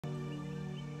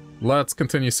let's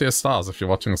continue CS Stars. If you're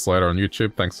watching this later on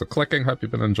YouTube, thanks for clicking. Hope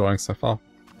you've been enjoying so far.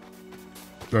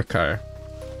 Okay.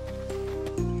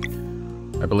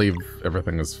 I believe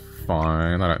everything is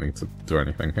fine. I don't need to do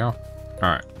anything here.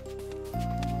 Alright.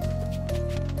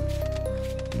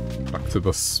 Back to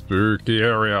the spooky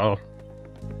area.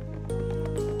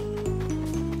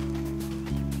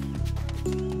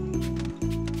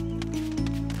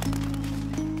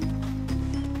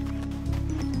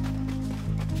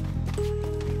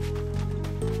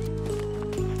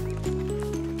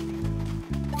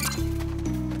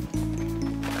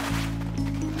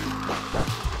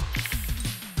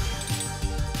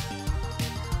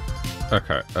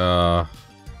 Okay, there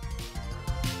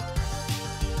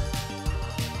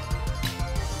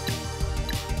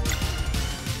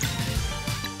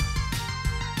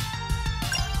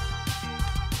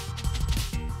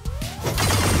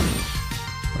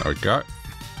we go.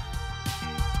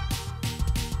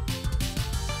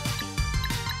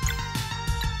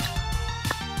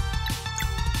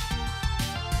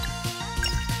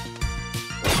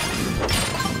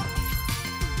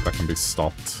 That can be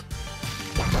stopped.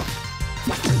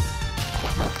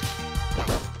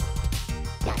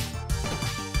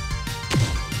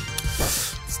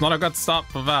 It's not a good start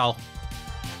for Val.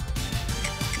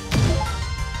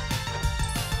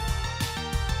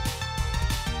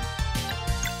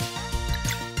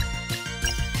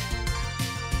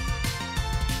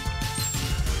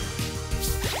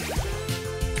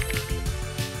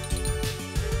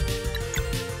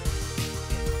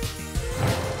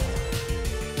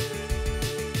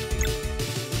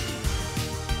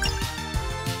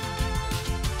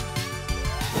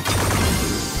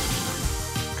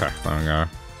 Okay, there we go.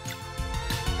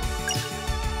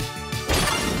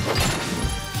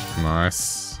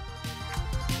 Nice.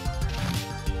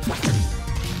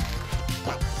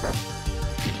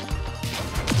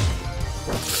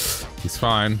 He's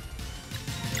fine.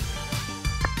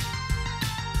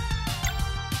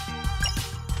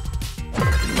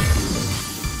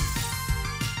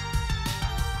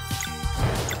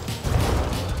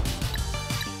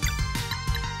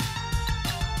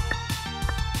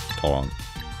 Hold on.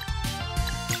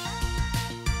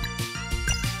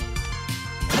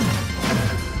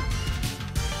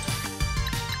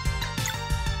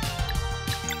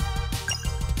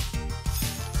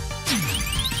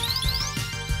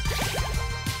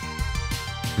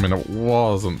 I mean, it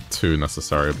wasn't too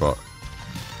necessary, but...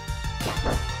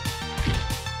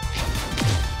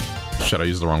 Shit, I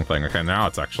used the wrong thing. Okay, now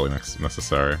it's actually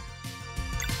necessary.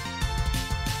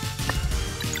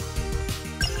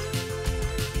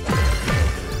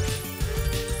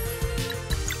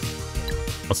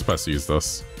 I was supposed to use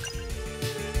this.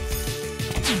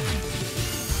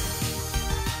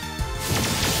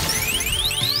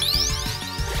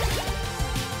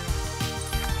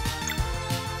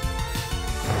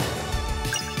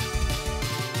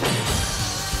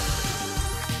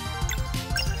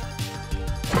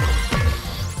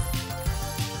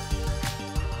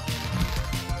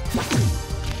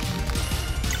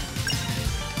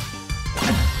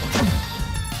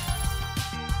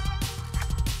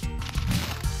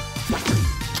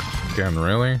 Again,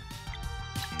 really?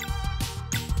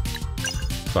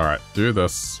 It's alright, do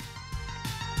this.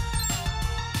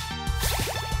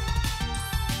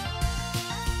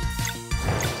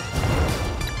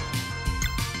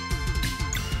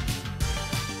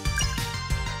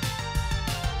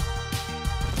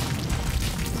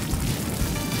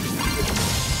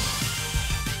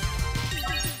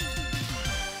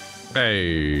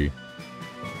 Hey.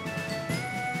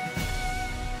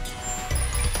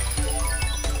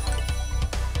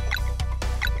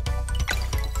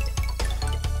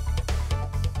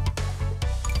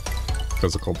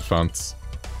 Physical defense.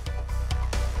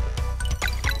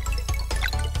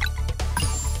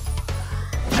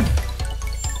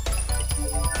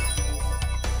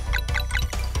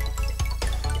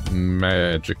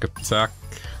 Magic attack.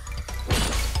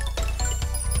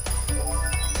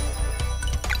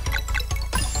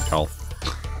 Health.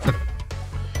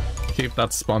 Keep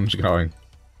that sponge going.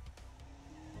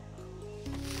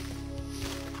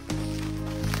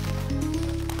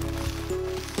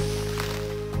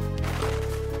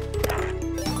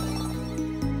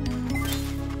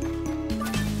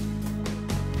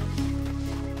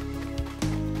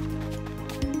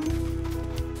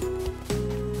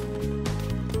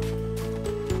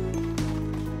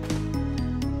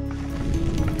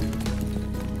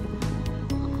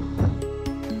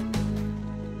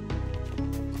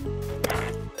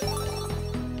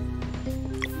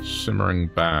 Shimmering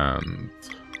Band.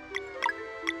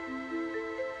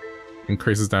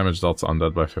 Increases damage dealt to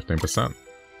undead by 15%.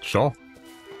 Sure.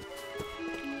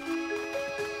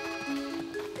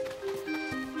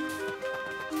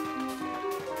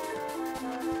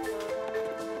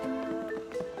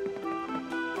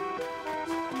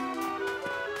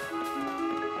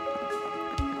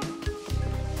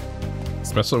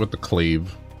 Especially with the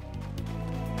cleave.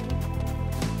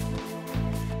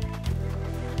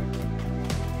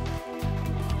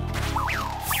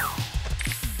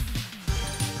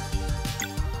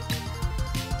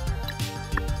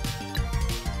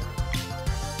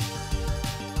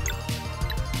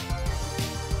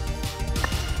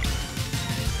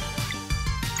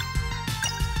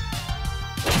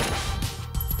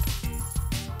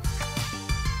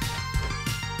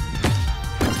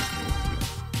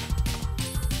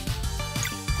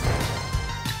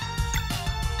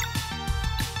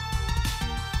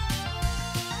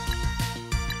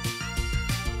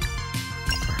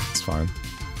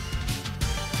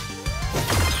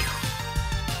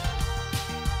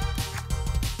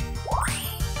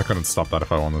 Stop that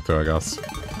if I wanted to, I guess.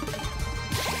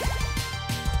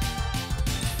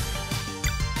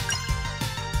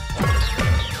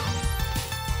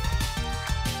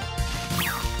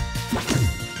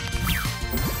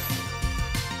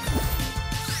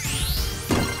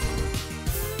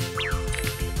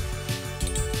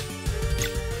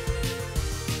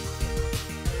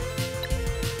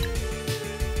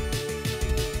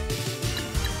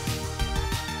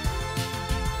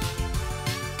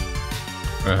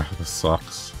 This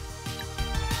sucks.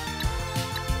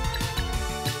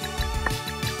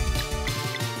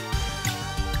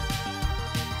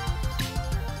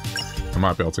 I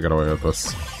might be able to get away with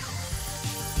this.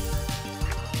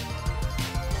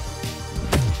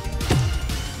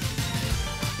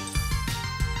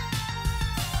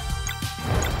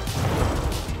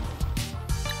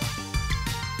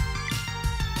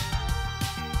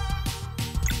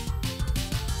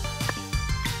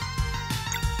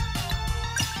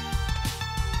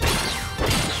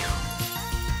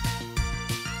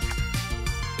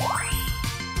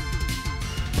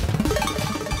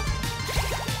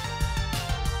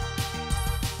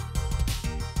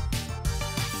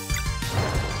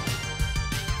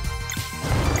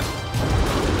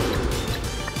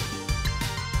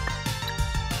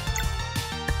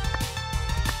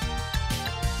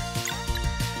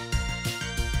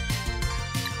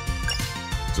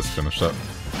 Finish it.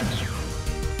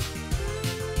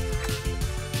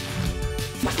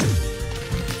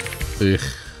 Ugh.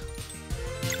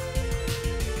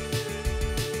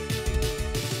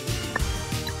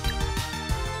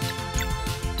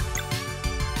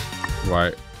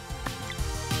 Right.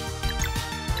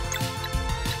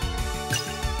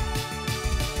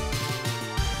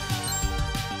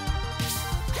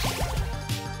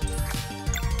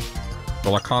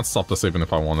 Well, I can't stop this even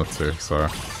if I wanted to, so...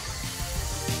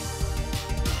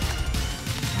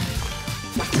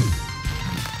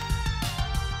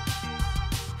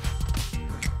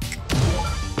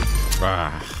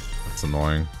 Ah, that's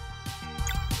annoying.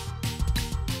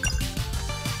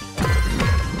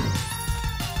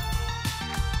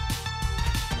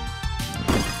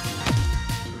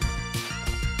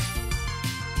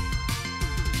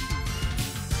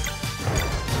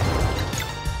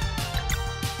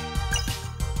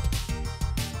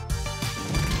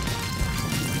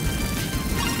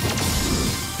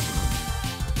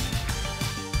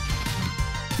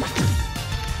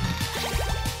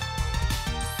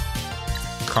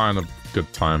 Kind of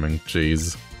good timing,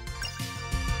 jeez.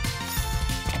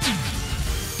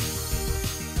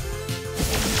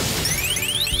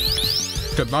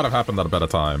 Could not have happened at a better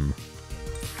time.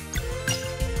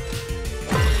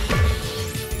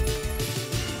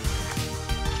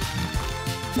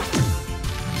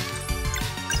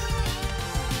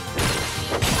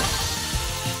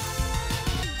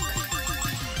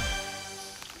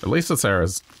 At least this air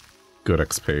is good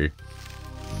XP.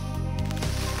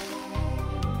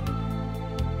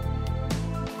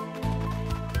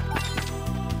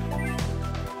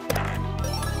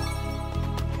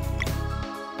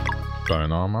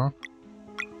 Bone armor.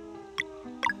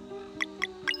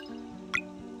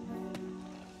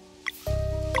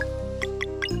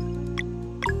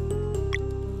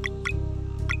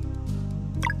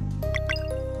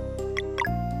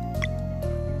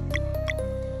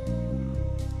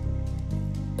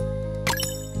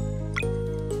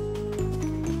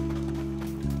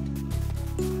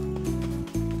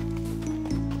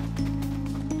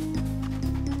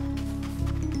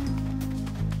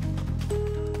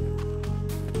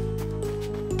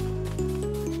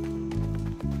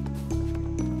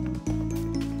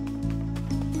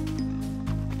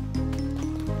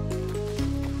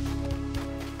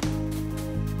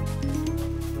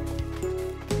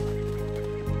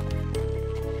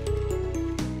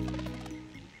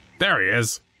 There he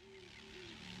is.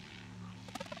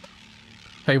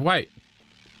 Hey, wait.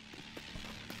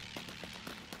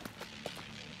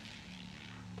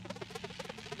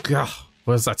 Gah.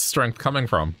 Where's that strength coming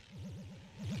from?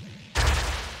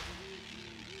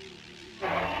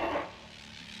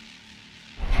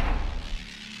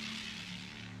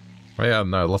 Oh yeah,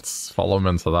 no, let's follow him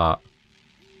into that.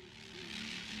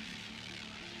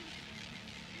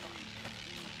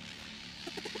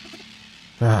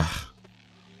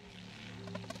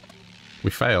 We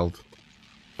failed.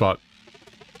 But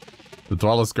the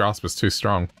Dweller's Grasp is too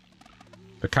strong.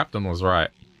 The captain was right.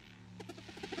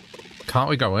 Can't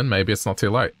we go in? Maybe it's not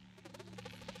too late.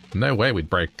 No way we'd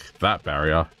break that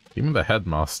barrier. Even the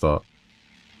headmaster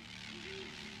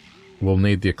will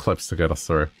need the eclipse to get us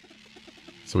through.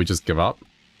 So we just give up?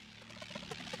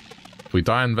 If we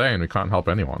die in vain, we can't help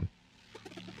anyone.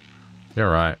 You're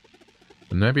right.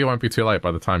 And maybe it won't be too late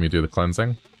by the time you do the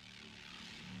cleansing.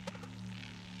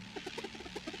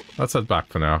 Let's head back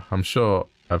for now. I'm sure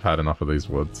I've had enough of these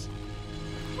woods.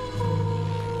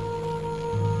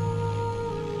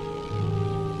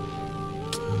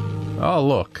 Oh,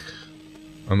 look.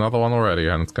 Another one already,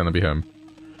 and it's gonna be him.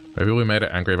 Maybe we made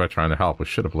it angry by trying to help. We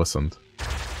should have listened.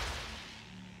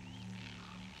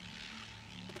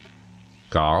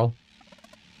 Garl?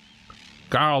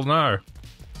 Garl, no!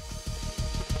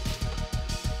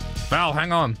 Val,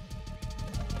 hang on!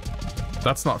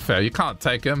 That's not fair. You can't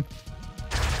take him.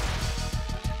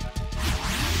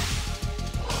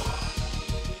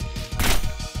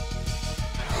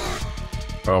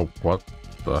 Oh, what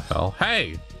the hell?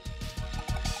 Hey!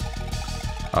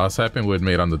 I was hoping we'd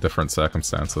meet under different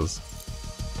circumstances.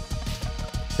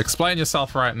 Explain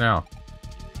yourself right now.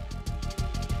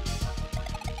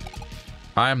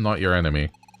 I am not your enemy.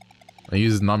 I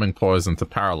used numbing poison to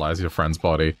paralyze your friend's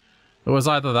body. It was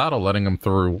either that or letting him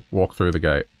walk through the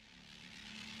gate.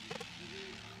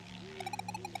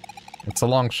 It's a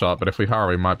long shot, but if we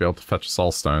hurry, we might be able to fetch a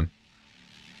soul stone.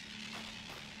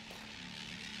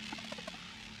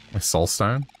 A soul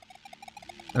stone?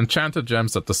 Enchanted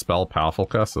gems that dispel powerful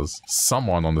curses.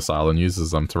 Someone on this island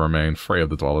uses them to remain free of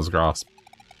the Dweller's Grasp.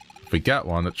 If we get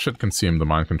one, it should consume the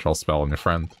mind control spell on your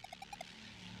friend.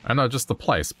 I know just the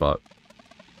place, but...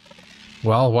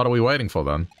 Well, what are we waiting for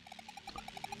then?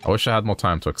 I wish I had more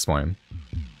time to explain.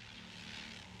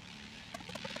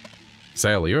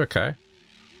 Zale, are you okay?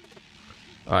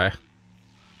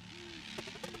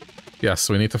 Yes,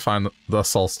 we need to find the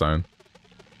soul stone.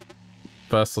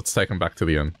 First, let's take him back to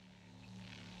the inn.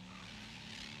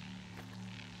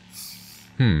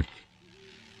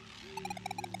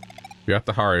 We have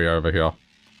to hurry over here.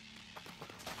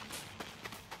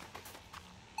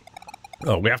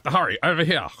 Oh, we have to hurry over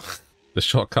here. The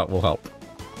shortcut will help.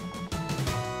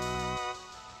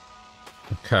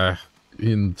 Okay.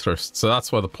 Interesting. So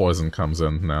that's where the poison comes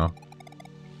in now.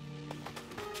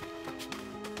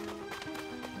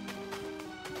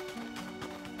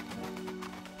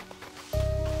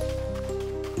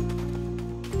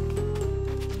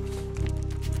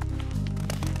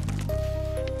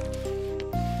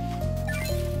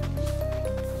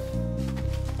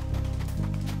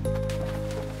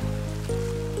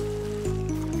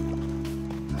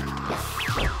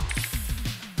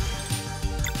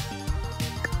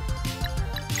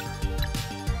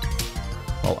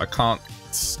 I can't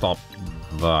stop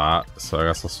that, so I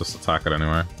guess let's just attack it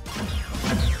anyway.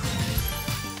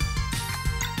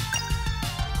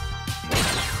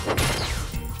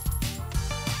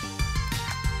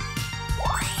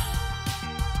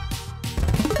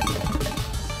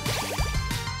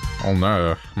 Oh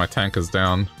no, my tank is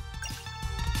down.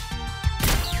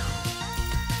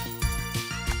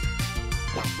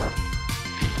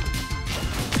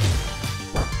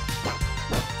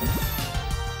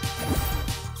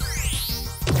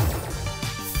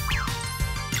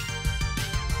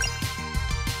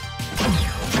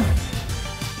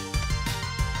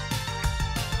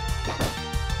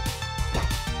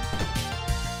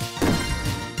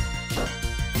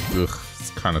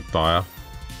 Kind of dire.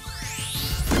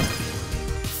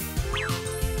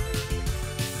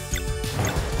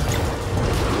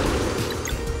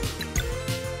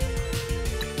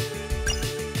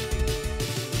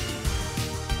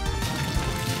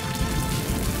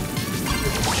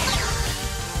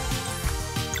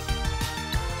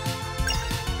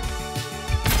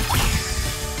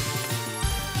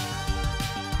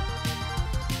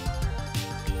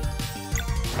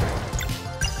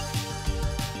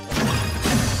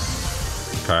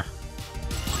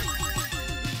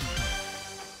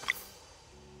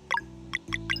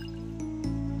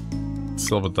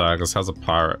 Silver Daggers has a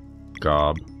pirate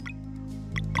garb.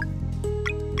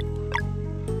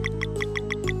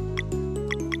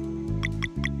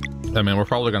 I mean, we're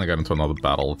probably gonna get into another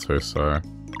battle or two, so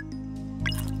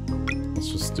let's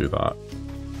just do that.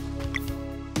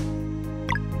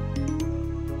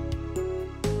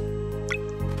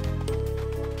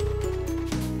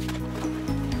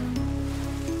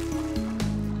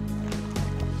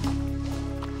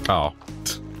 Oh.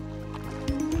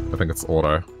 I think it's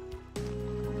auto.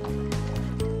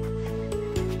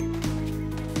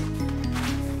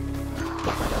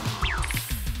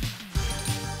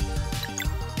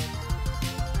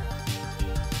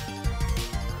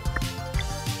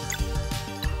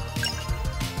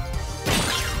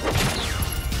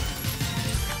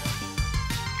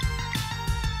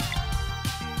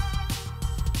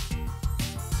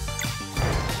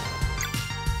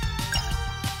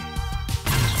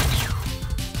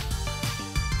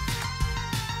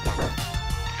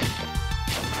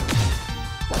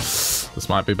 This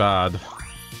might be bad.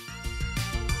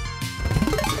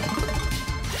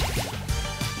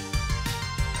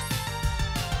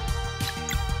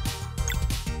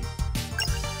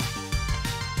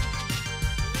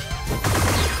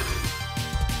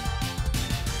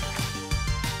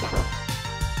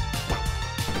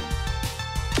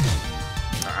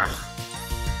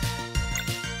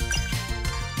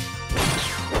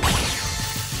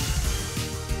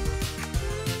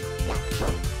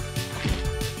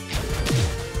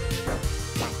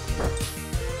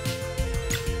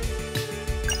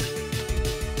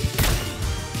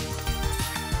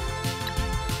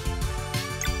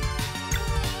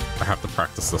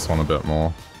 This one a bit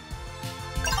more.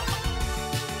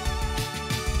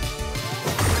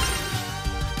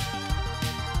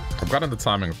 I've gotten the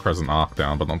timing of Crescent Arc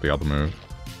down, but not the other move.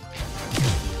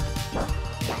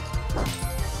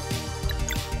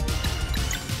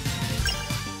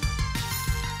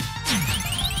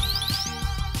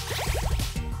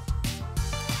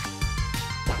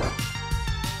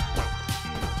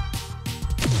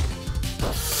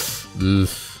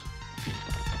 Ugh.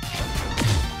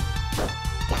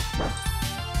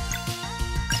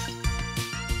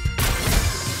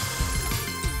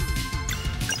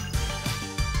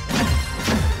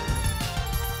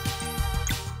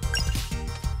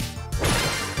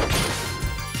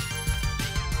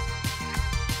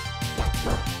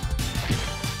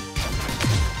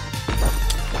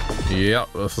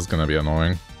 Yep, this is gonna be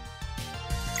annoying.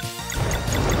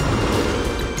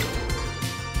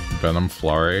 Venom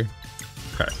Flurry.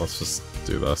 Okay, let's just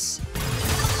do this.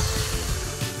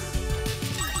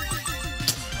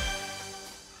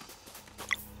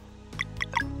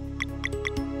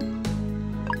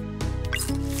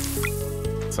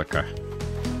 It's okay.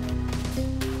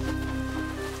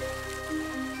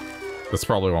 There's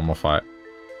probably one more fight.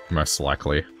 Most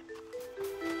likely.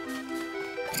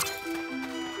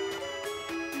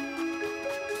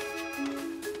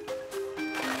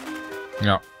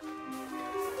 Yep.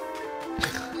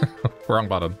 Wrong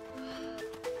button.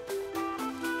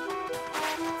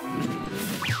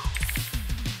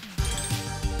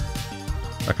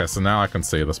 Okay, so now I can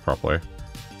see this properly.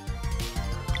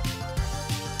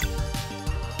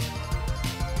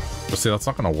 But see, that's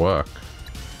not gonna work.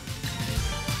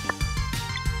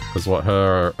 Because what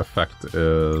her effect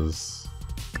is...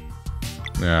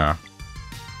 Yeah.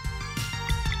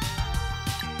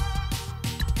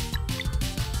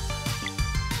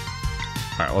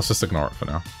 Alright, let's just ignore it for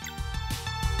now.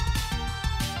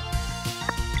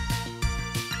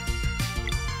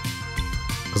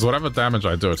 Because whatever damage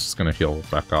I do, it's just gonna heal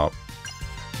back up.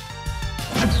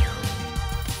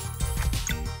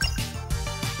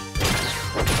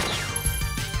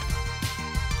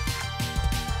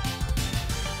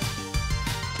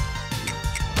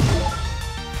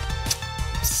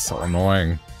 So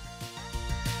annoying.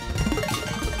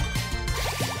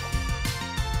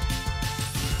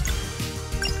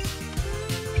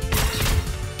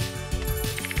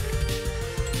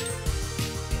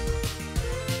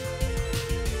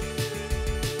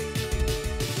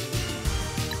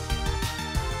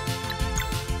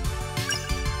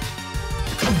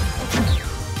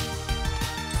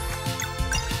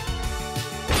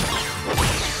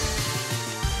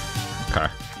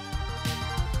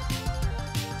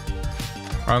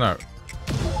 Oh no.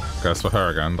 Goes for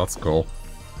her again, that's cool.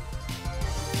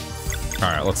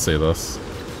 Alright, let's see this.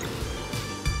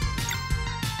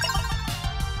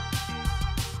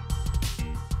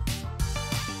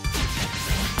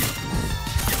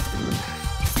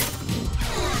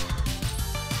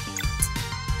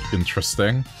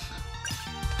 Interesting.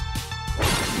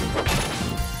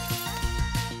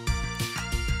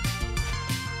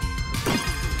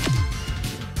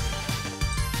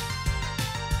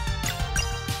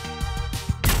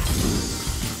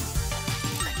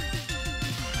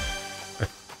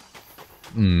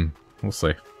 We'll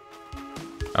see.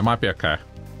 That might be okay.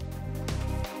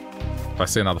 If I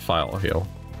see another fight, I'll heal.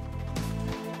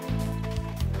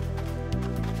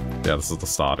 Yeah, this is the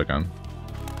start again.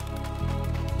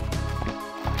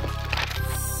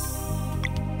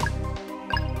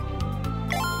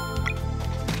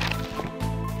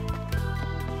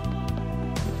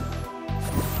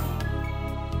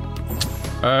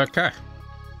 Okay.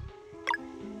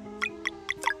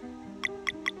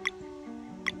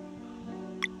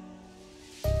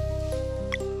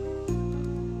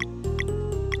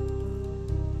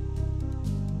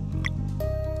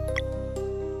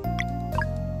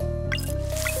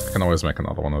 I can always make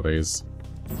another one of these.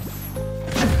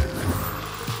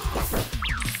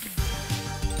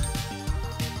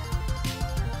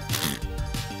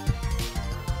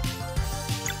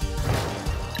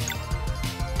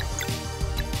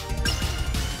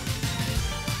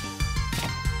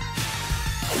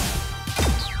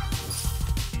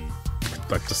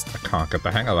 I can't get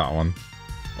the hang of that one.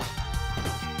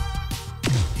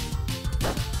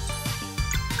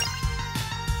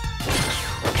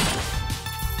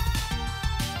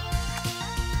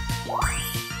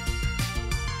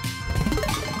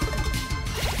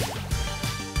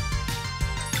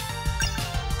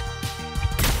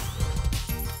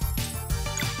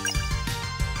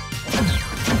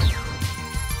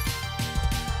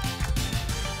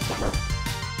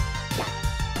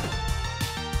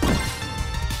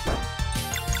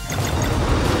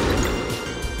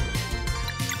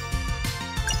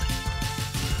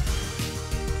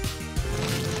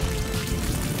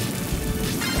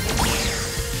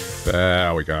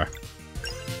 There we go.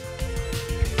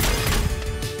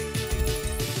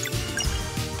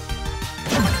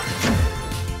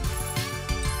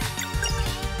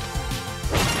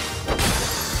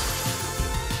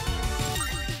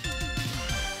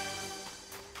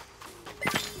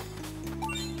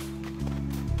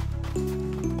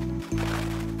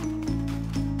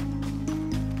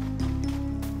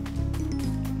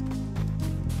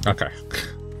 Okay,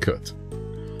 good.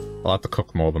 I'll have to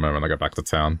cook more the moment I get back to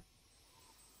town.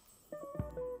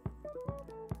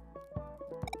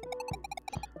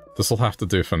 This'll have to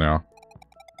do for now.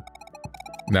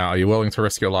 Now, are you willing to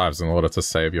risk your lives in order to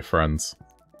save your friends?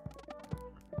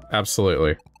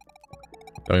 Absolutely.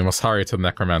 Then we must hurry to the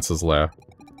Necromancer's lair.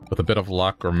 With a bit of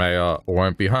luck, Romea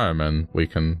won't be home and we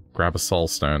can grab a soul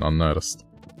stone unnoticed.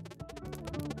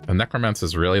 The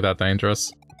Necromancer's really that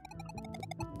dangerous?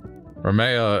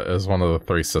 Romea is one of the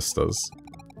three sisters.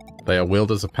 They are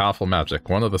wielders of powerful magic.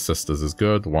 One of the sisters is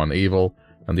good, one evil,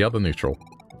 and the other neutral.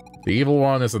 The evil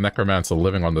one is a necromancer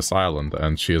living on this island,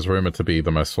 and she is rumored to be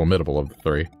the most formidable of the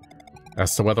three.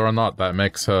 As to whether or not that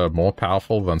makes her more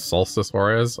powerful than Solstice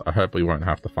warriors, I hope we won't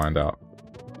have to find out.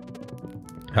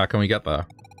 How can we get there?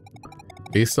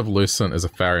 East of Lucent is a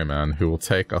ferryman who will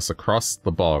take us across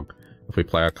the bog if we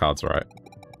play our cards right.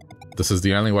 This is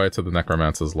the only way to the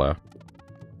Necromancer's lair.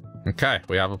 Okay,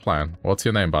 we have a plan. What's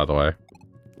your name, by the way?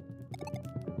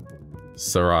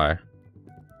 Sarai.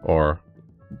 Or...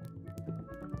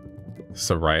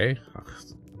 Sarai?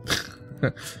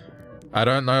 I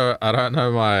don't know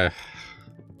my...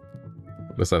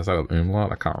 Does that say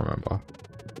umlaut? I can't remember.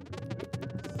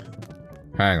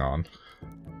 Hang on.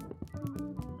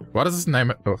 What is his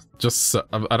name? Oh, just...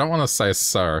 I don't want to say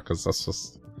sir, because that's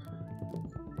just...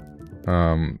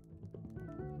 I'm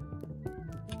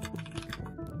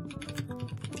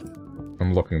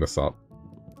looking this up.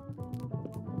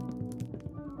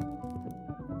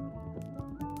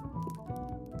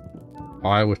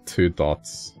 I with 2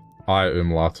 dots. I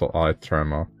umlaut or I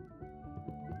tremor.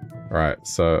 Right,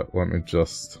 so let me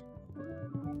just...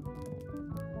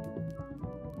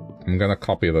 I'm gonna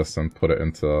copy this and put it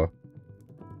into...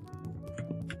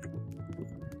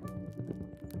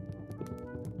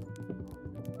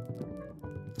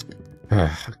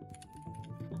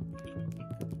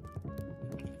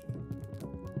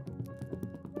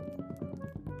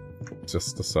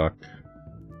 Just a sec.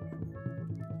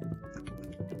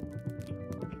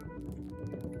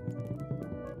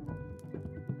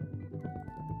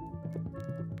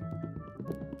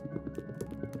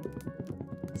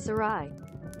 Sarai.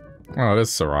 Oh, it is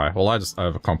Sarai. Well, I just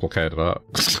overcomplicated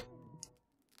it.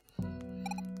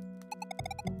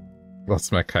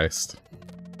 Let's make haste.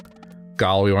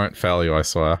 Gal, we won't fail you, I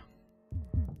swear.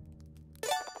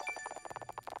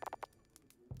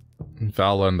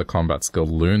 Val learned the combat skill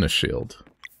Lunar Shield.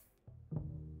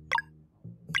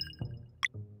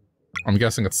 I'm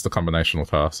guessing it's the combination with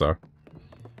her, so...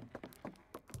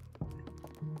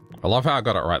 I love how I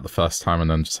got it right the first time and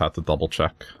then just had to double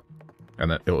check.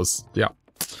 And it was, yeah,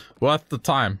 worth the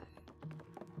time.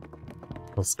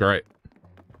 It was great.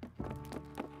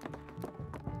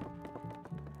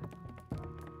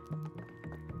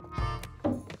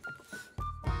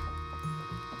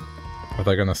 Are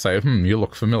they gonna say, you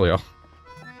look familiar?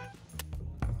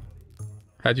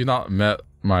 Had you not met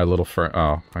my little friend?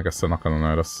 Oh, I guess they're not gonna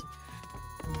notice.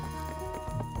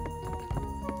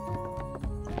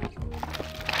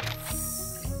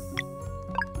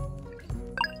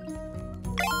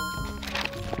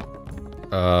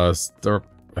 Is there...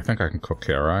 I think I can cook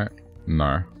here, right?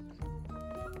 No.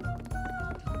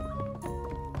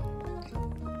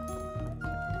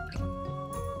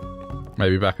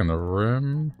 Maybe back in the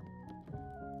room?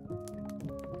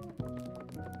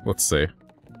 Let's see.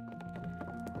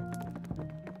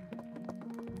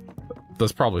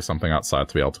 There's probably something outside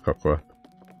to be able to cook with.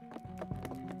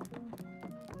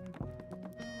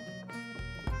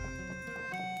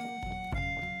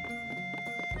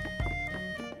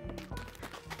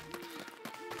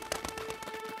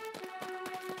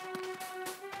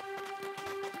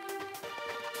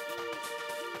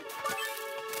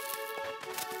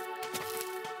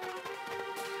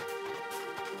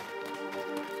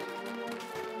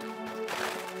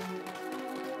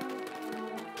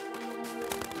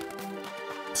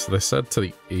 So they said to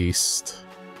the east.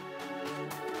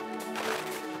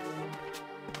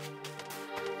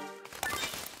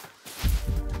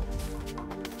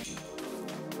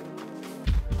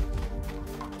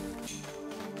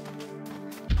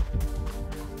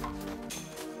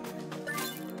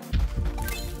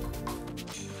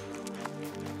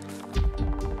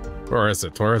 Where is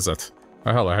it? Where is it?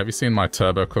 Oh, hello. Have you seen my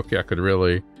turbo cookie? I could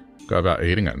really go about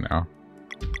eating it now.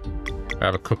 I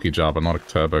have a cookie jar, but not a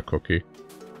turbo cookie.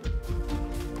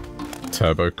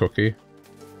 Turbo cookie.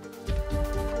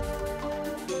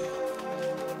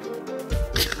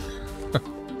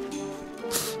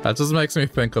 That just makes me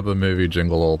think of the movie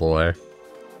Jingle All the Way.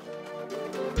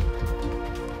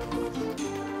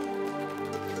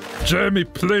 Jamie,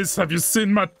 please, have you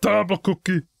seen my turbo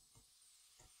cookie?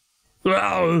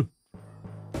 Wow.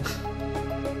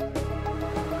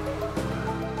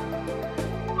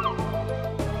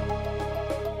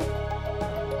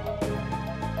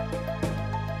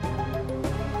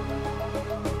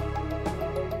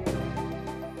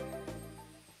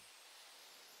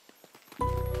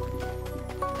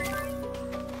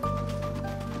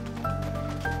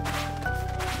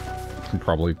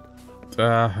 Probably,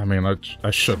 I mean,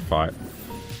 I should fight.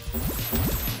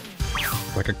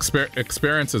 Like,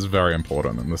 experience is very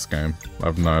important in this game,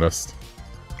 I've noticed.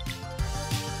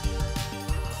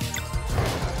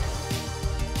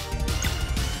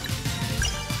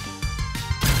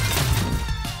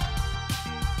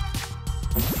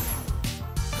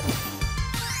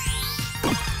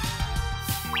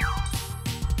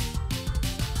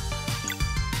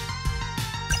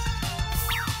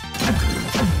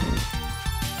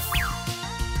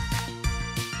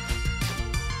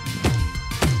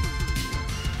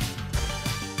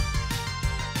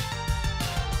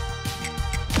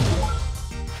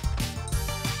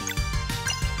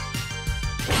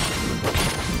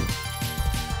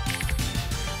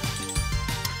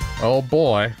 Oh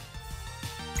boy.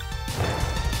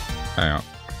 Hang on.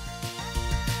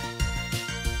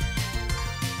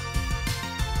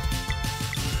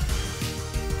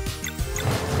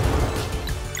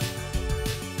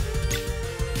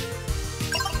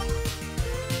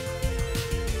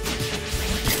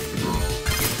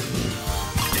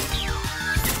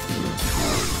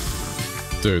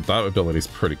 Dude, that ability's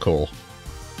pretty cool.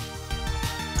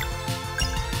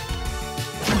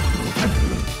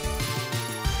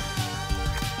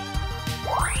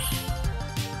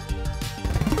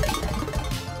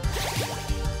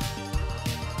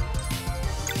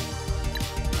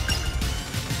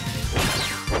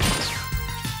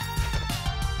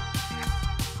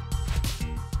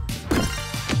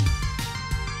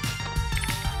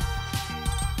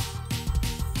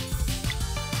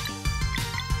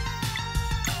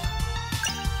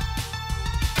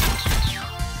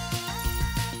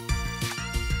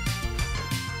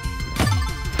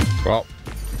 Well,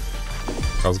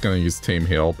 I was gonna use Team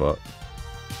Heal, but...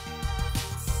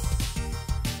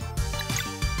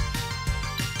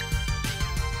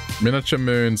 Miniature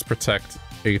moons protect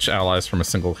each allies from a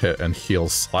single hit and heal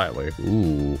slightly.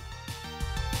 Ooh.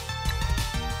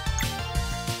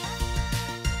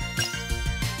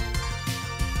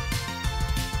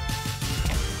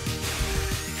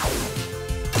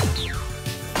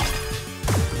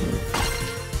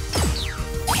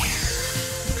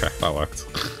 Okay, that worked.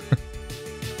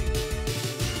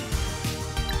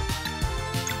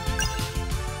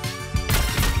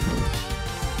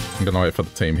 I'm gonna wait for the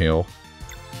team heal.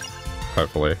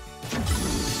 Hopefully.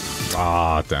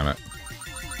 Ah, damn it.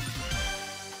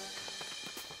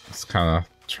 Just kind of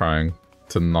trying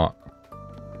to not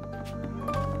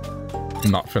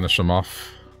finish him off.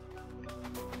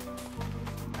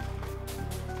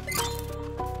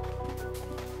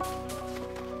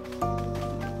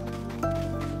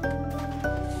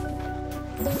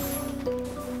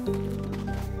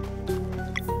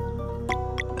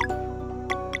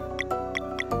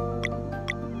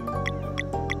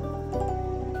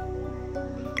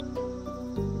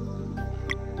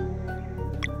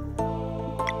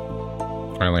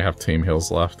 I only have team heals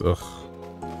left. Ugh.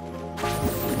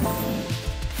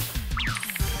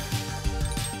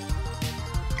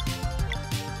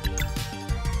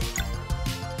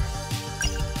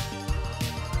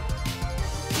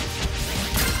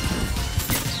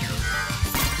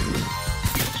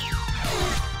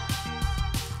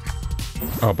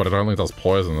 Oh, but it only does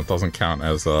poison. It doesn't count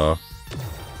as I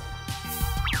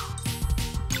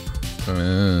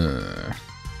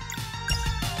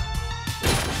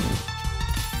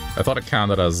thought it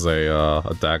counted as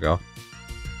a dagger.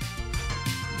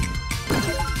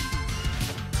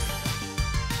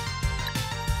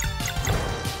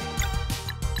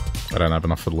 I don't have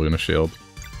enough for the Lunar Shield.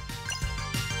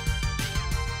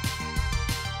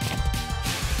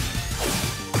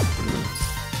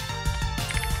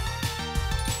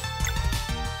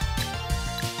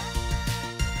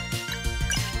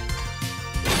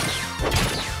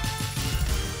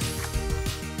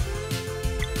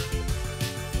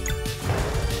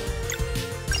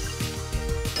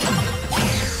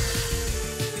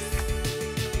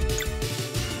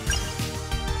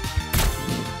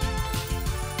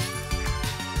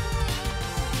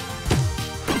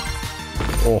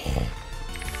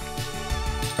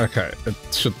 Okay, it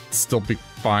should still be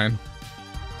fine.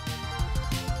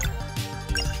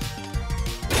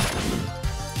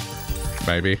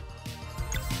 Maybe.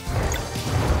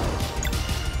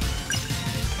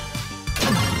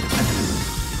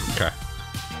 Okay.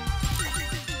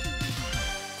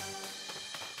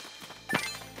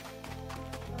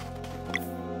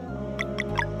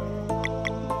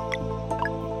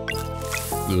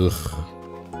 Ugh.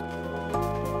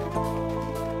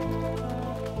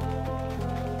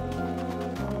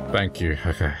 Thank you,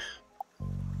 okay.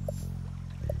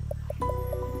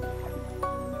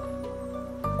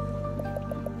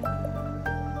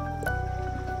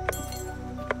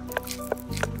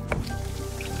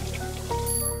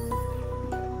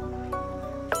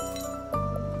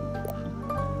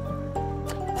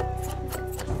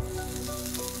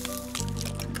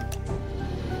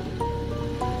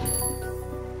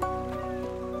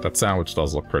 That sandwich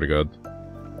does look pretty good.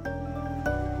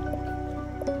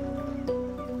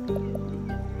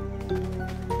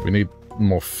 We need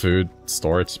more food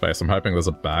storage space. I'm hoping there's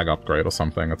a bag upgrade or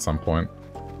something at some point.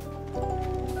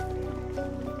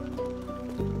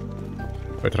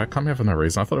 Wait, did I come here for no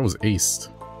reason? I thought it was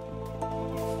east.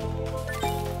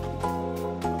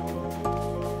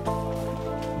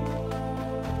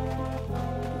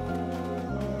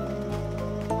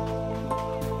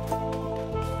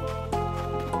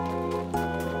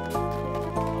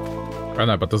 Oh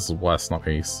no, but this is west, not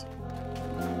east.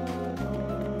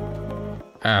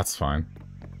 That's fine.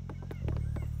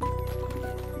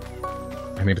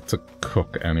 I needed to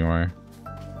cook anyway.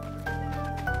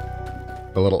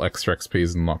 A little extra XP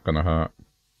is not gonna hurt.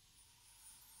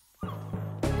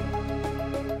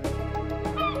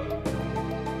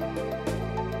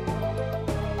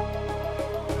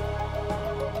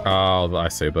 Oh, I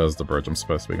see. There's the bridge I'm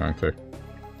supposed to be going to.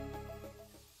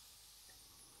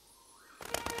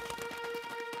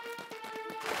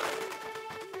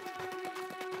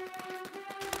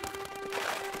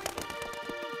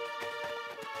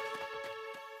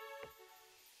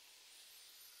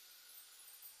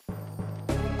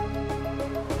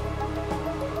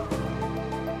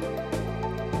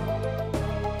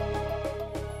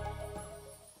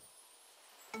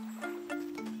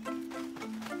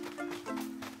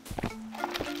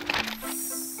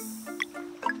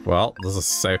 Well, there's a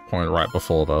save point right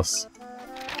before this.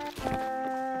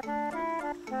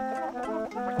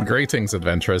 Greetings,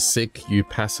 adventurers. Seek you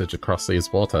passage across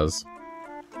these waters.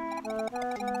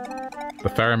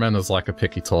 The ferryman is like a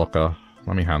picky talker.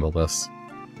 Let me handle this.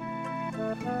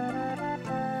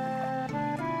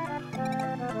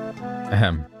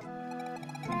 Ahem.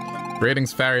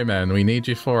 Greetings, ferryman. We need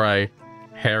you for a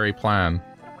hairy plan.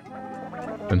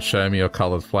 Then show me your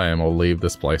colored flame or leave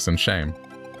this place in shame.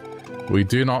 We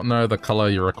do not know the color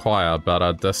you require, but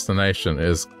our destination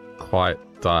is quite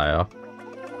dire.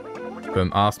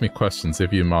 Then ask me questions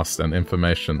if you must, and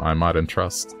information I might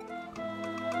entrust.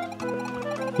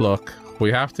 Look, we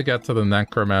have to get to the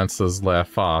necromancer's lair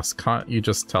fast. Can't you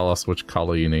just tell us which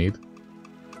color you need?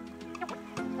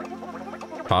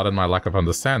 Pardon my lack of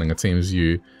understanding. It seems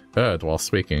you erred while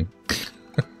speaking.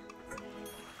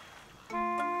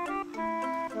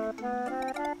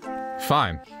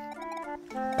 Fine.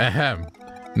 Ahem.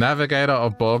 Navigator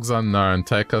of Bogs Unknown,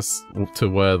 take us to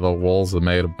where the walls are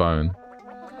made of bone.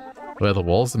 Where the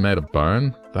walls are made of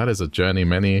bone? That is a journey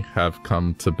many have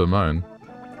come to bemoan.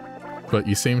 But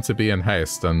you seem to be in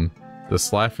haste, and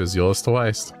this life is yours to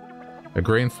waste. A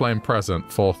green flame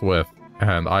present forthwith,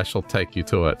 and I shall take you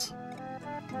to it.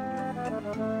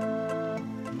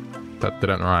 That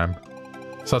didn't rhyme.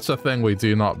 Such a thing we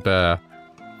do not bear.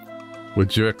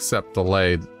 Would you accept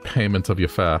delayed payment of your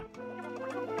fare?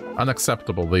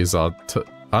 Unacceptable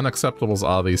unacceptables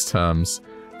are these terms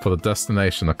for the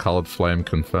destination a colored flame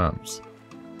confirms.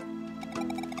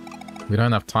 We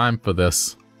don't have time for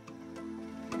this.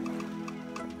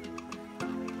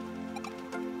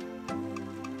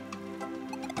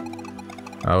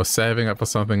 I was saving it for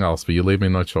something else, but you leave me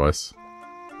no choice.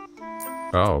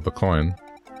 Oh, the coin.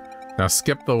 Now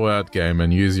skip the word game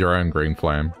and use your own green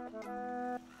flame.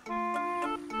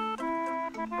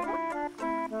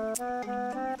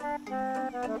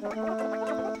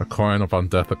 A coin of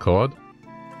undeath accord.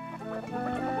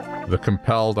 The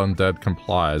compelled undead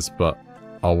complies, but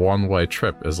a one-way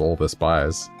trip is all this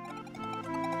buys.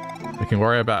 We can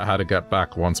worry about how to get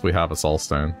back once we have a soul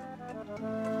stone.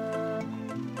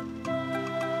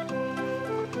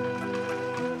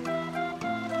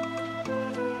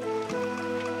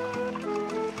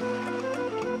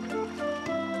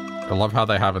 I love how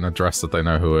they have an address that they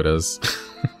know who it is.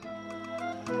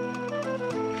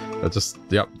 They're just,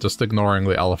 yep, just ignoring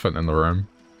the elephant in the room.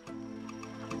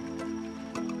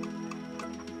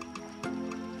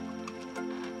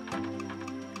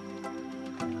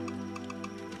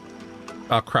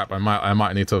 Oh crap, I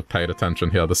might need to have paid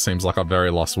attention here. This seems like a very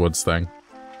Lost Woods thing.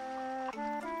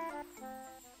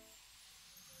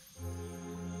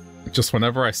 Just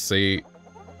whenever I see,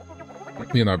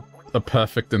 you know, a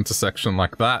perfect intersection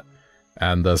like that,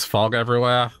 and there's fog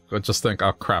everywhere, I just think,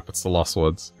 oh crap, it's the Lost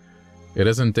Woods. It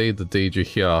is indeed the deed you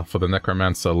hear, for the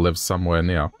necromancer lives somewhere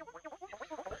near.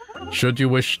 Should you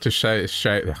wish to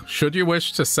should you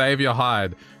wish to save your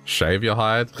hide, shave your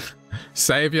hide?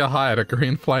 Save your hide, a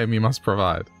green flame you must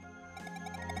provide.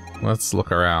 Let's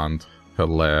look around her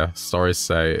lair. Stories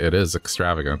say it is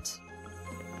extravagant.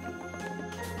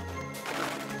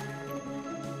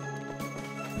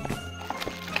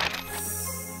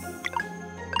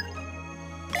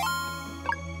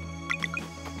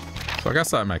 So I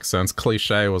guess that makes sense.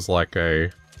 Cliche was like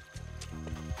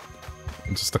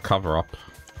just a cover-up.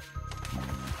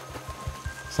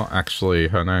 It's not actually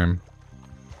her name.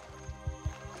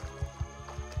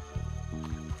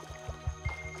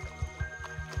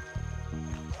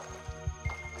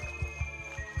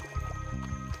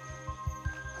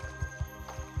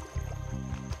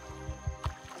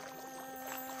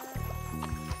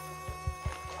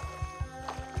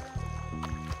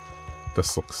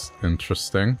 This looks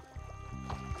interesting.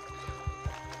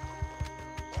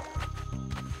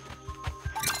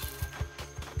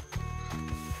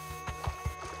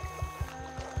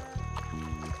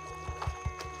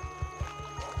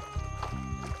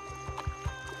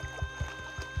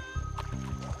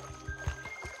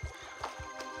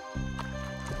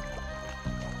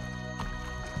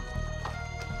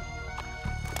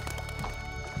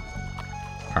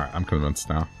 Alright, I'm convinced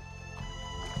now.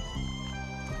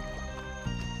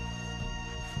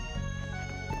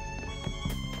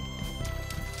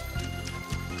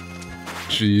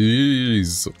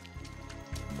 Jeez.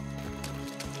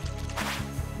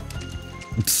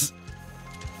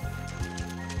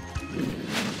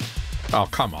 Oh,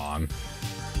 come on.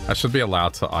 I should be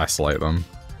allowed to isolate them.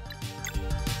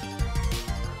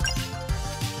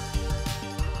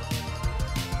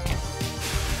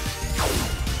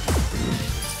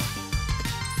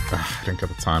 I didn't get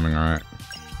the timing right.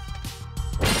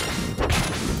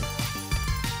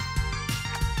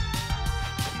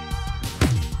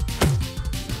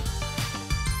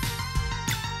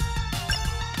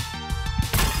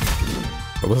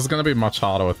 But this is going to be much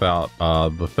harder without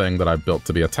the thing that I built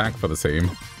to be a tank for the team.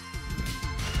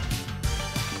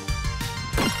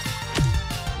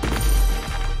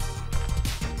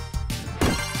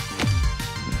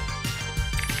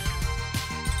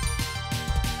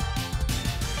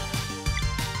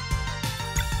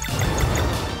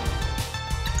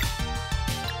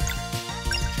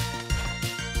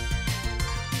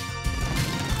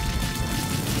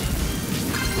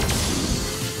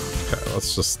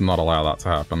 Let's just not allow that to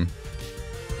happen.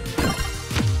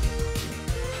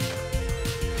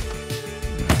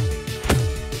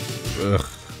 Ugh.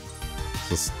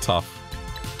 This is tough.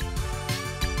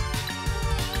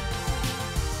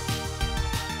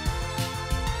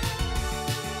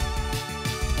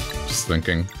 Just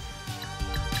thinking.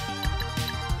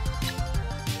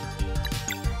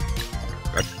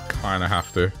 I kinda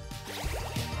have to.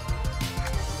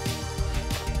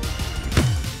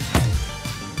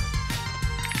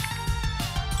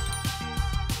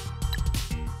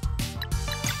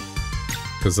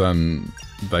 Because then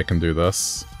they can do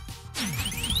this.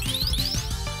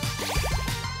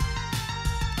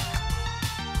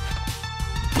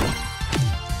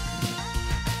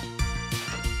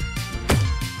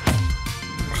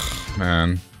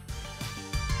 man.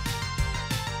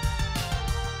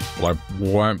 Well, I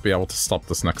won't be able to stop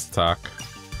this next attack.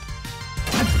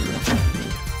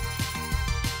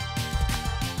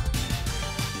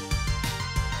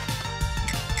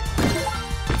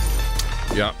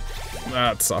 Yep,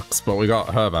 that sucks, but we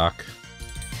got her back.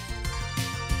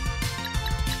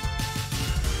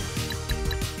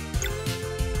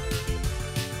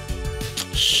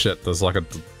 Shit, there's like a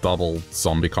double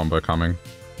zombie combo coming.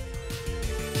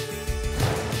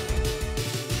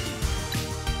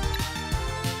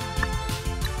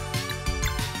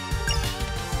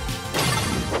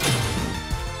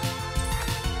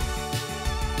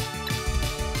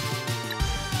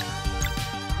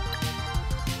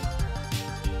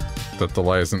 That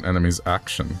delays an enemy's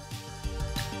action.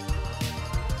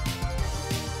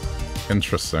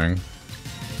 Interesting.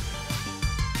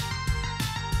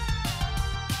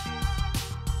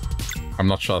 I'm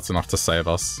not sure that's enough to save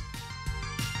us.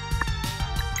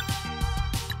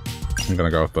 I'm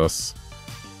gonna go with this.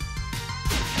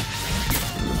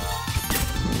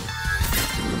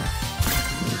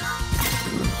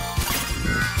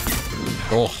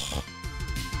 Oh.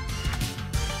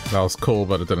 That was cool,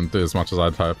 but it didn't do as much as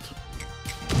I'd hoped.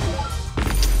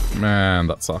 Man,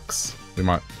 that sucks. We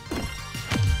might...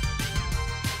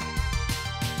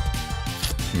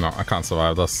 No, I can't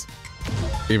survive this.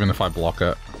 Even if I block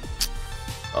it.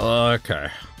 Okay.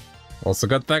 Well, it's a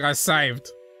good thing I saved.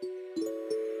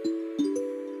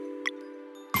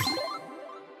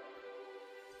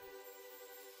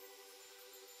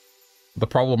 The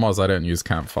problem was I didn't use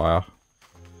campfire.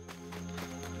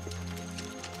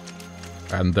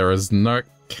 And there is no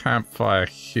campfire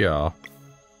here.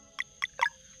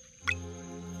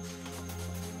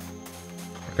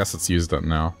 I guess it's used it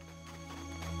now.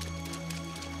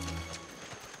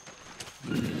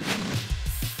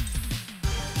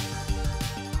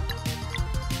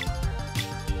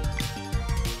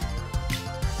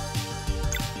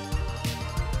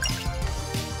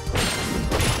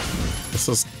 This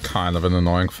is kind of an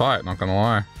annoying fight, not gonna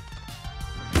lie.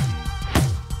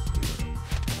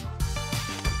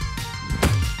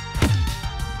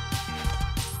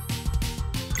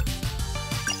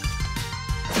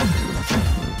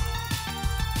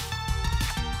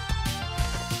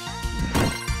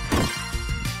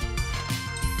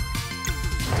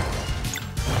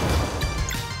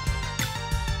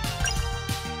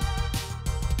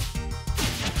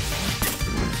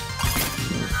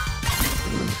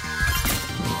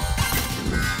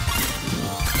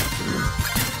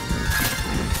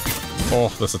 Oh,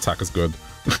 this attack is good.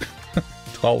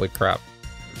 Holy crap.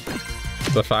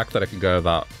 The fact that it can go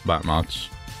that much,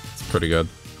 it's pretty good.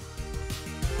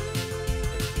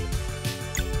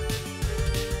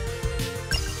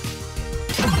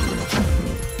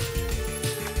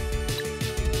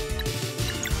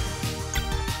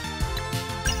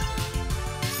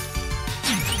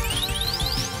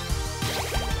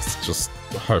 Let's just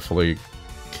hopefully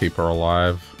keep her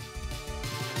alive.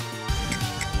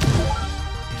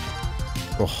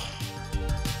 Oh.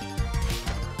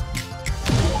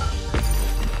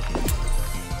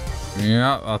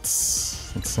 Yeah,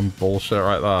 that's some bullshit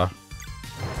right there.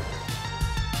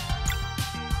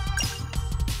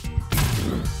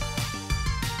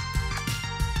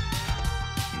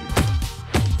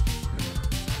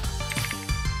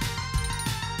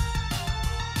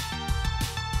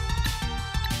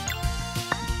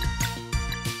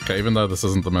 Okay, even though this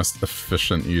isn't the most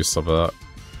efficient use of it,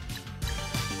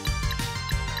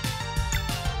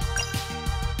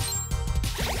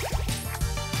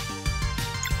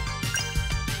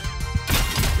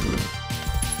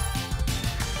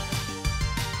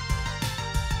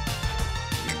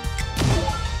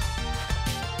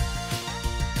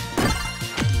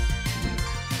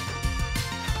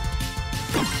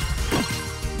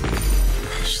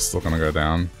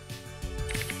 down.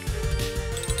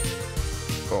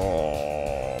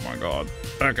 Oh my god.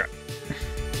 Okay.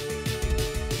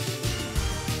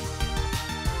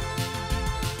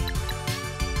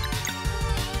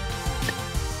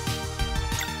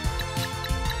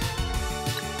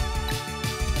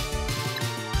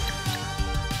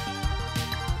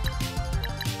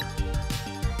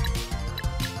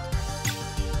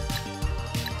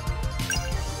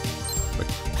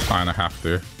 I kinda have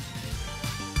to.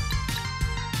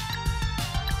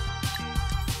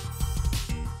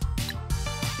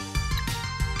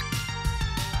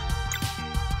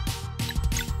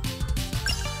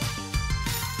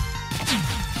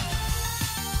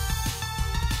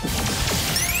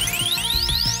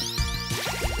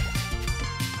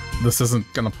 This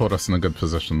isn't gonna put us in a good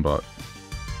position, but...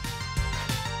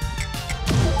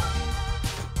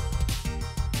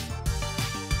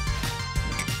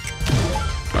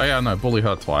 Oh yeah, no, bully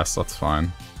her twice, that's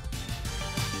fine.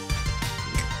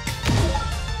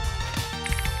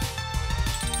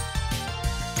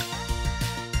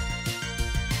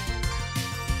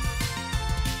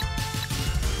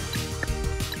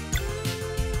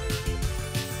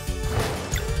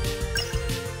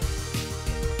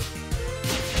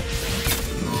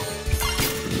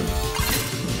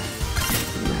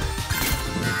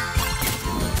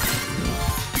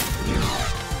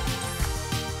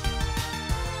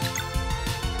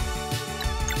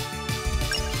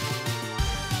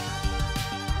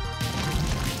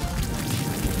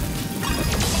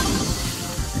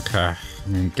 Okay,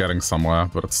 I'm getting somewhere,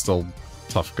 but it's still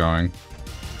tough going.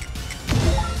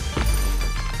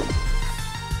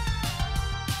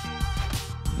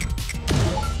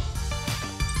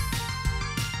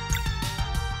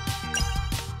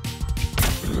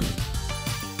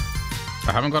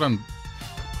 I haven't gotten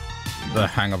the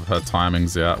hang of her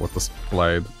timings yet with this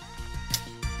blade.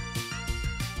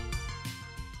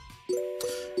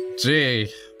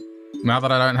 Gee, now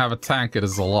that I don't have a tank, it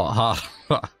is a lot harder.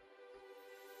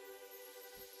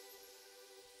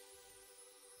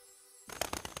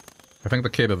 I think the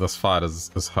key to this fight is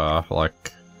her,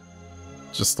 like,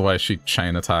 just the way she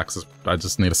chain attacks, I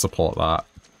just need to support that.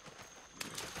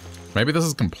 Maybe this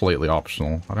is completely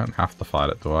optional. I don't have to fight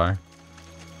it, do I?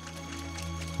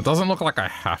 It doesn't look like I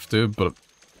have to, but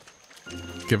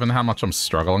given how much I'm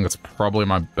struggling, it's probably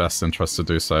my best interest to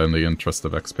do so in the interest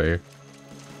of XP.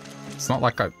 It's not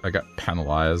like I get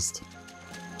penalized.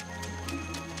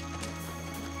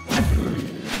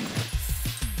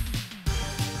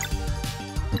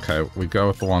 Okay, we go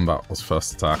with the one that was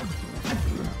first attacked.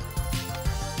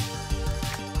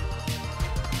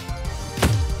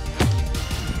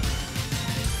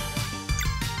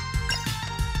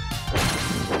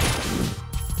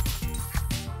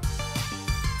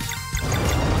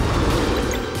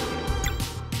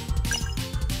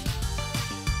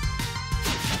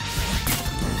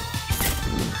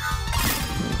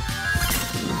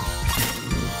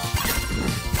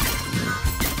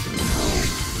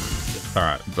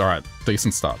 Alright,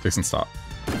 decent start, decent start.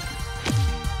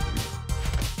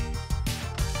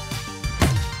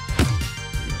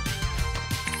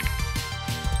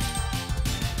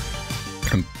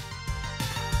 Can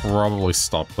probably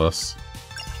stop this.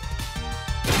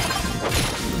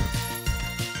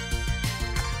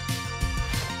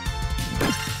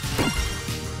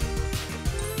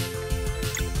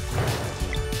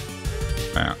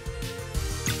 Yeah.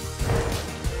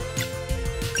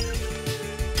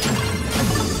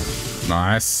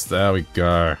 Nice, there we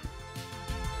go.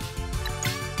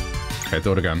 Okay,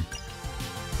 do it again.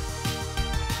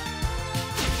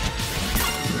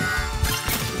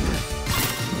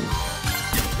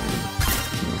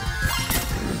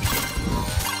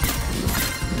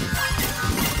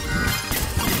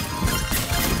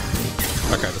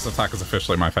 Okay, this attack is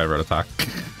officially my favorite attack.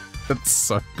 It's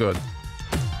so good.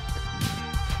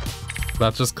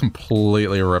 That just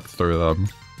completely ripped through them.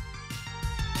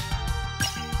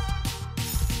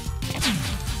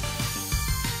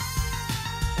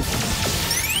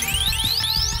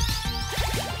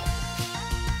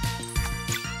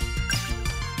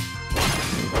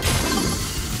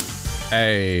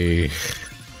 Hey,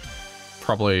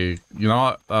 probably, you know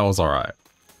what, that was alright.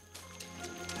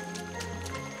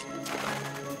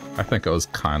 I think it was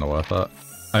kind of worth it.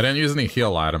 I didn't use any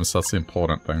heal items, so that's the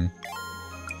important thing.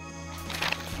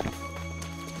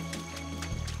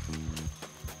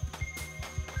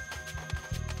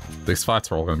 These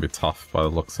fights are all going to be tough by the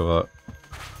looks of it.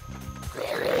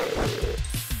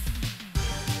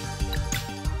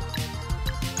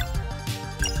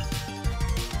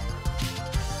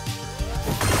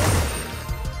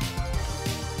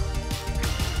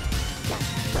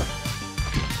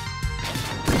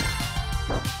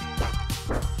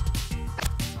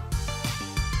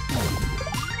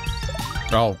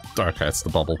 Oh, okay, it's the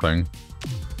bubble thing.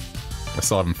 I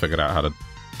still haven't figured out how to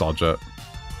dodge it.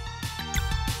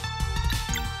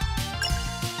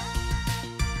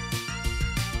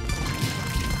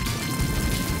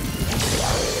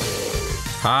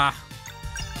 Ha!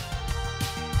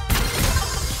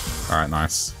 Alright,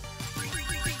 nice.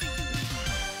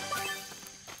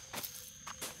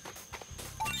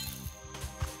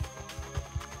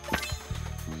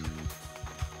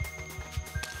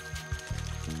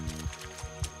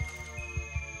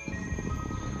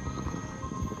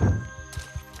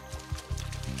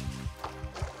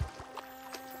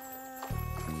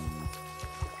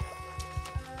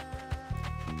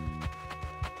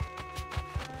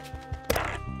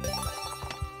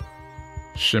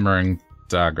 Shimmering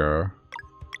dagger.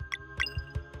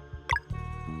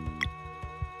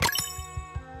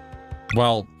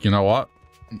 Well, you know what?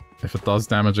 If it does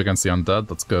damage against the undead,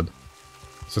 that's good.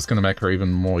 It's just gonna make her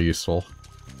even more useful.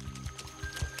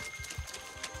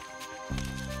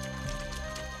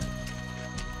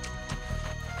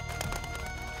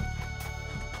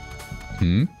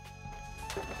 Hmm?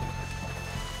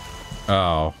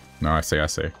 Oh, no, I see, I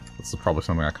see. This is probably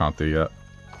something I can't do yet.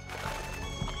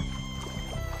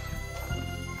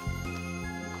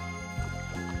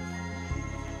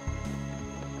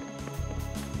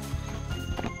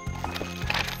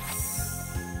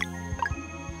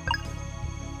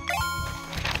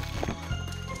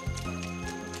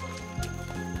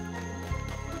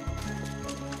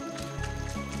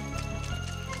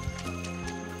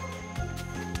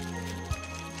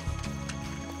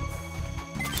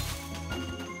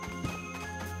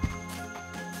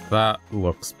 That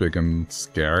looks big and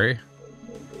scary.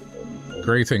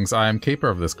 Greetings, I am keeper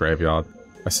of this graveyard.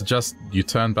 I suggest you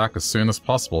turn back as soon as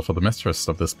possible, for the mistress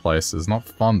of this place is not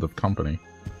fond of company.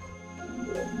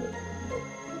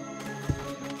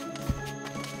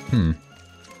 Hmm.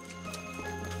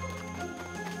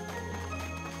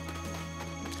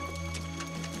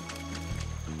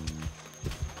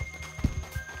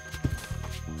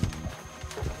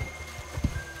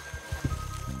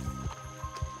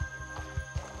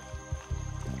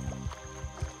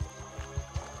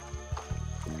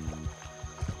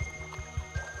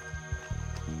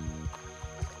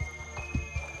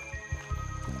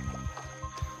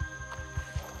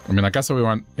 I mean, I guess if we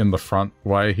went in the front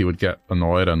way, he would get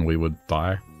annoyed and we would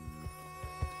die.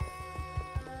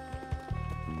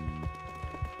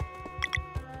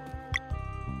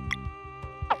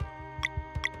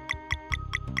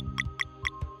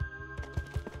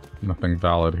 Nothing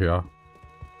valid here.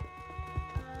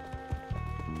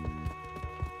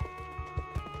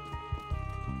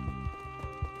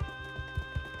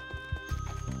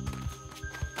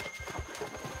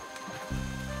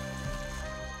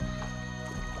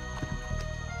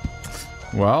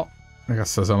 Well, I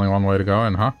guess there's only one way to go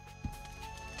in, huh?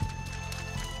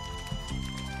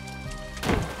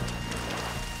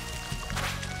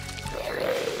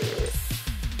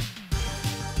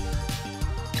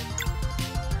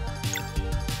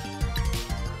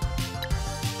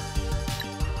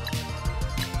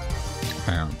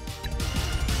 Hang on.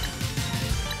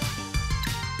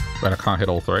 Wait, I can't hit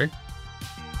all three?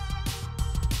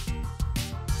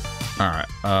 Alright,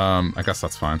 I guess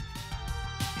that's fine.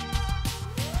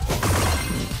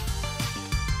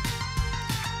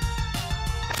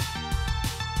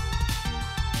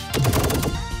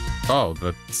 Oh,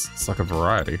 it's like a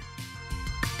variety.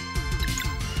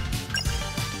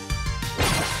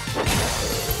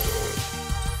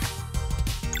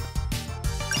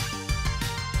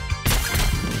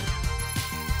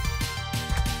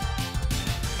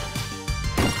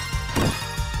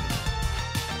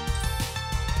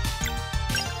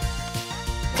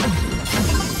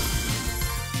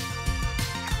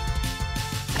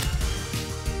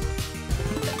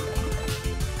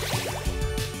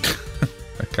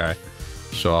 Okay.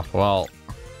 Sure, well...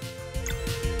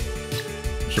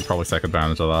 should probably take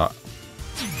advantage of that.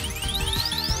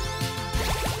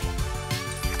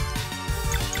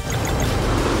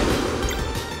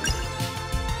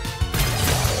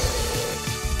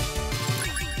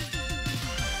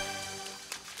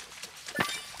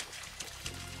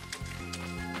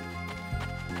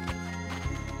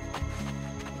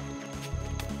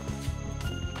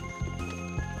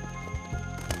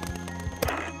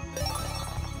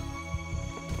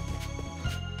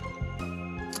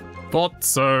 Thought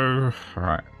so.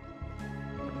 Alright.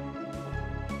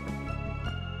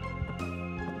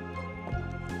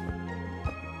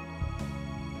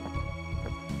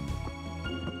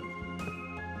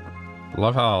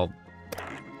 Love how,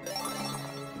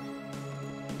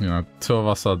 you know, two of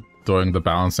us are doing the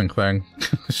balancing thing.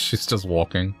 She's just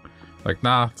walking. Like,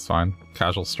 nah, it's fine.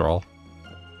 Casual stroll.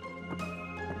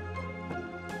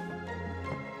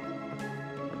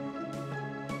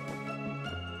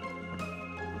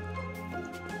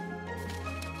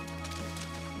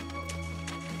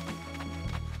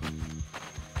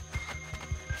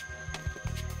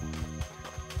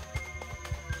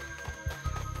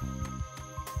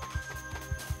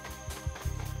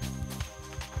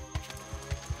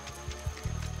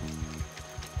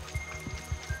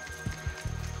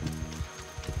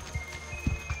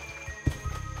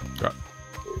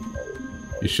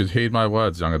 You should heed my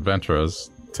words, young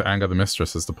adventurers. To anger the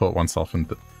mistress is to put oneself in...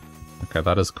 Okay,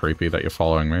 that is creepy that you're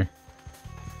following me.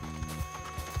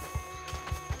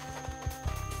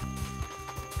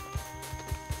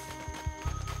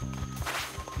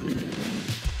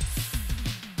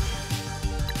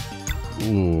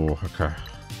 Ooh, okay.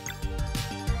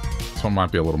 This one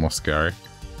might be a little more scary.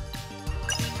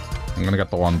 I'm gonna get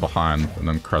the one behind and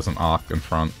then crescent arc in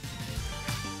front.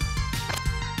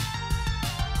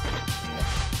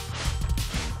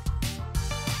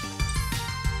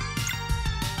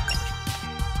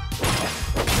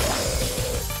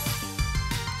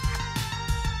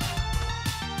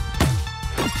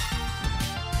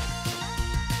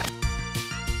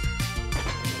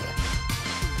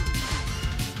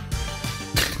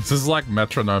 This is like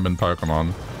metronome in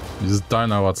Pokemon. You just don't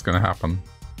know what's gonna happen.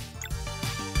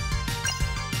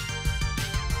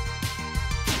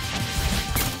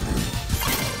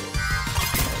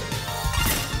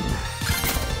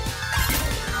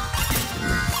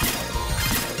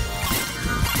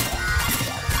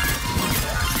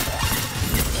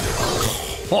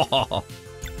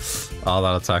 Oh,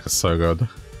 that attack is so good.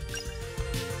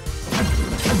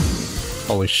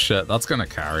 Holy shit, that's gonna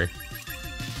carry.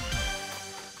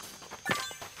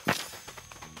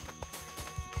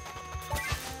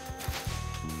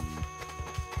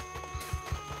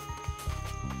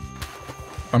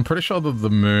 I'm pretty sure that the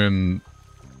moon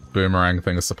boomerang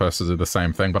thing is supposed to do the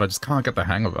same thing, but I just can't get the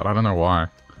hang of it. I don't know why.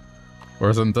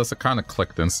 Whereas in this, it kind of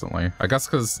clicked instantly. I guess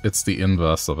because it's the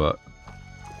inverse of it.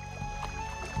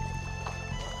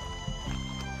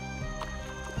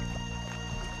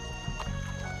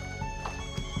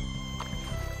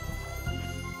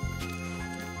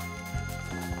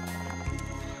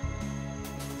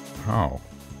 Oh,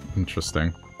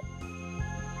 interesting.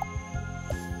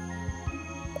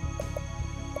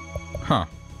 Huh.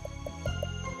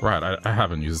 Right, I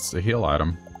haven't used a heal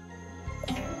item.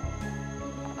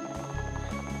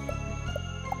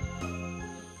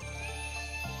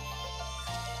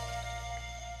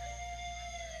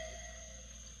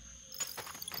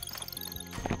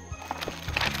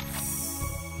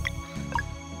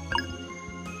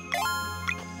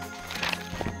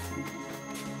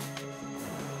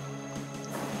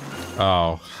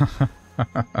 Oh.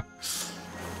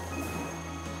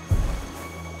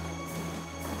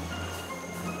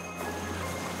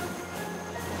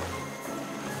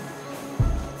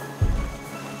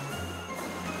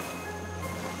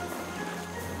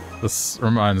 This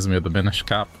reminds me of the Minish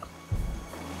Cap.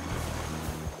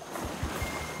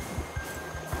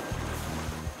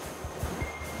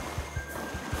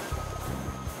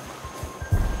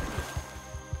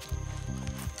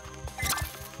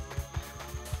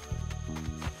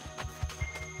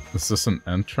 Is this an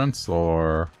entrance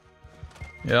or...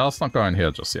 Yeah, let's not go in here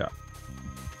just yet.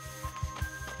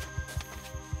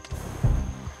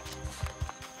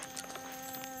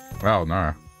 Oh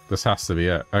no. This has to be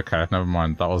it. Okay, never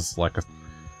mind. That was like a...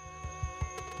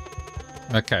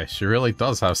 Okay, she really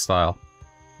does have style.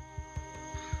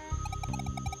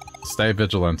 Stay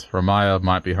vigilant. Ramaya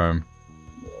might be home.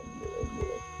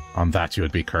 On that you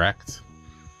would be correct.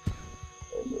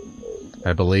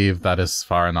 I believe that is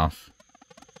far enough.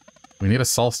 We need a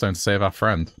soul stone to save our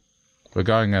friend. We're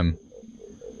going in.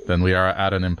 Then we are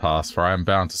at an impasse, for I am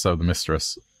bound to serve the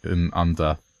mistress in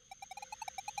undeath.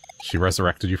 She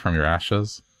resurrected you from your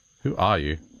ashes? Who are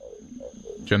you?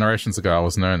 Generations ago I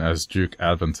was known as Duke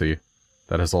Adventi.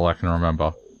 That is all I can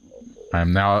remember. I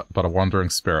am now but a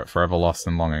wandering spirit, forever lost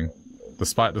in longing.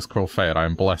 Despite this cruel fate, I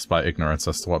am blessed by ignorance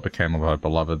as to what became of our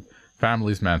beloved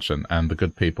family's mansion and the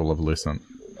good people of Lucent.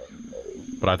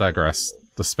 But I digress.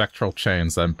 The spectral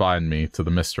chains that bind me to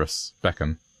the mistress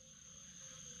beckon.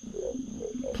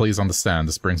 Please understand,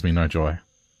 this brings me no joy.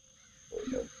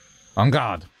 On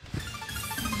guard!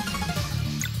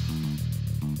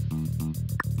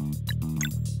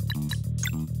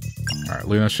 Alright,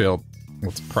 Lunar Shield.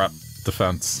 Let's prep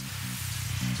defense.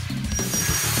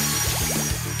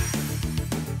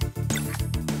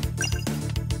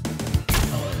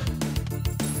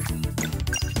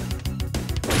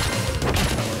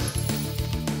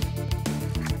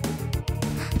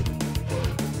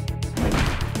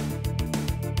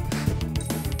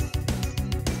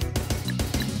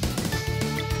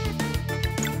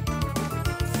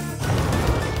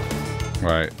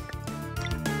 Right.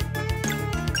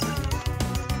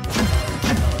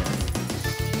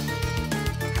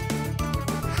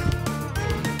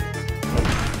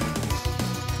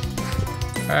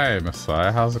 Hey,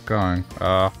 Messiah, how's it going?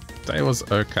 Day was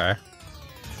okay.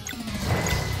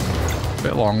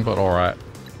 Bit long, but alright.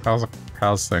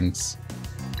 How's things?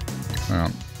 Yeah.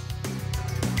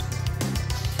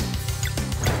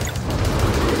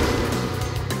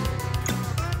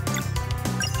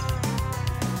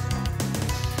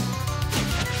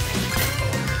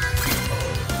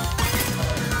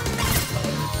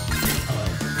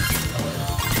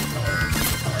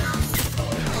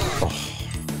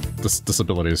 This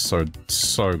ability is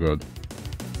so good.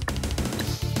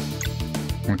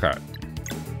 Okay.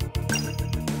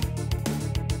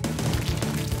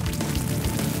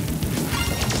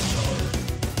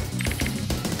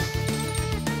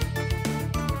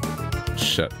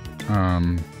 Shit.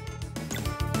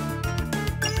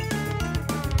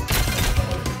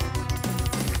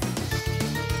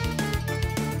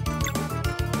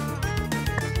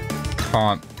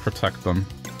 Can't protect them.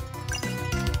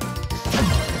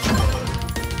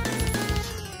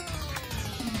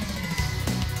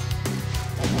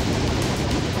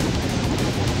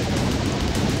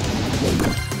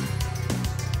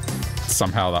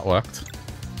 Somehow that worked.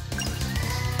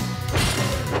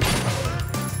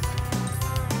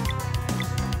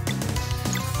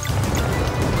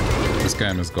 This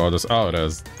game is gorgeous. Oh, it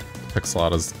is. Pixel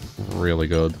art is really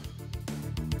good.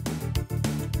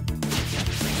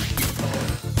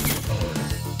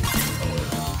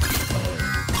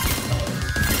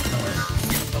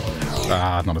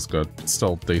 Ah, not as good.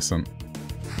 Still decent.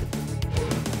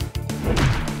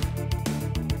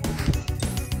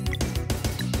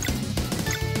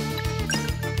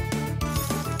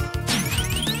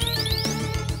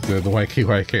 Dude, the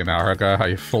wakey an hour ago, are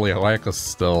you fully awake or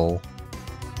still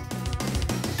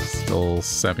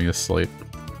semi-asleep?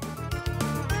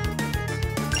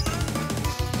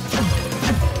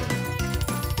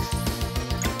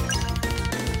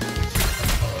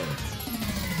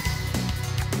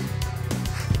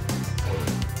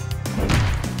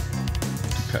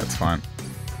 Okay, it's fine.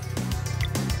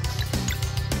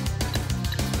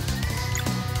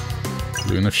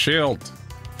 Lunar shield.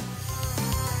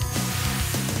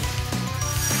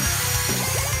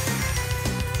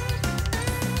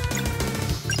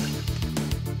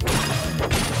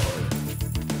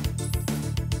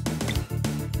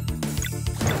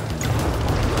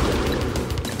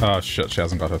 Oh shit, she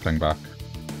hasn't got her thing back.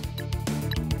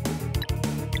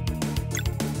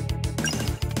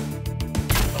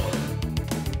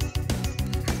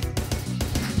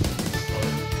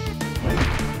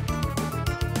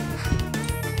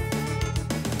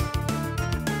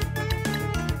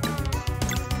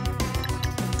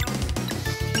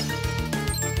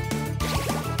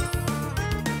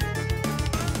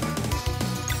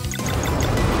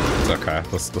 It's okay,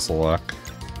 this'll work.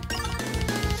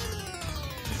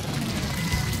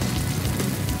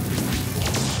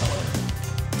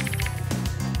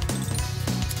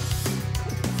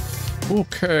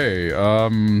 Okay, how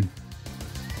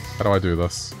do I do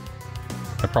this?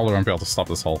 I probably won't be able to stop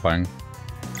this whole thing.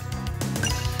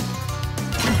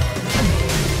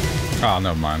 Ah,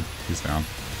 never mind. He's down.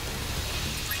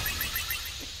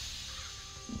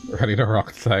 Ready to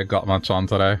rock today? Got much on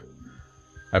today?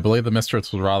 I believe the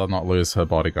mistress would rather not lose her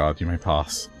bodyguard. You may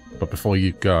pass. But before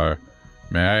you go,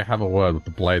 may I have a word with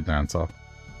the blade dancer?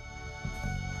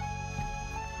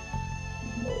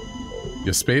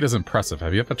 Your speed is impressive.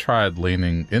 Have you ever tried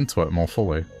leaning into it more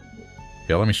fully?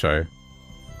 Yeah, let me show you.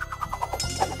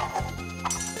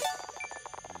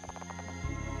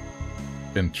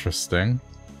 Interesting.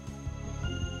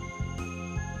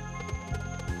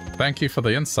 Thank you for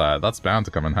the insight. That's bound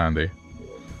to come in handy.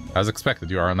 As expected,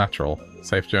 you are a natural.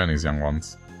 Safe journeys, young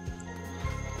ones.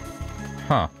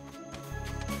 Huh.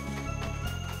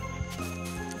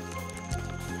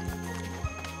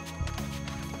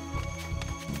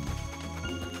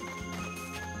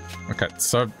 Okay,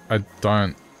 so I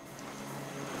don't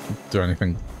do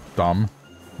anything dumb.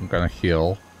 I'm gonna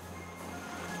heal.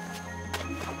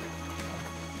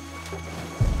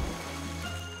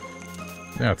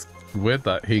 Yeah, it's weird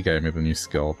that he gave me the new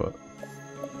skill, but...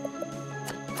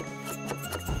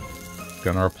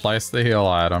 Gonna replace the heal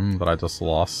item that I just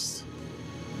lost.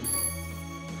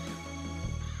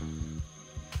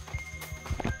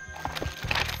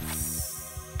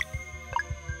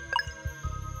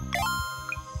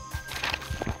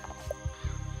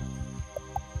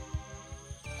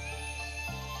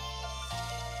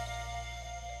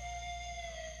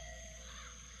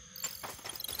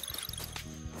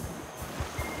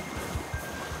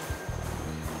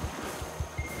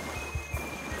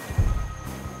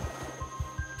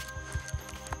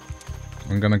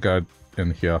 I'm gonna go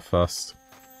in here first.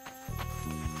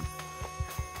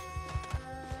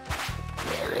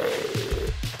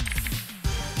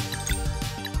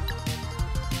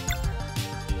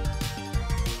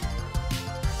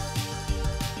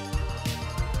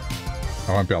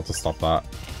 I won't be able to stop that.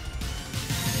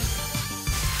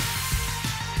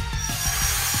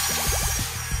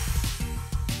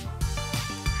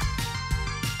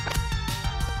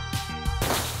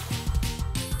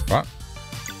 What?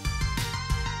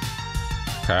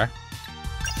 Okay.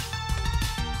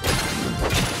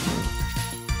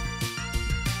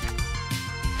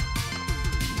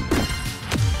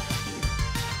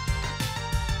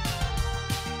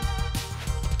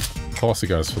 course he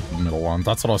goes for the middle one.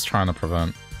 That's what I was trying to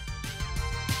prevent.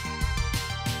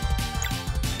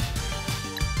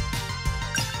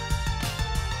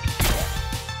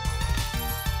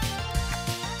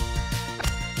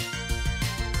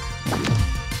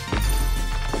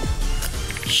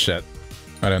 Shit.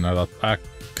 I didn't know that. I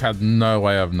had no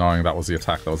way of knowing that was the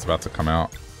attack that was about to come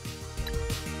out.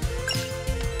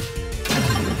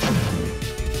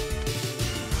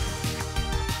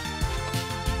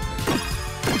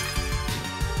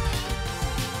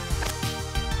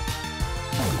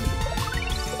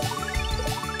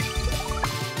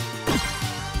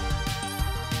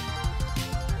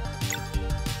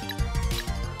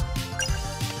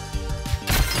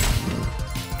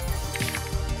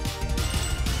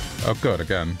 Oh, good,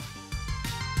 again.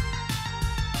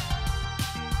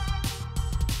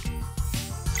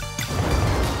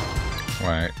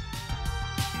 Wait.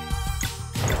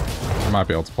 I might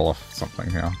be able to pull off something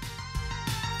here.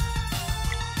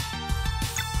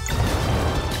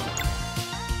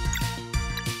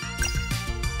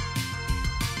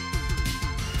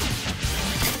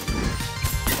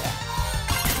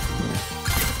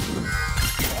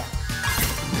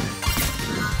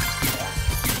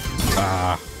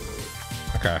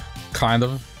 Okay, kind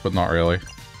of, but not really.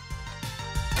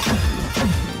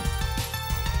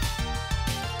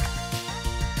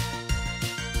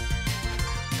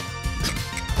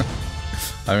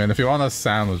 I mean, if you want a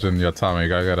sandwich in your tummy,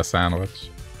 go get a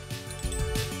sandwich.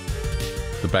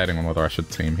 Debating on whether I should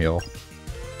team heal.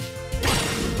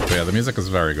 But yeah, the music is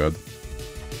very good.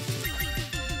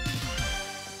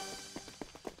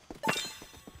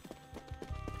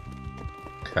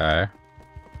 Okay.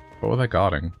 What were they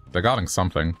guarding? They're guarding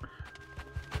something.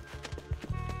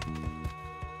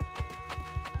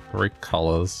 3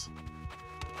 colors.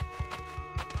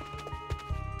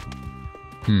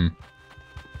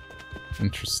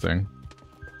 Interesting.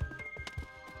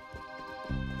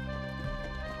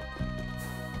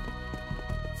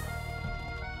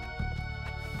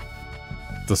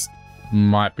 This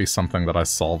might be something that I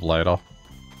solve later.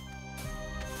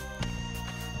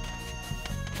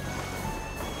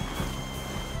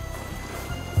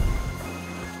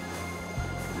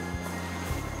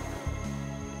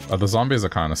 The zombies are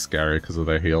kind of scary because of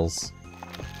their heals.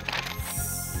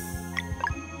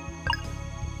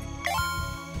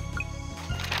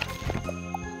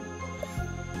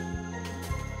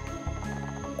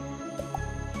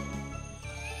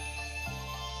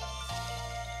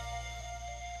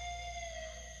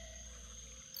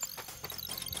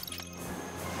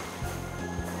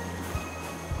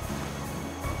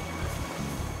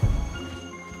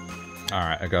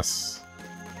 Alright, I guess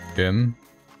in.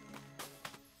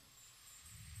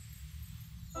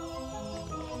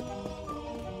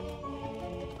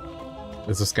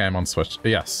 Is this game on Switch?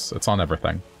 Yes, it's on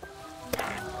everything.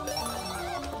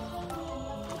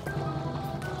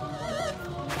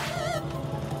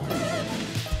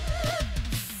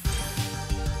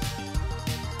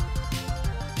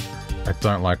 I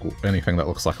don't like anything that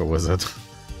looks like a wizard.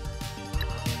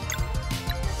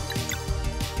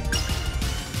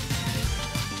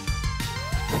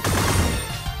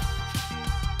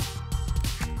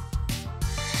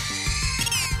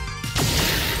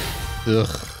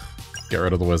 Ugh. Get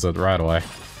rid of the wizard right away.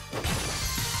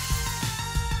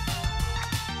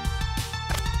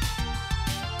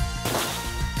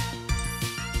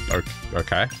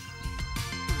 Okay.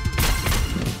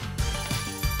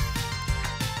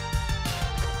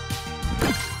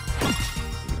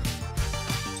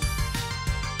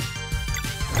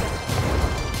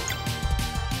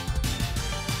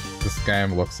 This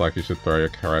game looks like you should throw your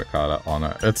credit card on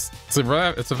it. It's a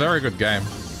very good game.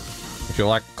 If you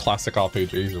like classic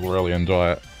RPGs, you'll really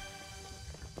enjoy it.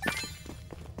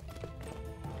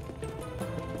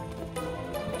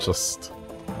 Just...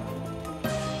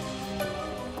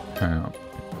 hang on.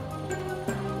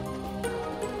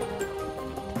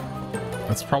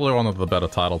 It's probably one of the better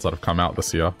titles that have come out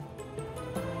this year.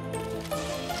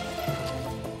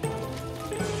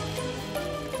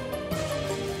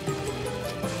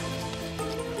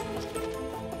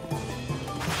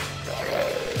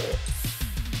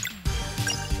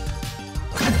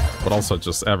 But also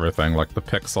just everything, like the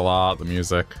pixel art, the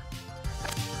music.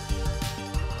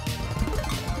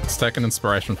 It's taken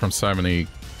inspiration from so many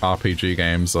RPG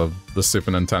games of the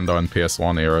Super Nintendo and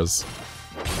PS1 eras.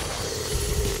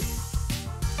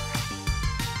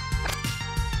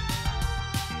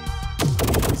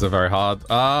 Is it very hard?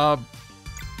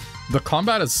 The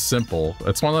combat is simple.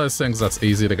 It's one of those things that's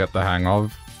easy to get the hang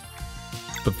of,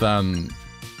 but then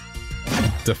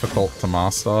difficult to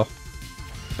master.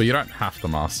 But you don't have to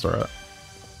master it.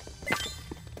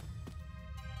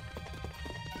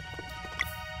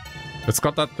 It's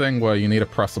got that thing where you need to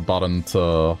press a button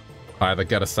to either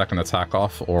get a second attack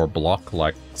off or block,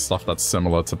 like stuff that's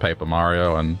similar to Paper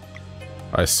Mario and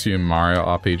I assume Mario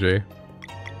RPG.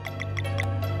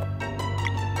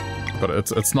 But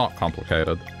it's not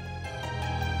complicated.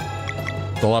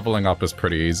 The leveling up is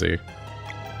pretty easy.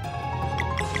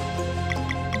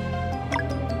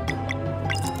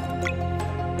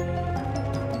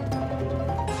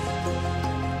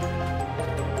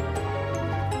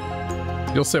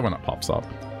 You'll see when it pops up.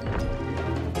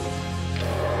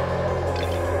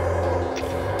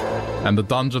 And the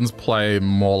dungeons play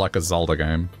more like a Zelda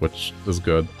game, which is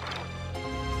good.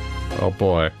 Oh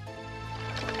boy.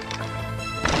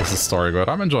 Is the story good?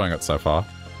 I'm enjoying it so far.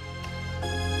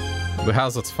 It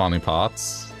has its funny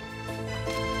parts.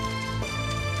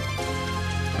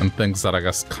 And things that I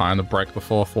guess kind of break the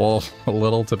fourth wall a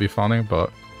little to be funny, but...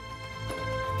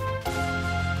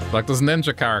 Like, this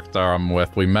ninja character I'm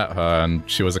with, we met her and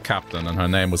she was a captain and her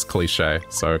name was Cliché,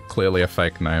 so clearly a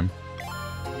fake name.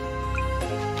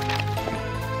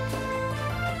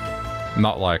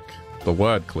 Not like the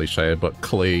word cliché, but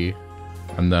Clee,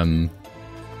 and then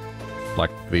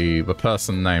like the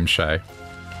person named Shay.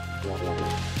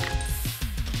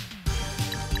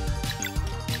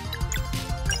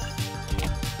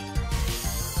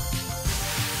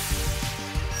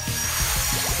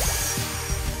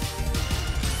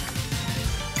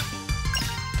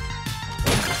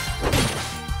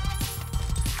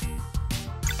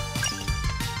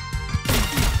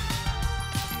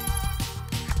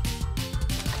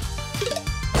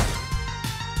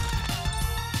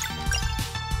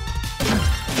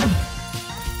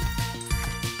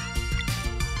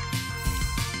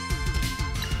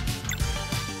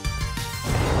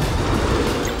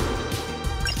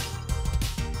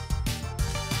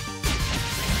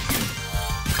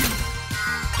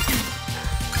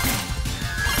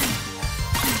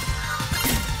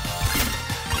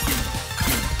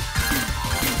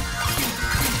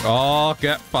 Oh,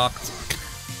 get fucked.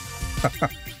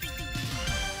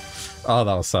 Oh,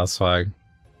 that was satisfying.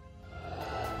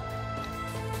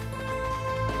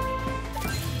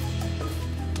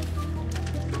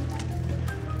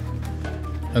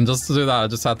 And just to do that, I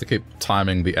just had to keep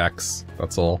timing the X,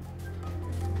 that's all.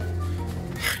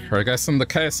 I guess in the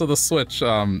case of the Switch,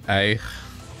 A.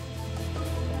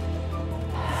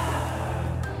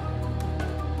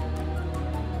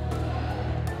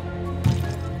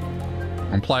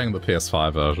 I'm playing the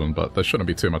PS5 version, but there shouldn't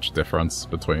be too much difference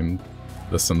between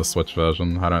this and the Switch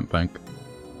version, I don't think.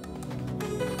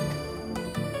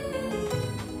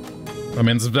 I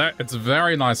mean, it's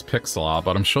very nice pixel art,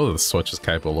 but I'm sure the Switch is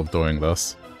capable of doing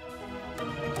this.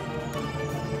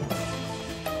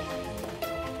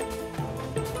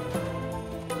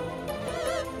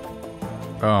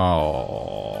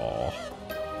 Oh.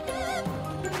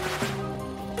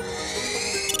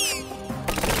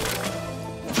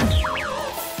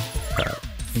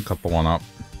 Okay, got the one up.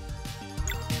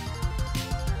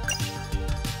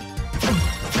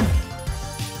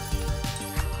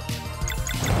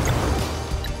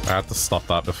 I had to stop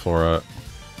that before it.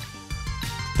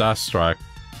 Dash Strike.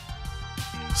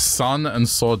 Sun and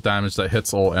sword damage that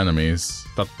hits all enemies.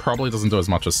 That probably doesn't do as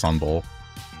much as Sunball.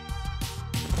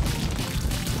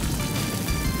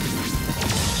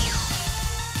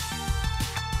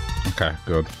 Okay,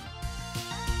 good.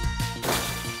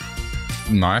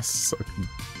 Nice.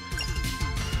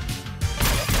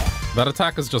 That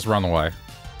attack has just run away.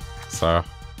 So,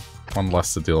 one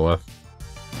less to deal with.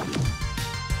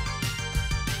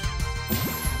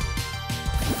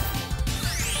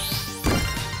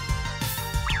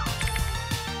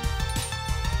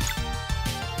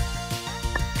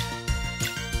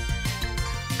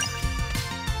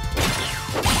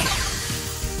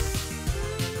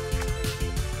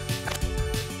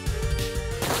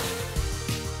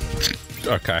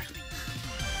 Okay.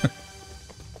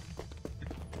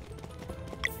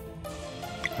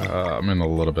 I'm in a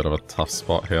little bit of a tough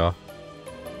spot here.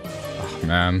 Oh,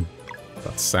 man.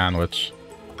 That sandwich.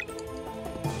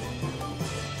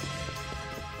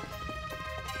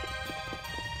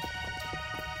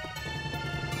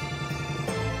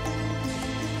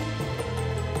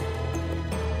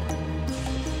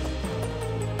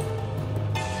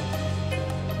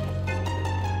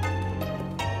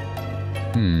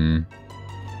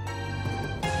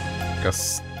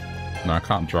 Guess... No, I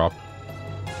can't drop.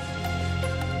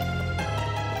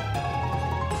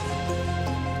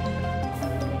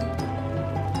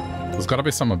 There's gotta be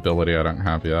some ability I don't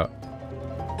have yet.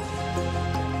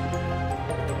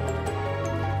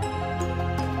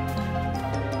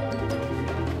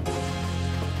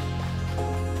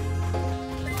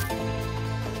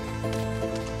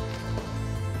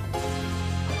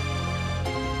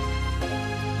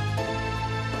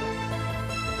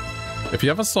 If you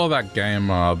ever saw that game,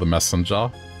 The Messenger,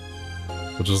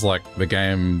 which is like the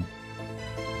game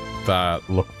that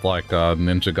looked like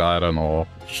Ninja Gaiden or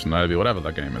Shinobi, whatever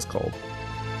that game is called.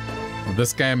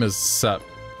 This game is set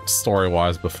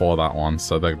story-wise before that one,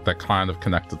 so they're kind of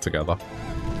connected together.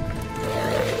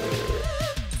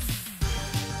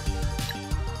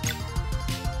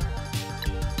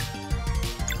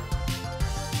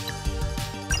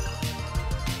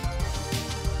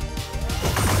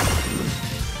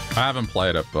 I haven't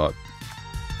played it, but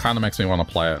kind of makes me want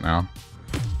to play it now.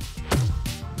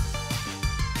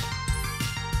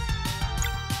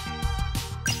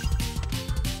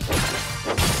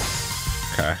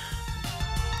 Okay.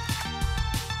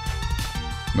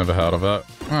 Never heard of it.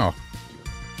 Oh.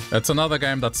 It's another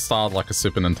game that's styled like a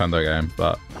Super Nintendo game,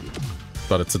 but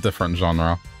it's a different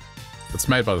genre. It's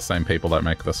made by the same people that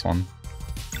make this one.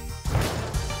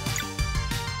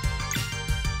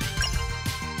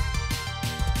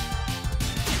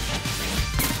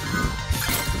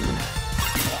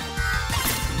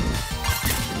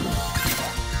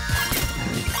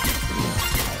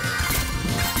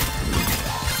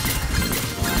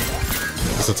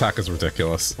 This attack is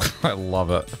ridiculous. I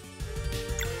love it.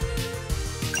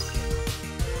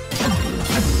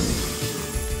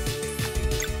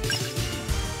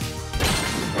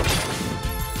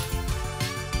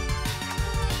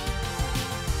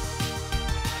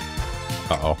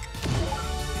 Uh-oh.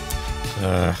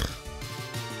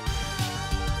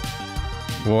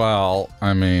 Well,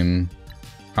 I mean,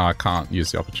 I can't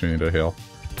use the opportunity to heal.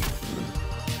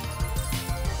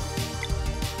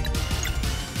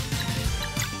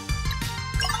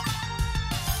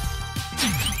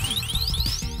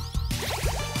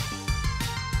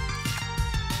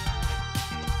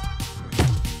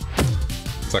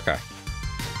 It's okay.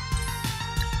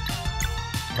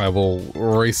 I will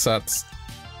reset.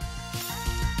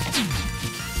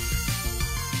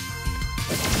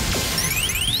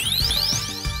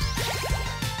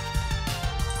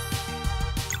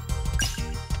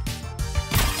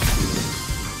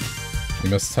 I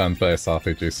miss turn-based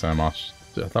RPG so much.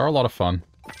 Yeah, they're a lot of fun.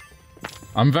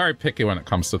 I'm very picky when it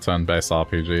comes to turn-based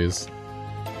RPGs.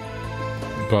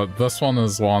 But this one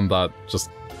is one that just...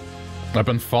 I've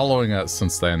been following it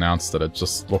since they announced it. It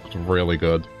just looked really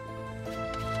good.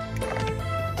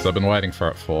 So I've been waiting for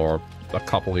it for a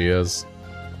couple of years.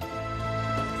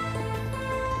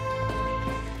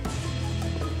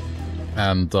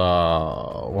 And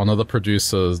one of the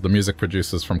producers, the music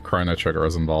producers from Chrono Trigger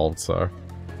is involved, so...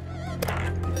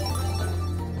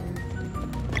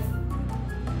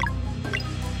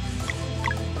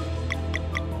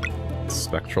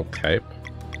 Spectral Cape.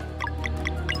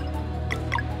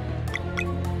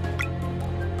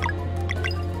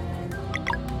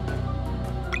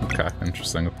 Okay,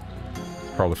 interesting.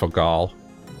 Probably for Gal.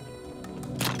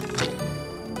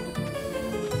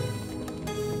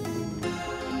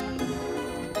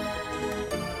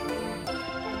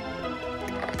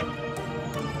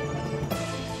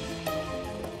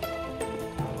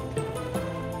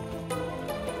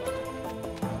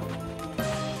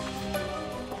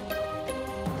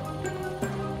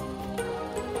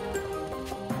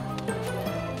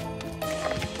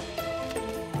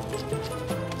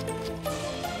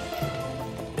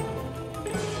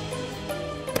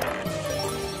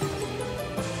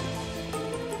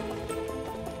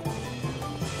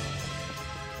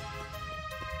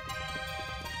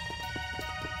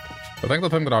 I think the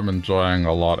thing that I'm enjoying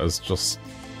a lot is just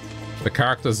the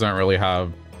characters don't really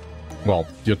have, well,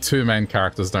 your two main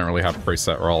characters don't really have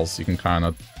preset roles. You can kind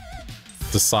of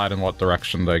decide in what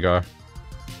direction they go.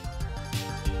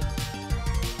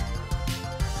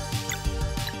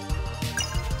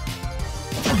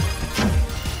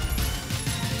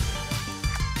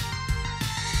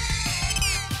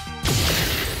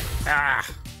 Ah!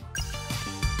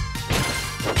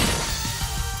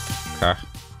 Okay.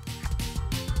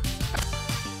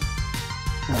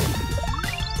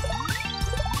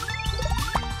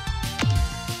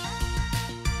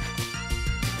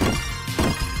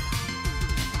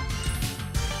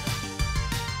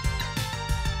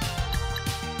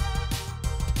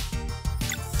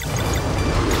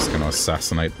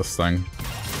 Assassinate this thing.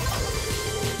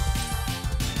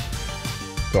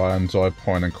 Do I enjoy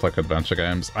point-and-click adventure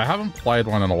games? I haven't played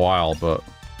one in a while, but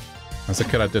as a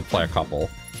kid I did play a couple.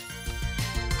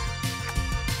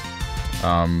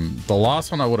 The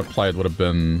last one I would have played would have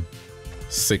been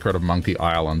Secret of Monkey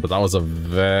Island, but that was a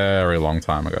very long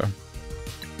time ago.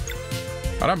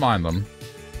 I don't mind them.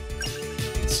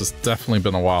 It's just definitely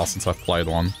been a while since I've played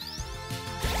one.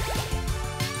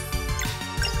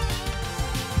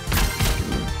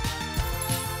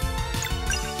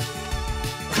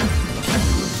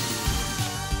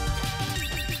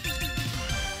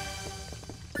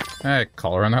 Hey,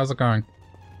 Colin, how's it going?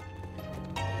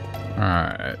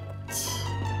 Alright.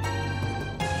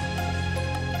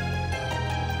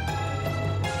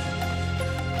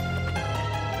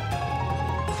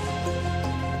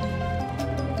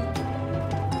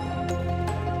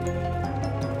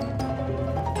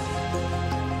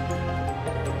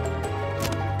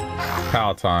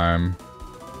 Power time.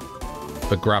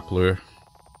 The grappler.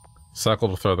 Circle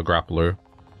to throw the grappler.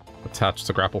 Attach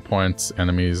to grapple points,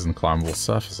 enemies, and climbable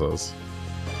surfaces.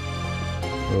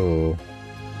 Ooh.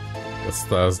 It's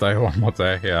Thursday, one more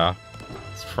day, yeah.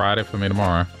 It's Friday for me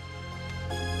tomorrow.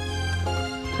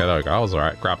 Okay, there we go, I was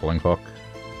alright. Grappling hook.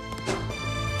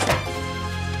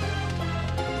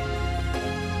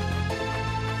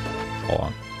 Hold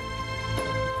on.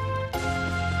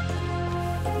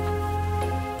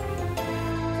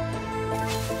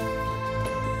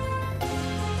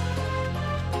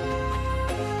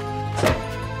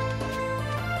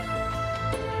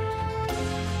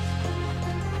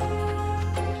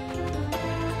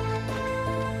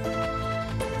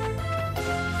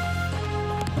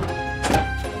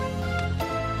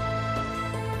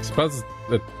 I suppose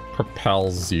it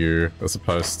propels you as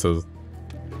opposed to...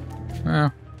 Eh.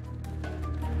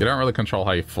 You don't really control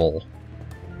how you fall.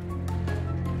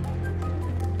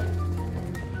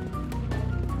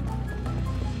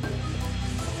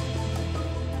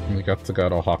 We got to go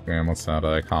to a hockey game on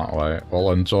Saturday, can't wait.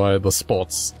 We'll enjoy the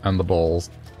sports and the balls.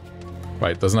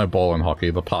 Wait, there's no ball in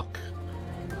hockey, the puck.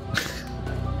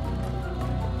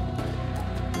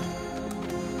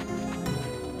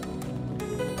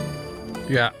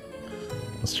 Yeah.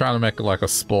 I was trying to make it like a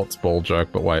sports ball joke,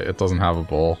 but wait, it doesn't have a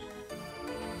ball.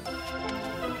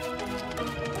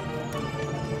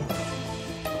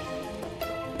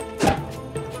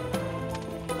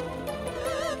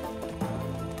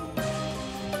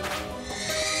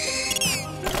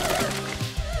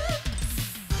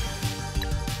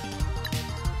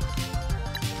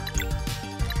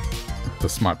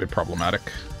 This might be problematic.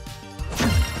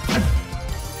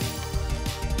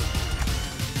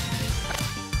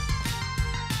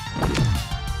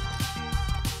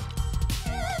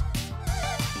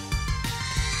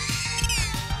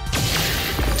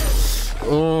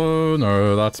 Oh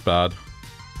no, that's bad.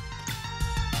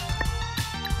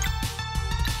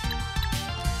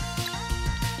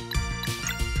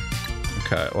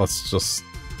 Okay, let's just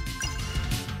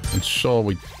ensure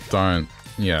we don't...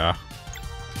 Yeah.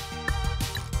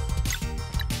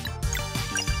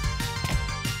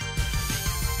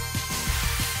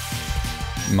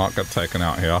 Not get taken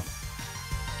out here.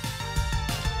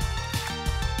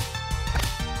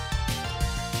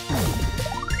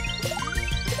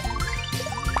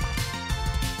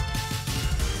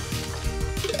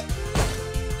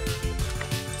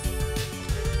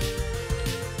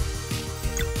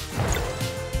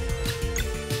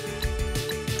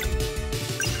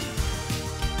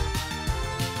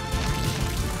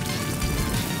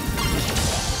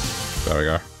 There we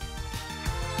go.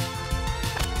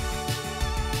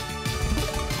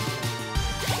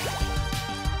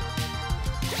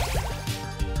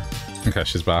 Okay,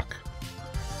 she's back.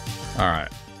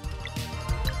 Alright.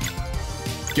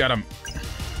 Get him!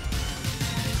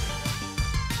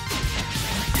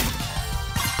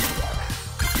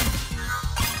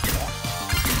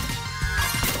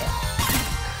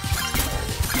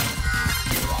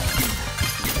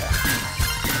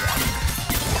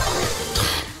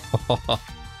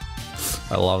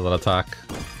 I love that attack.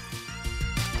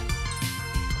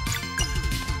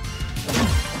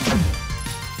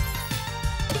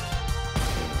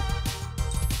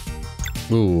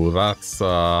 Ooh, that's,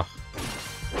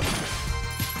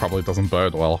 probably doesn't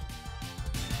bode well.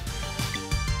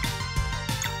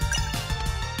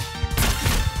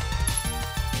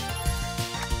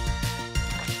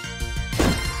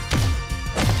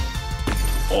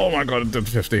 Oh my god, it did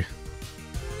 50.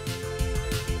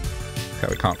 Okay,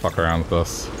 we can't fuck around with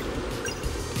this.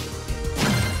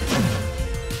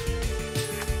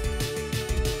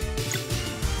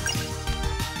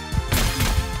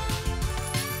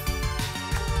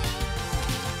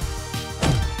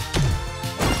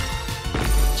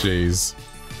 Jeez.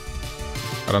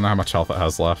 I don't know how much health it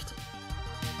has left.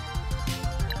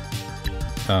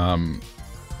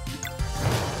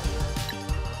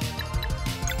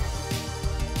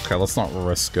 Okay, let's not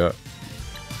risk it.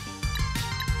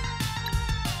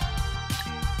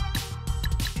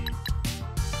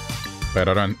 Wait,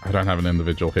 I don't have an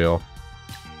individual heal.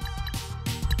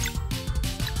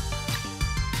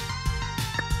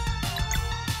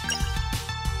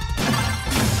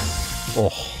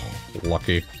 Oh,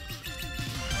 lucky.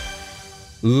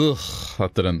 Ugh,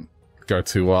 that didn't go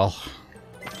too well.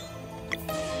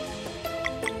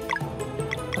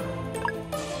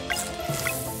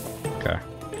 Okay.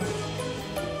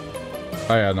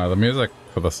 Oh yeah, no, the music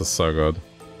for this is so good.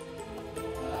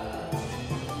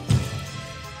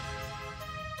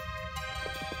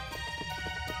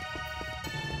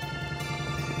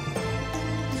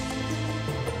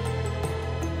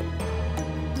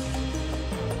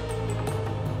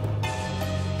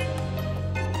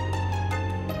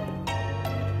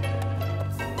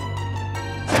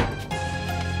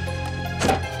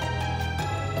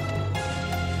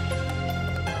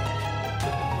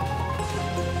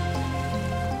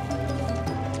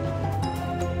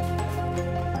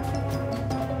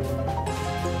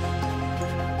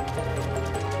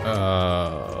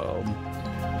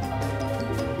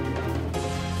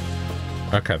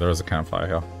 Okay, there is a campfire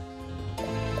here.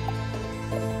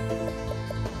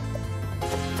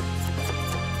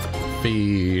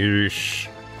 Fish.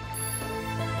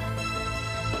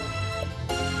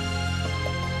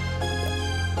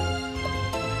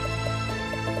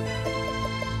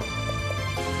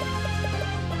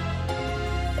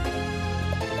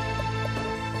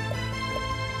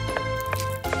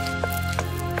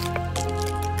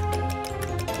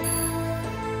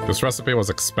 This recipe was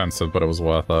expensive, but it was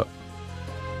worth it.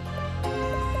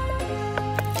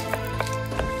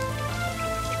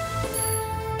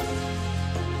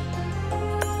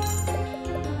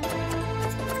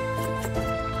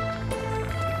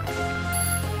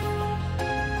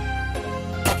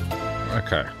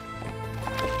 Okay.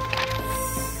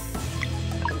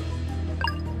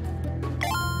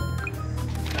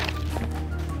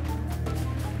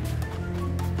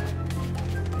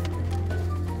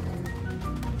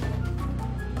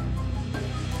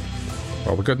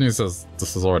 Well, the good news is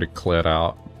this is already cleared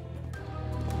out.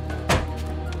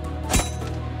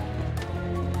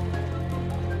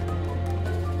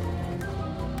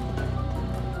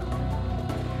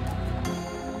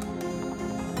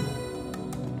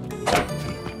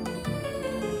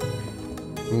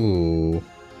 Ooh.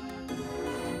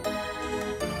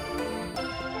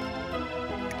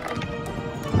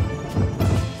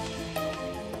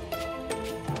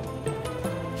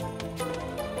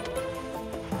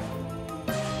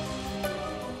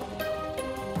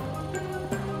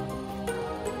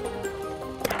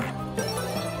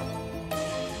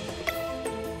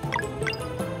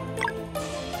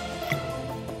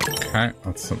 Okay,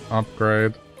 that's an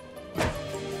upgrade.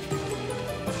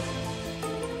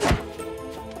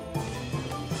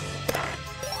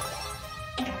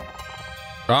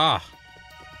 Ah!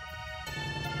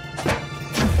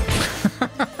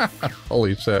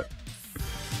 Holy shit.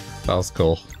 That was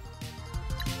cool.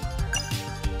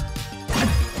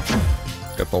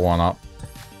 Get the one up.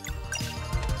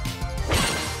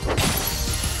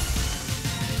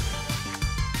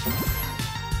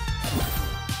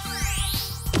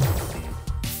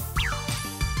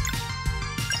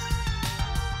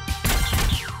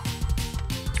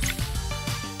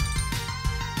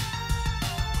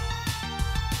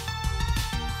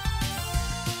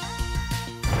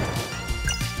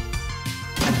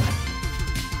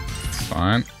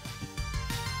 Fine.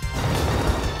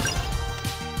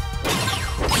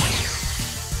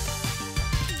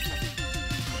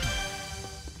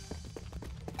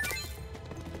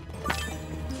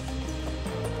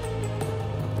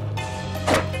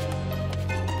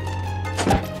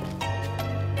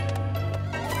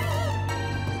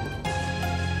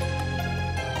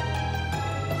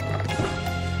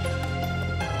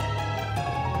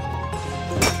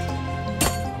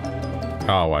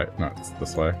 Oh wait, no, it's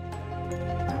this way.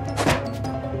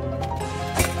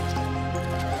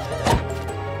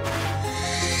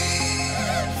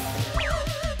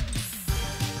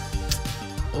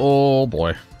 Oh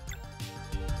boy.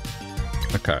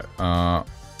 Okay, I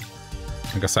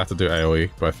guess I have to do AoE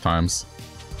both times.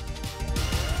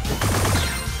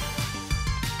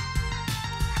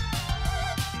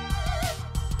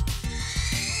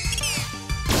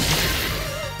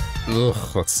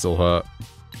 Ugh, that still hurt.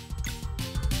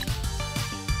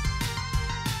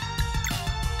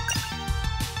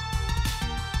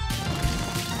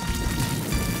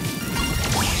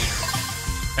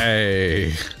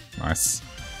 Hey, nice.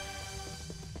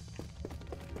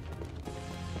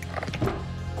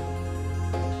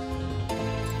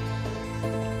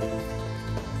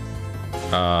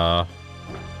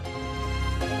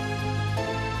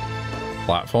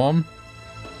 Platform?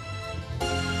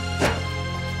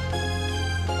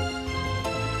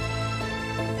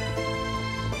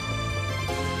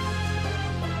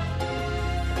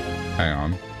 Hang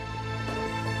on.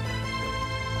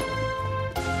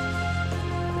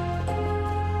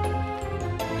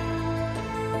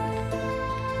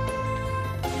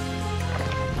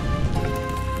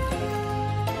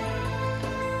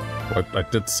 I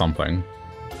did something.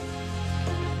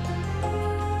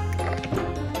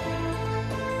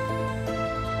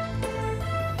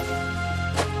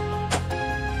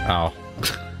 Ow.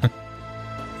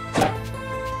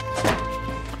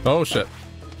 Oh shit.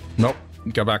 Nope.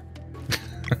 Go back.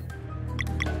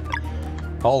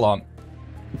 Hold on.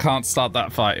 Can't start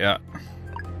that fight yet.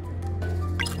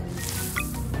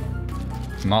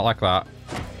 Not like that.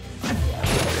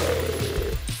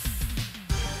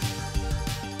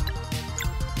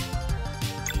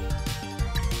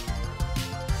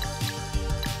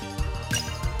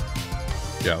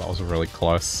 Yeah, that was really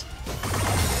close.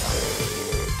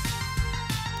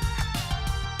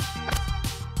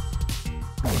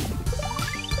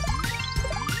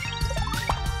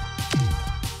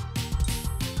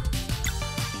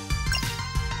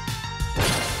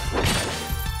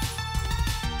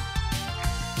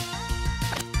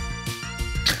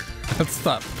 It's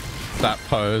that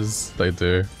pose they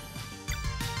do.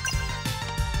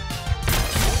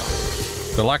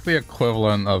 They're like the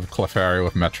equivalent of Clefairy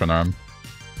with metronome.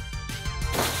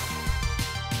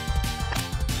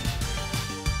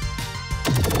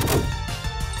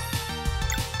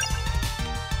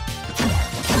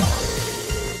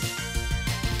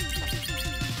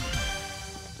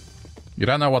 You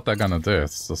don't know what they're gonna do,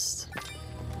 it's just...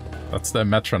 That's their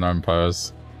metronome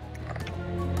pose.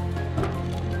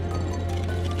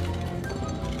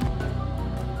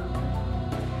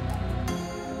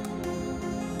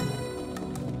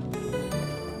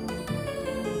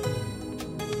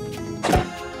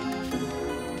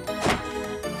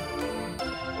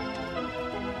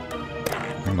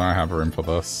 And I have room for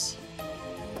this.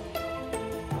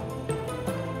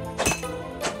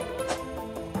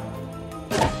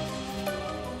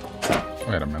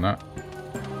 Wait a minute.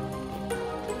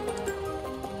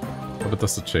 What did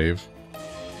this achieve?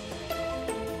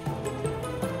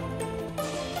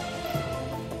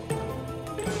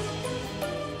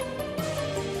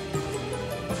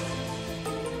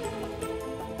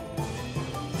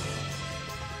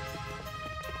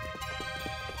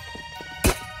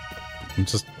 I'm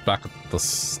just back at the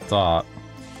start.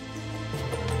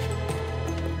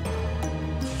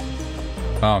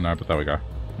 Oh no, but there we go.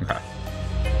 Okay.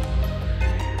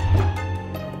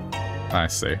 I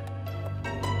see.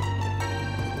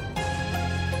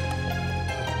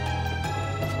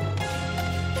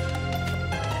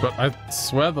 But I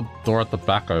swear the door at the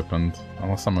back opened,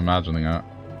 unless I'm imagining it.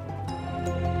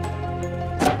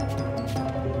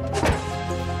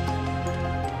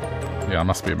 Yeah, I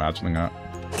must be imagining it.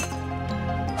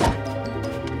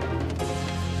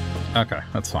 Okay,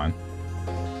 that's fine.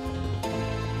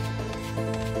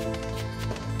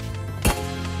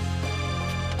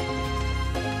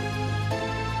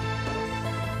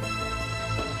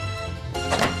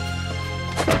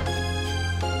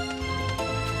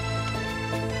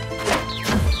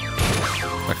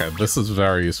 Okay, this is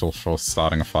very useful for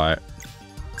starting a fight.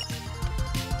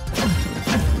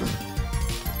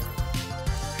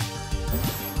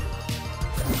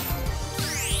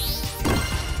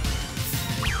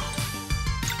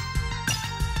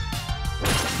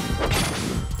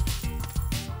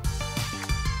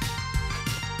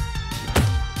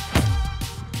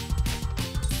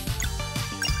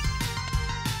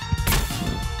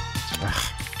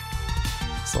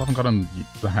 Still haven't gotten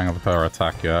the hang of her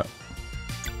attack yet.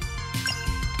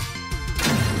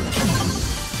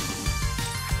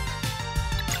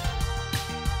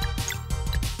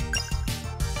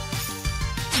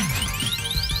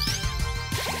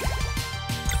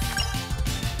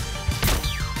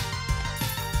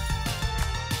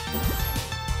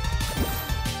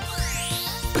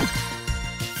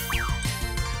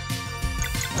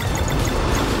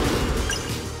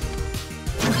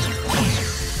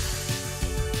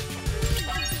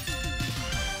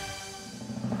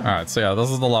 Alright, so yeah,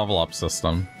 this is the level up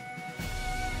system.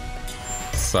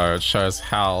 So it shows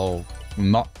how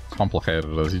not complicated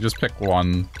it is. You just pick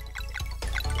one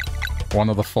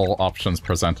of the full options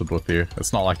presented with you.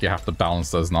 It's not like you have to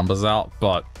balance those numbers out,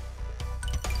 but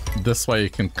this way you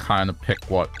can kind of pick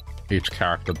what each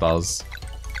character does.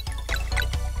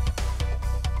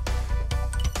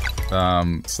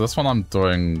 So this one I'm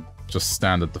doing just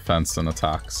standard defense and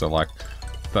attack, so like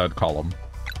third column.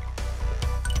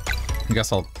 I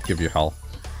guess I'll give you health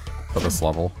for this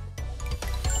level.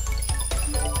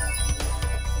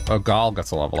 Oh, Gal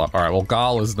gets a level up. Alright, well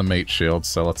Gal is the mate shield,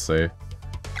 so let's see.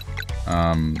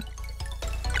 I'll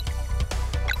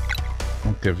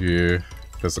give you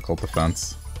physical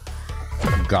defense.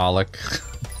 Garlic.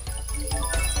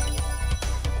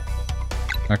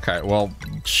 Okay, well,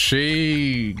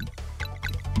 she...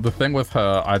 The thing with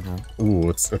her, ooh,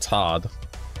 it's hard.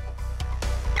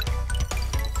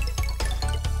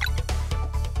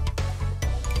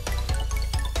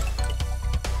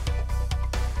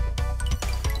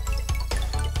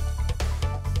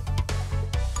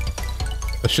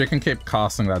 She can keep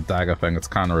casting that dagger thing, it's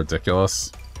kind of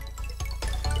ridiculous.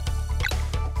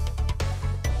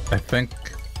 I think...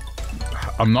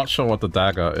 I'm not sure what the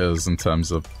dagger is in terms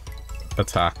of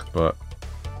attack, but...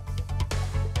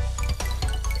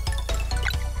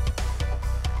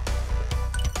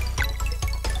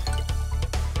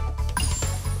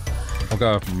 I'll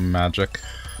go with magic.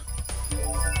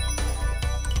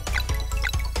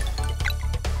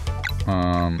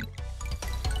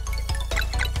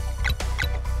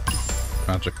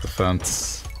 Magic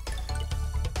defense.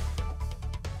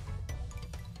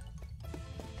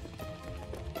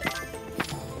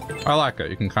 I like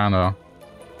it. You can kind of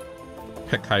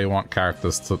pick how you want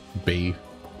characters to be.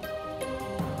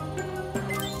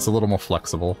 It's a little more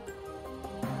flexible.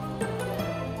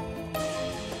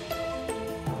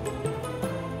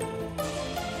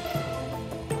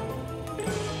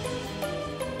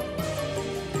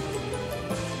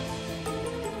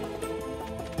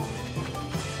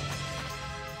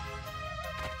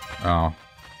 Oh.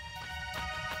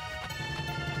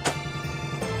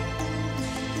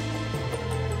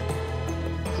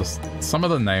 Just some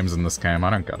of the names in this game, I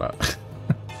don't get it.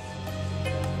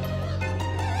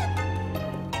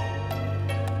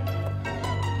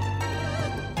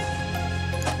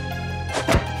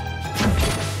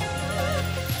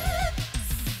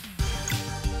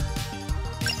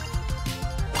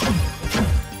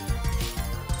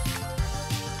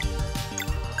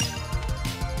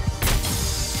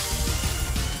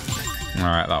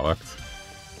 Alright, that worked.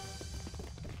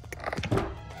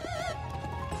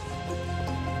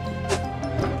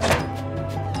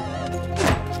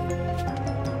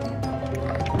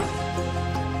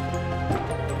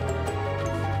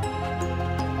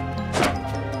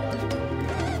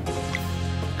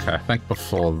 Okay, I think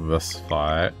before this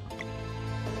fight...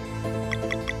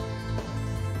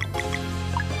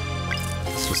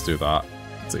 Let's just do that.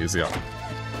 It's easier.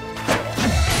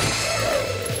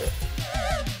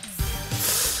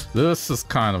 This is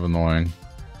kind of annoying.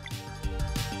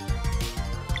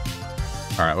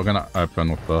 Alright, we're gonna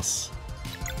open with this.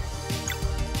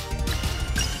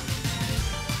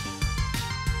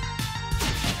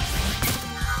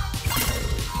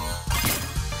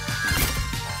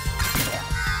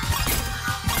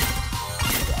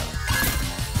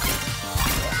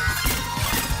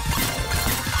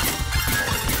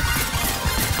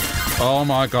 Oh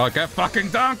my god, get fucking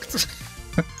dunked!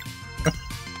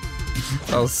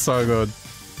 That was so good.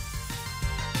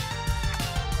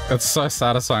 It's so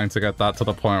satisfying to get that to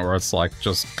the point where it's like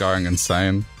just going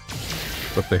insane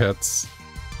with the hits.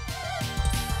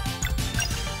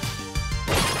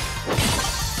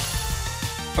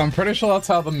 I'm pretty sure that's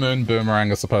how the moon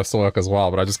boomerang is supposed to work as well,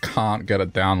 but I just can't get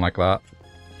it down like that.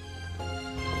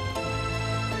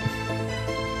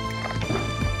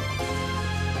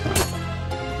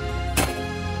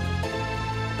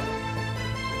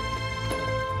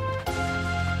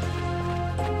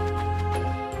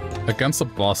 Against a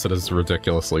boss, it is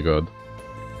ridiculously good.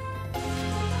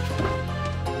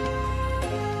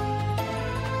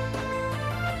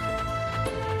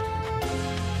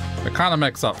 It kind of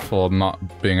makes up for not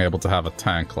being able to have a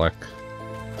tank, like,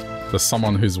 there's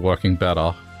someone who's working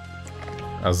better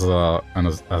as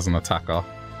an attacker.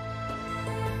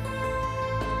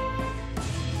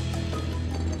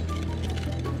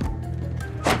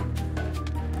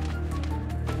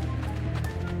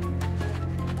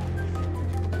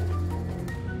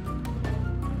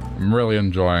 I'm really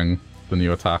enjoying the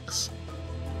new attacks.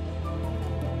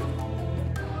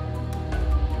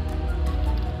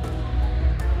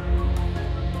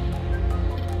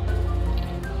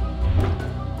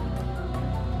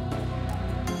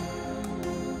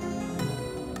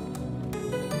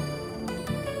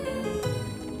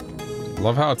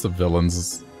 Love how it's a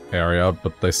villain's area,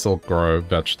 but they still grow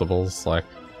vegetables. Like,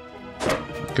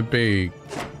 it could be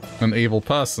an evil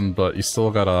person, but you still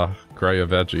gotta grow your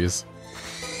veggies.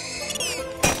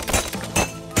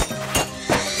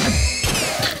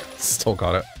 Still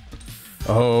got it.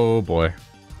 Oh boy.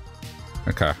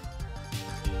 Okay.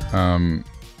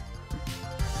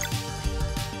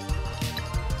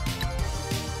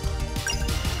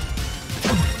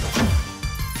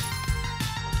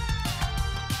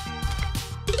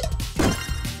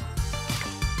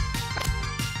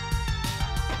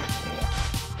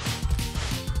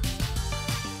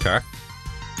 Okay.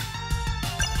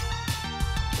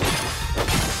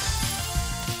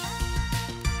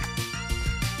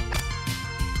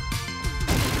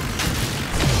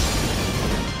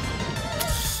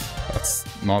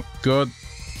 Not good.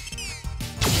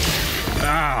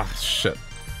 Ah, shit.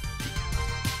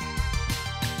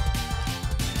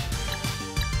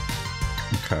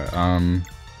 Okay,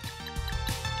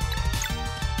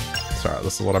 Sorry,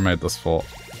 this is what I made this for.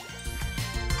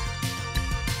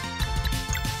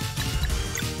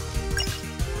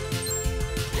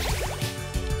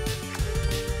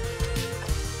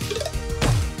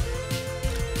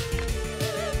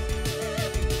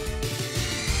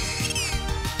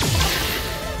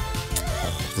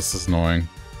 This is annoying.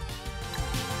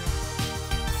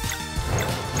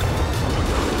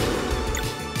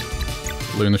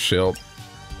 Lunar Shield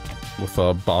with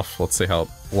a buff. Let's see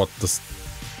what this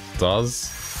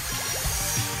does.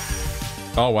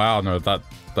 Oh wow, no, that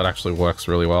actually works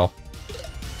really well.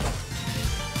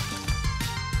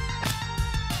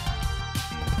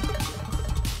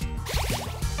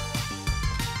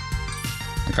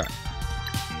 Okay.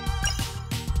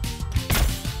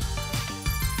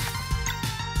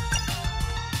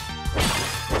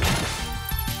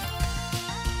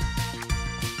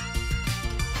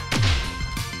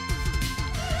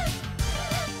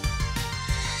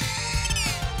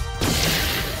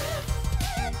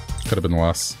 Could have been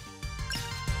worse.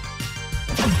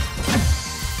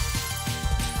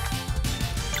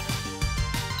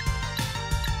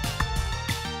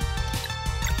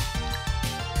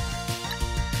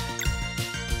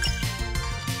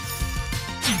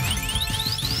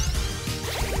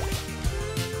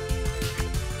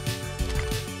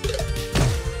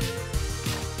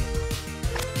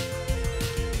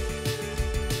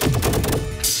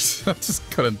 I just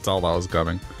couldn't tell that was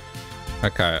coming.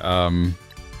 Okay,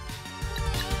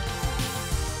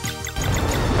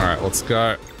 alright, let's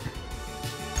go.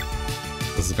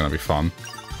 This is gonna be fun.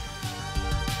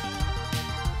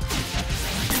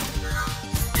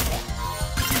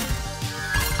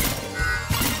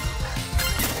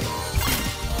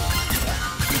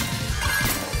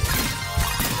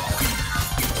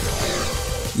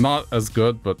 Not as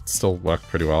good, but still worked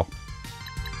pretty well.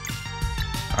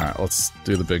 Alright, let's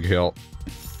do the big heal.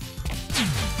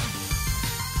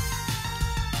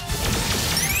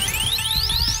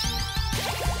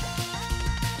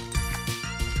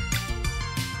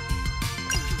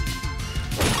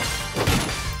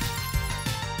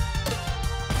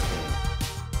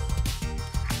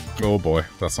 Oh boy,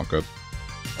 that's not good.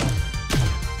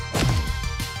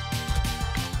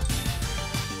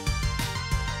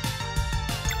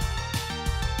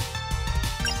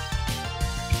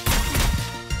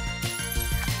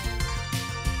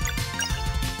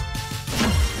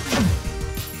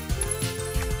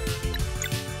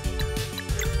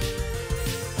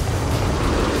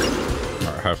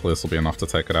 Alright, hopefully this will be enough to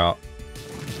take it out.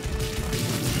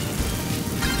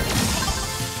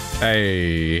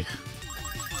 Hey.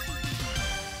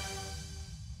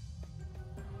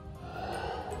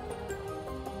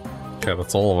 Okay,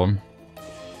 that's all of them.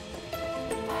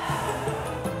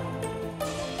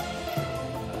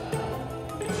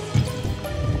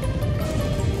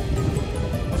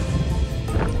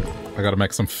 I gotta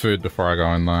make some food before I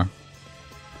go in there.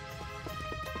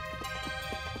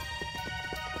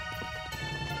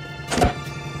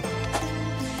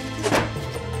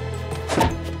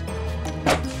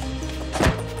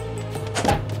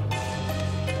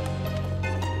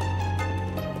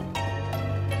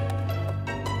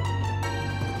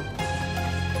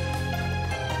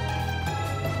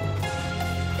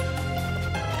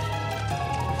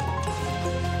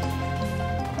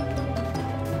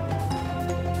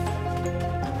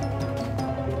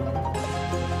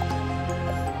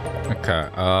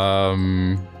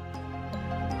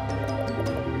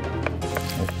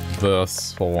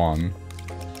 This for one.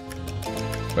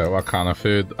 Wait, what kind of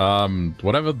food?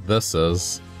 Whatever this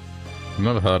is. I've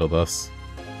never heard of this.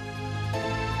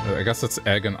 I guess it's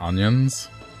egg and onions.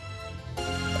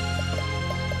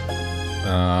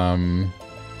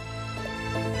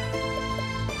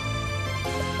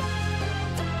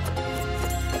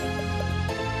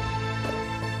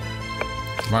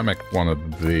 Might make one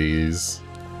of these.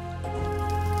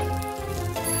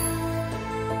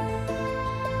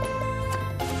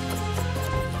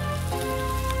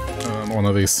 One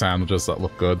of these sandwiches that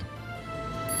look good.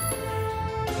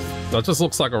 That just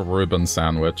looks like a Reuben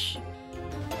sandwich.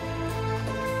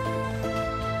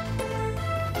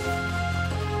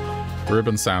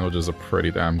 Reuben sandwiches are pretty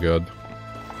damn good.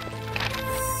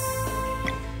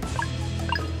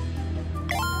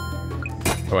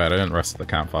 Oh wait, I didn't rest at the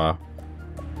campfire.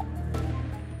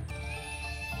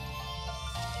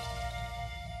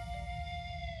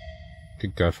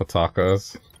 Could go for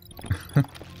tacos.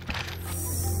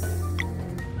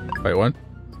 Wait, what?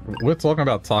 We were talking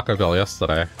about Taco Bell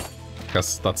yesterday.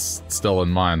 Guess that's still in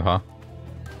mind, huh?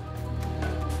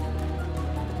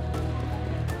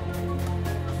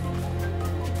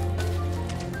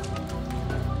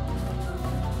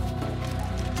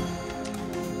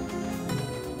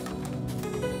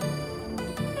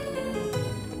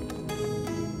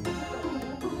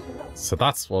 So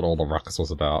that's what all the ruckus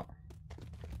was about.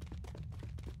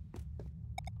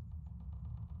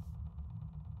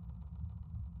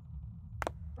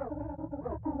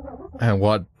 And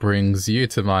what brings you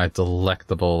to my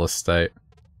delectable estate?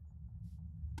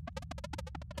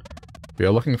 We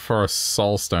are looking for a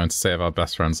soul stone to save our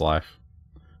best friend's life.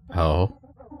 Oh?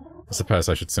 I suppose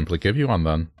I should simply give you one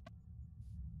then.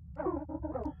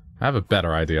 I have a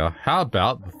better idea. How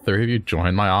about the three of you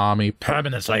join my army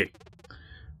permanently?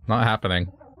 Not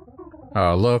happening.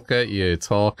 Oh, look at you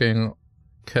taking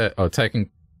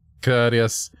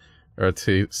courteous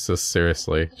Ortiz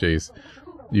seriously. Jeez.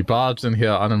 You barged in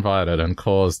here uninvited and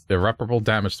caused irreparable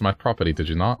damage to my property, did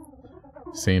you not?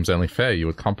 Seems only fair you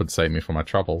would compensate me for my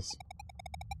troubles.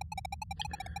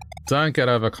 Don't get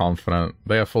overconfident.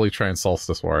 They are fully trained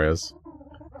Solstice warriors.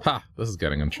 Ha! This is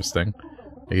getting interesting.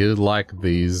 Are you like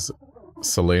these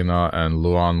Selena and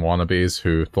Luan wannabes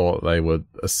who thought they would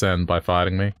ascend by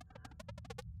fighting me?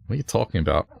 What are you talking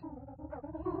about?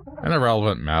 An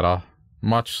irrelevant matter,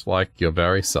 much like your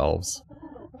very selves.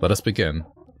 Let us begin.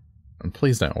 And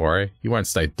please don't worry, you won't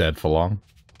stay dead for long.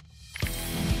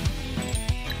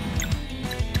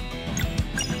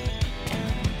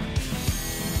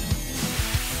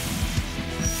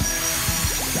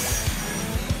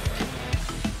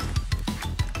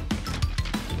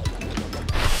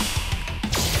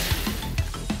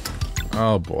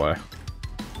 Oh boy.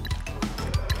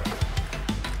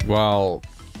 Well,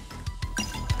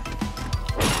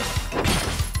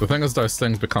 the thing is, those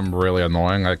things become really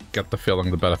annoying. I get the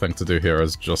feeling the better thing to do here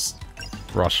is just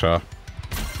rush her.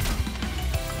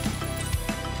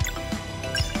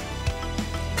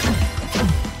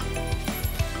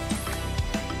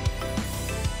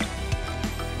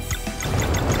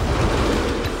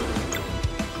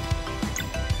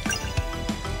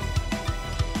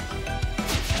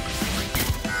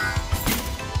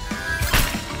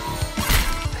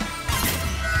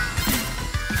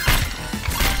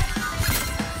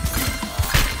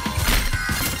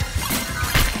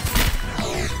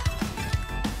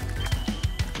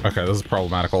 Okay, this is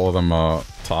problematic. All of them are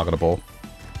targetable.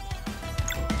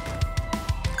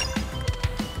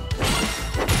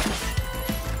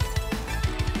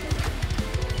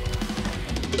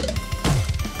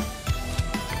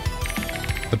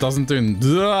 It doesn't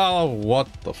do... Oh,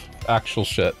 what the actual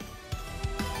shit.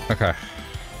 Okay.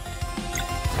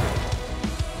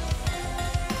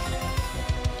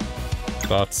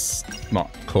 That's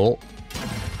not cool.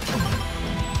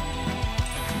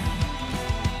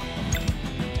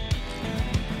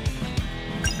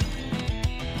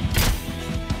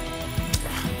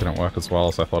 Didn't work as well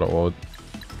as I thought it would.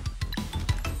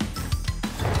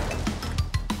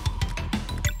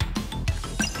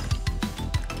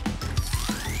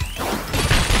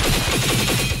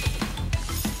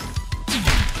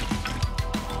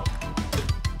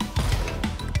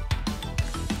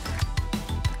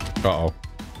 Uh-oh.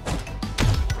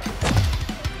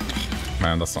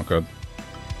 Man, that's not good.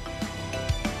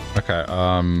 Okay,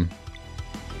 I'm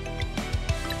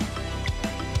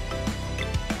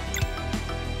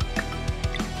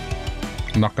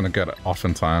not gonna get it off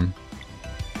in time.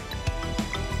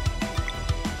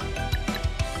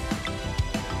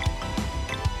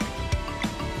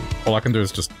 All I can do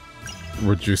is just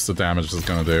reduce the damage it's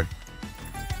gonna do.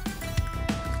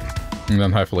 And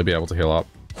then hopefully be able to heal up.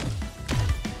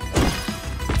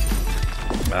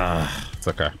 Ah, it's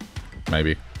okay.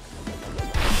 Maybe.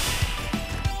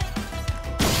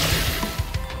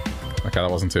 Okay, that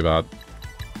wasn't too bad.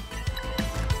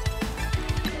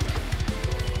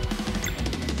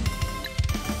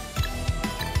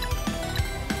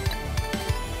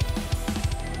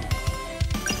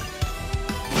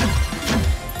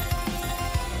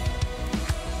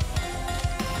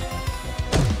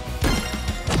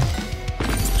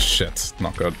 Shit,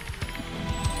 not good.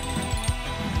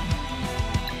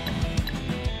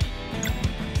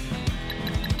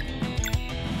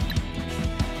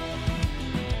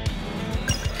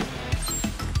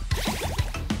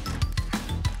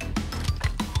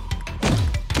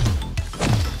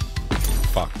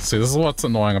 Fuck. See, this is what's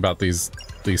annoying about these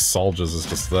soldiers, is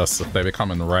just this. If they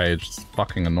become enraged, it's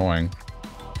fucking annoying.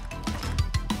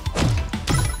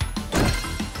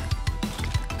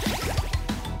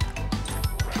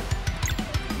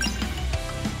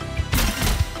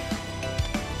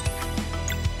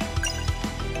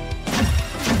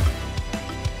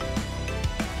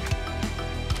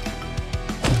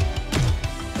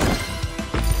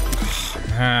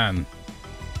 Man.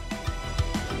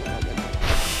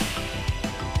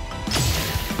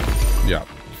 Yeah,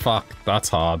 fuck, that's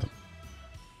hard.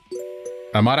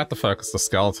 I might have to focus the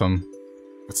skeleton.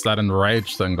 It's that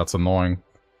enraged thing that's annoying.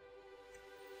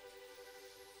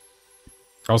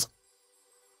 I was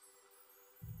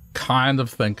kind of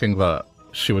thinking that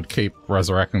she would keep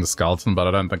resurrecting the skeleton, but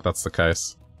I don't think that's the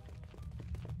case.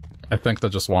 I think they're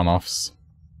just one-offs.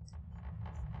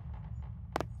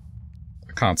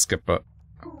 I can't skip it.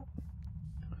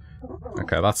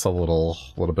 Okay, that's a little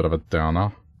bit of a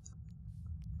downer.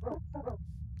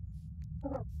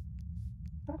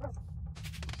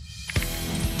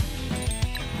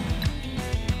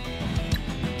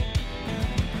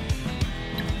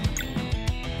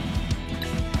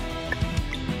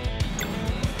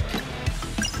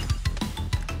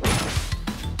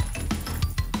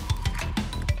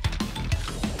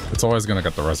 It's always gonna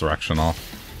get the resurrection off.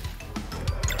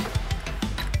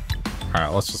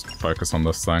 Alright, let's just focus on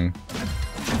this thing.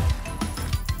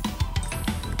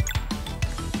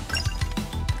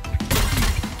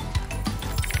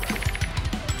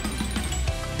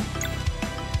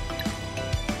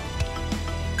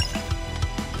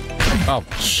 Oh,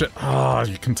 shit. Oh,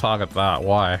 you can target that.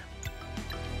 Why?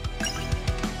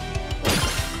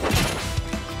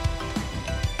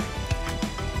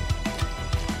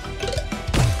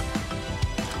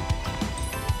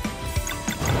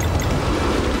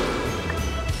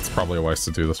 It's probably a waste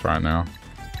to do this right now.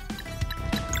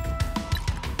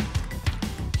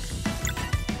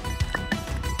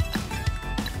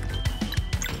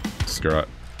 Screw it.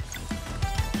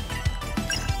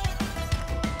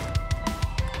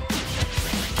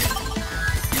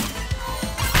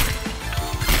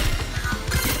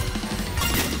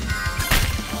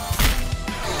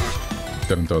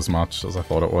 Didn't do as much as I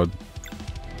thought it would.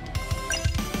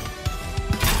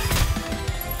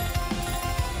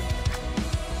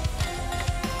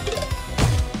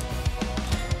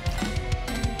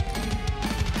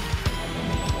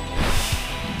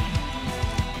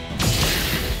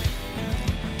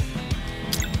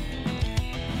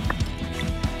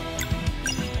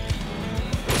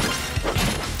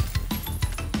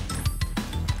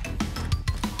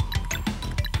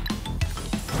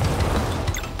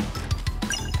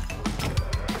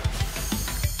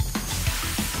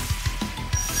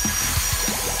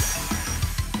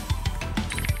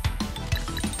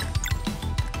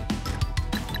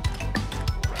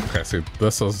 See,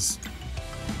 this is...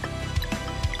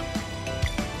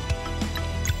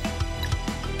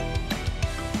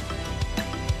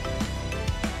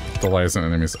 delays an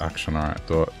enemy's action. Alright,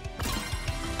 do it.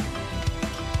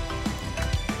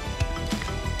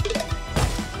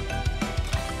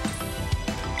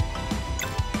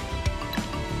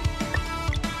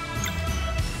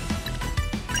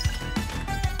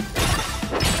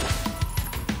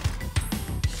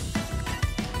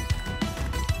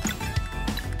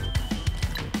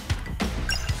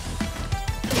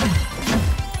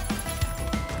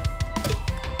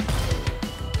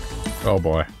 Oh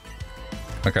boy.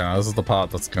 Okay, now this is the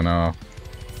part that's gonna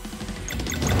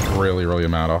really, really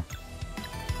matter.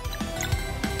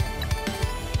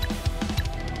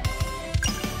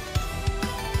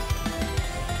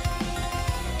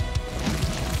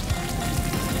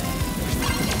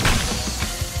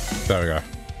 There we go.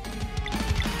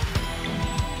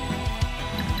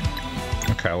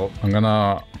 Okay, well, I'm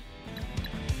gonna...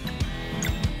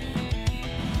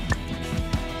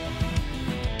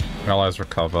 allies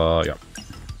recover, yep.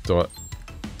 Do it.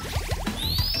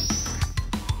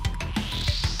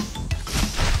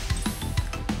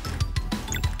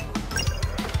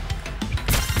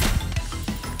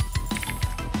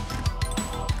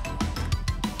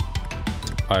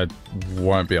 I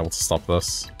won't be able to stop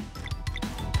this.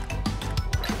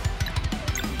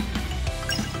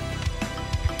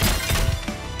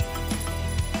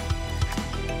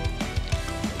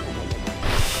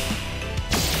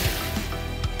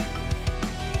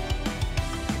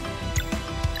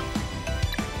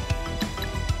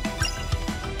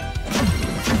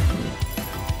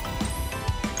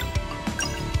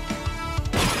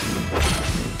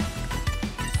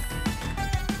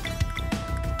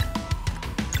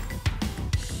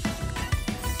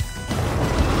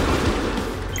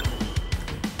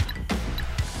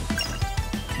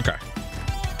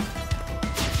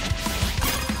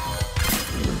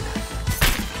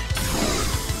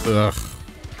 Ugh.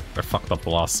 I fucked up the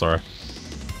last, sorry.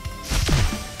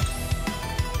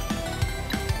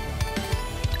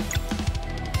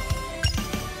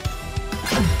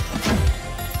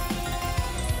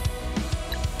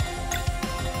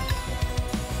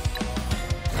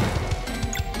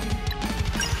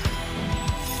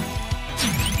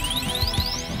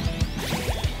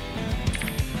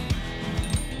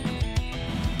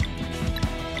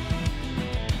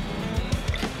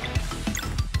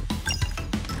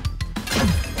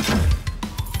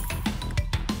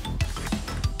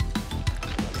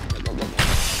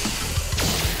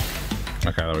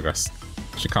 Okay, there we go.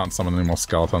 She can't summon any more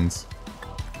skeletons.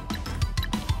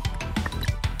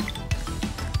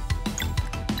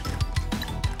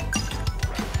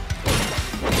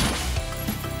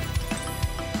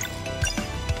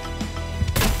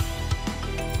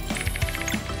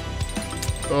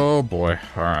 Oh boy,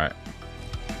 alright.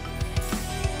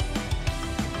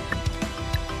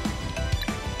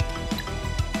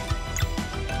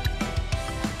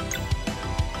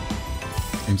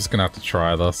 I'm just gonna have to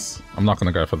try this. I'm not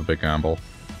gonna go for the big gamble.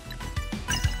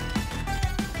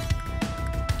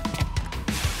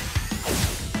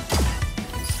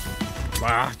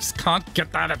 I just can't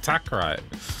get that attack right.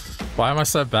 Why am I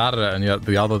so bad at it, and yet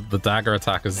the dagger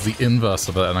attack is the inverse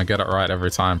of it, and I get it right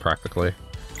every time, practically.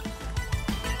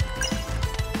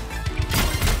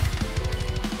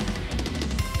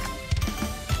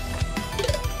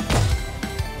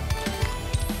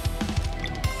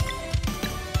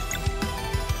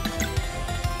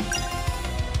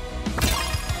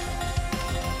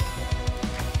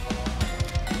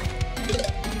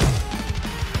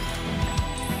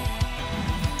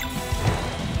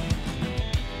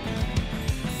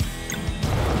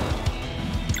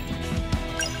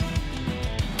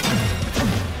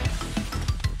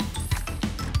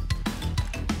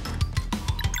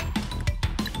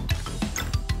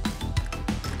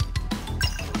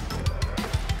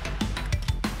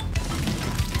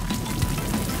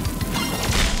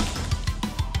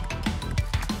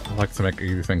 To make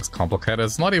easy things complicated.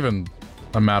 It's not even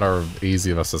a matter of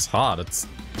easy versus hard. It's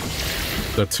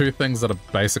the two things that are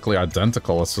basically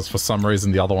identical. It's just for some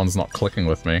reason the other one's not clicking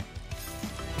with me.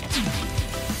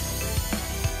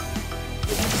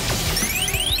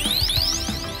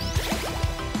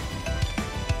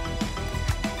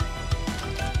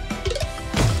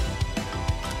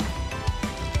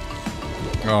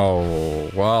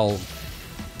 Oh, well.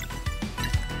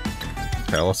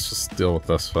 Okay, let's just deal with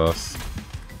this first.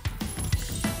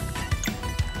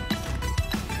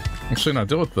 Actually, no,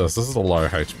 deal with this. This is a low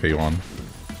HP one.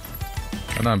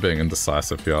 I know I'm being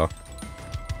indecisive here.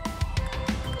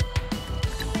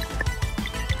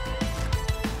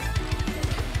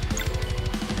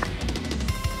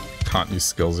 Can't use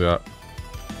skills yet.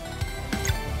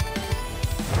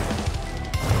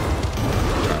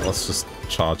 Alright, let's just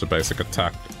charge a basic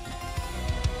attack.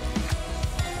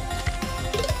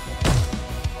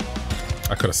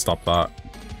 I could have stopped that.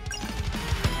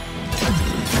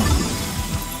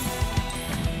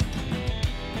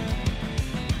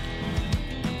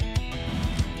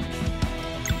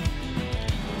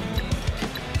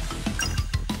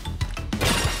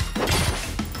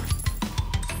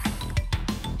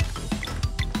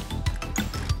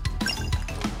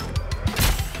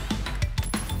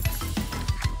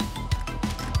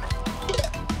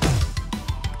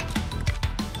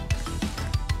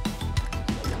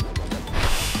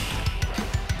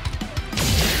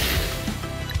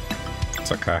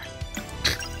 Okay.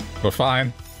 We're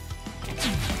fine.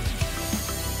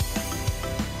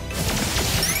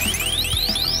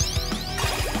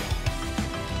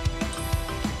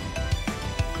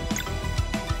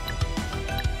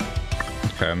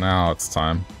 Okay, now it's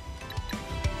time.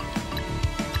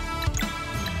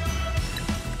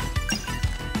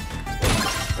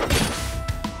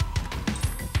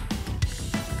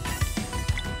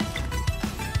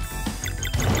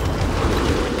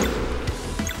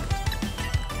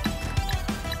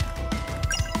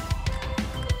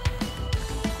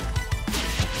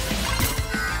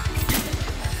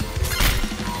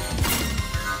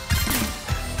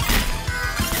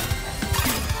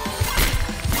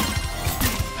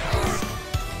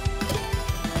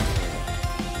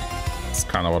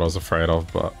 What I was afraid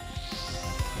of, but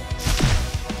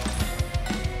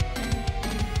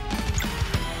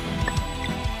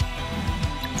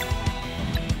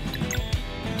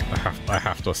I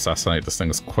have to assassinate this thing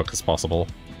as quick as possible.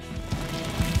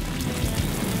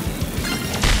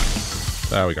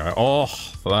 There we go. Oh,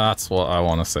 that's what I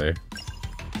want to see.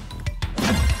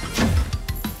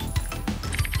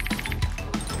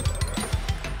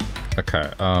 Okay,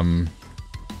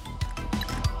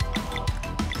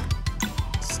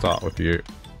 start with you.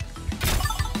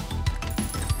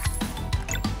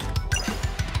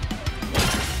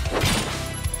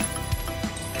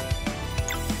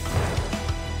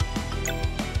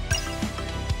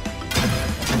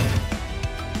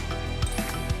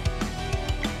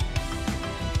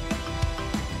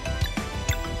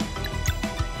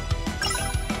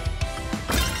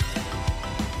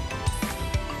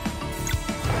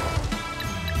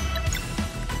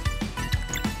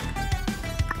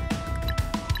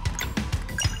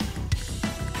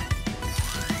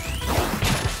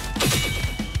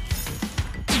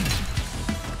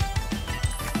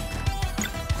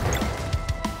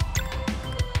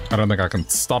 I don't think I can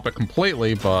stop it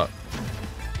completely, but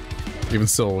even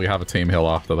still, we have a team heal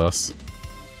after this.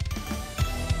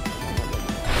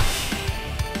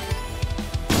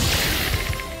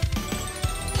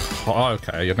 Oh,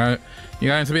 okay, you're going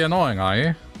to be annoying, are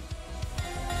you?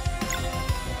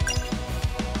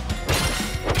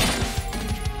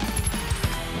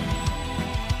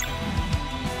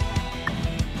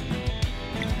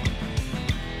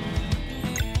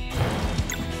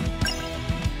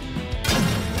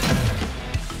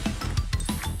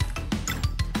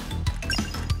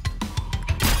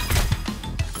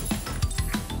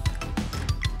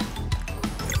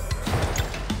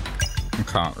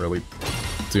 Can't really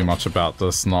do much about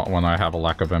this, not when I have a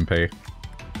lack of MP.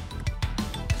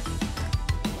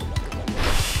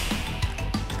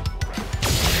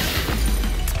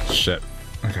 Shit.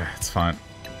 Okay, it's fine.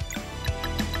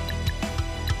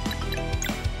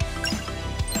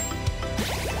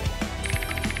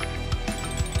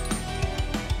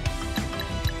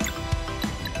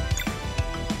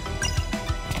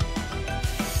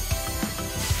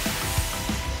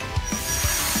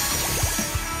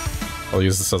 I'll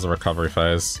use this as a recovery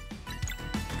phase.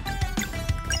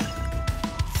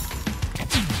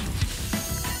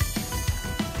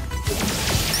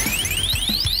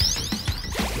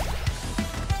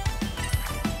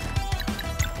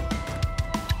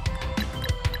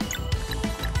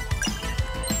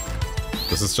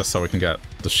 This is just so we can get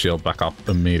the shield back up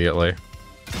immediately.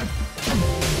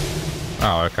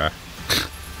 Oh, okay.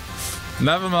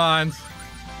 Never mind.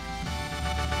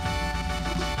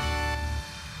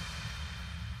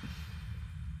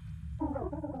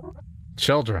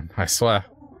 Children, I swear.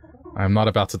 I am not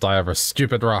about to die over a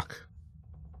stupid rock.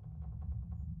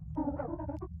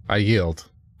 I yield.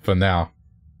 For now.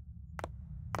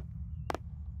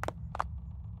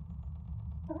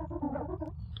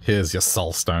 Here's your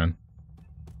soul stone.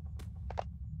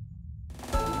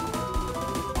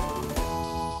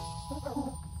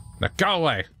 Now go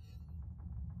away!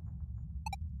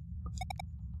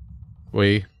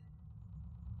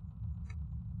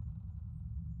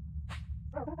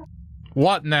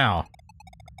 What now?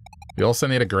 We also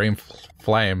need a green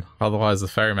flame, otherwise the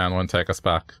ferryman won't take us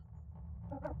back.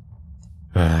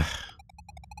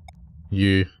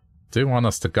 You do want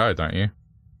us to go, don't you?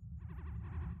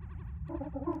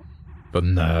 The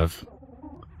nerve.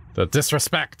 The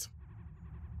disrespect!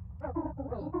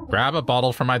 Grab a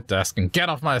bottle from my desk and get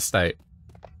off my estate!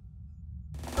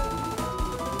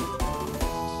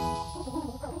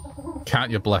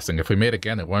 Count your blessing. If we meet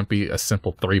again, it won't be a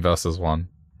simple 3 versus 1.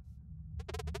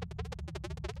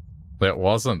 It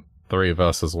wasn't 3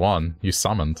 versus 1. You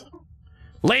summoned.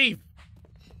 Leave!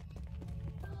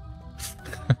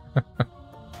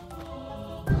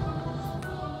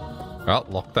 Well,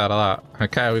 locked out of that.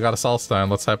 Okay, we got a soul stone.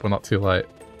 Let's hope we're not too late.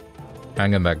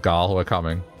 Hang in there, Garl. We're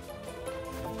coming.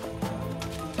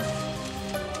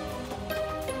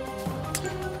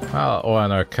 Oh,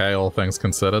 and okay, all things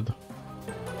considered.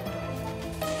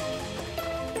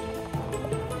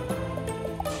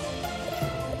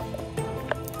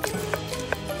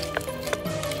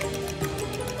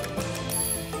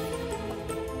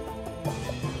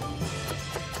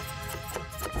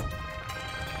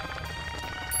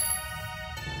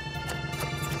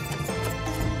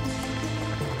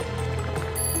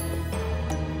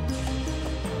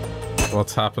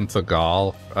 What's happened to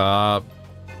Garl?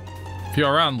 If you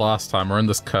were around last time, we're in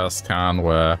this cursed town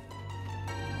where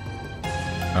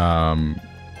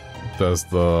there's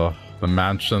the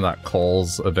mansion that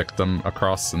calls a victim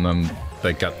across, and then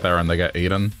they get there and they get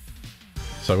eaten.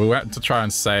 So we went to try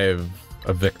and save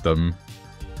a victim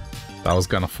that was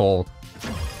gonna fall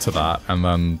to that, and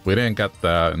then we didn't get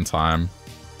there in time,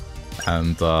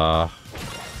 and the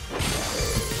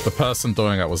person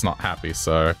doing it was not happy,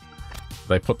 so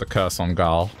they put the curse on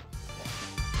Garl.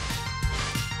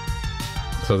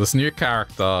 So this new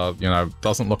character, you know,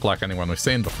 doesn't look like anyone we've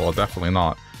seen before, definitely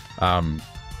not.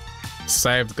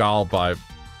 Saved Garl by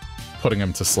putting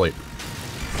him to sleep.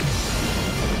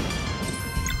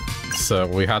 So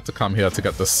we had to come here to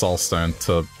get this soul stone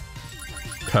to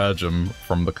purge him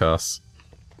from the curse.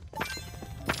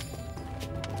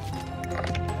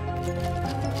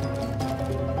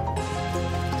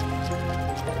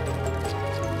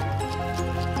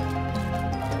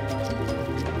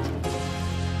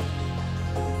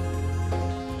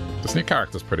 This new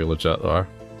character's pretty legit, though.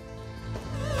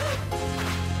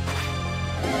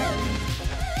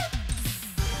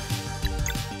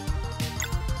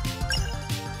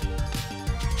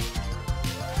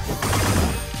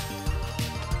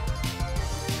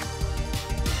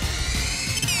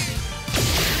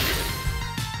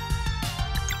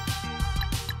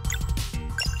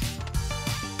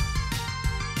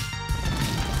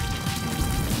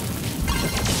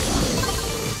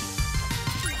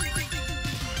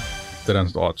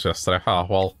 Didn't watch yesterday. Ah,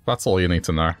 well, that's all you need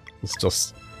to know. It's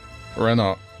just...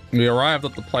 We arrived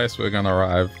at the place we were gonna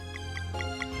arrive.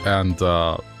 And,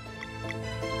 the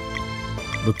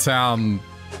town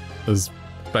is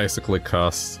basically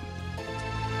cursed.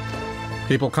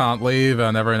 People can't leave,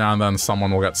 and every now and then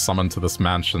someone will get summoned to this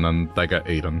mansion and they get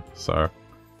eaten, so...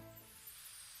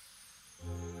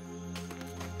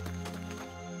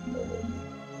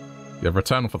 You have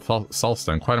returned with a soul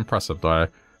stone. Quite impressive, though I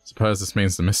suppose this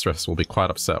means the mistress will be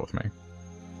quite upset with me.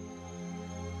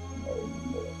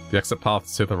 The exit path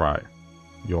is to the right.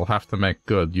 You will have to make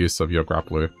good use of your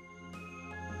grappler.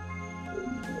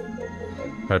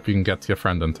 Hope you can get to your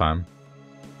friend in time.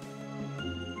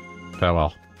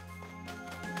 Farewell.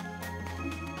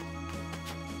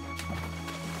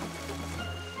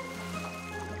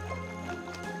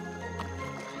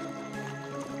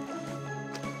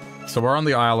 So we're on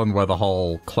the island where the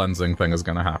whole cleansing thing is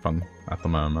going to happen at the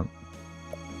moment.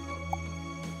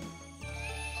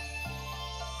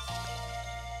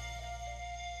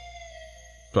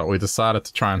 But we decided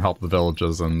to try and help the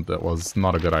villagers, and it was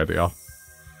not a good idea.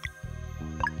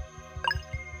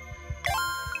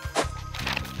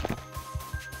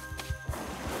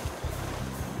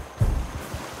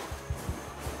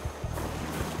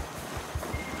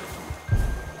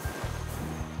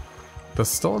 There's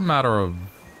still a matter of...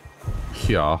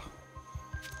 here.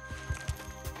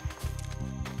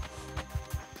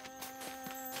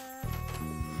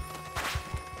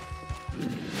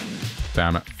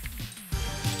 Damn it.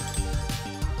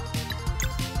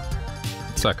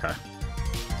 It's okay.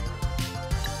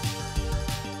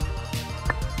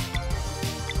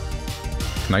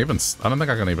 Can I even... I don't think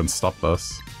I can even stop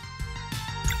this.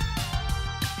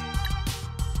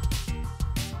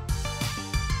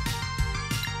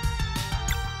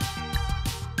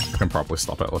 I can probably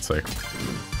stop it, let's see.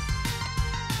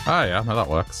 Oh yeah, no, that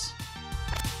works.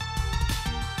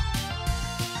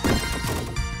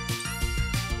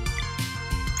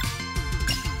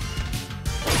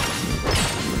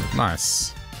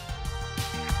 Nice.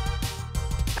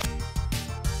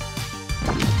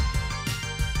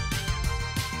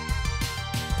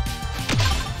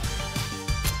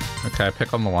 Okay,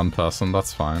 pick on the one person,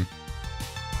 that's fine.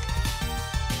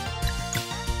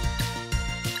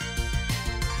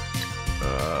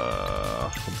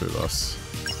 We'll do this.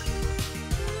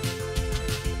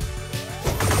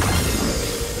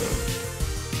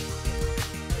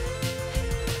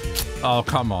 Oh,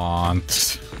 come on.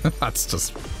 That's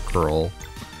just cruel.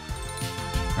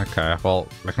 Okay, well,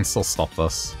 I can still stop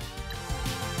this.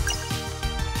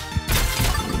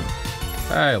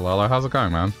 Hey, Lolo, how's it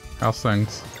going, man? How's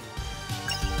things?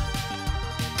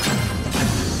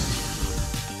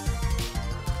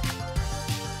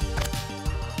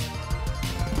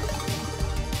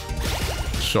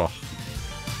 Sure.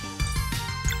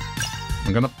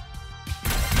 I'm gonna...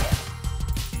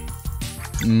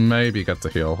 maybe get to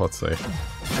heal, let's see.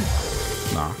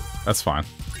 Nah, that's fine.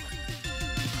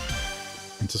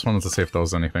 I just wanted to see if there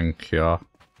was anything here.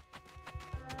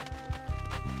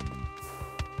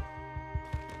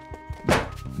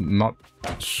 Not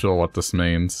sure what this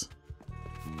means.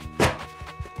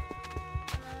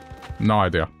 No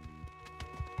idea.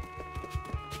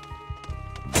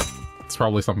 It's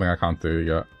probably something I can't do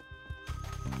yet.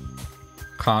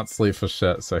 Can't sleep for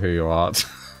shit, so here you are.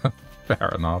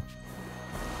 Fair enough.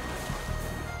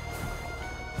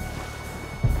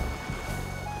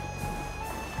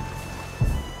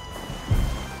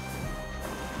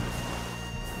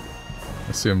 I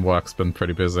assume work's been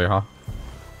pretty busy, huh?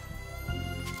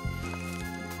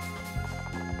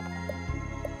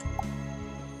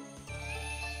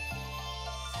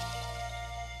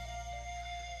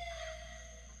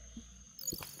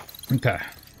 Okay.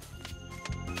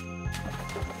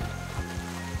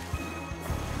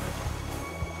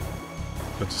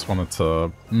 I just wanted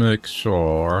to make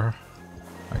sure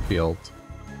I healed.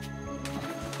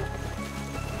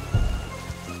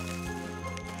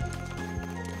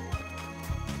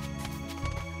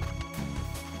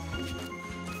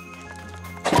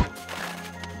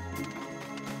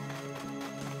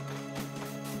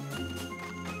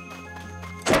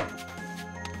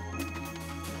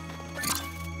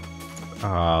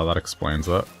 That explains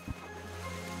it.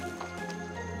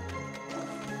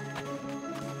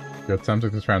 You're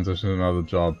attempting to transition to another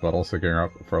job, but also gearing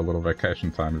up for a little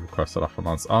vacation time. You requested off for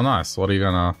months. Oh, nice. What are you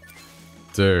gonna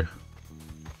do?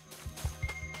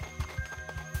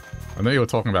 I know you were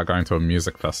talking about going to a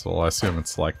music festival. I assume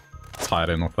it's, like, tied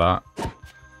in with that.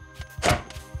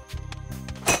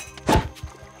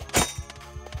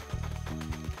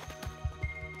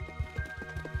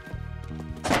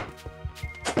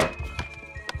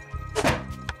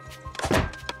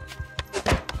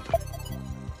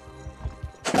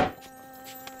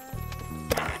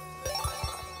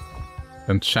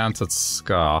 Enchanted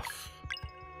Scarf.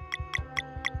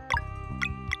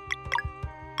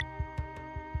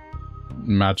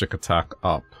 Magic attack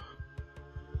up.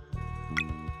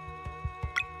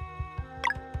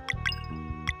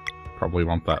 Probably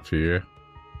want that for you.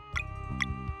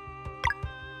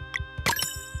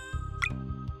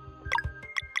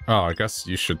 Oh, I guess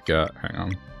you should get... hang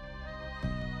on.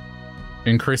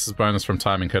 Increases bonus from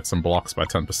timing hits and blocks by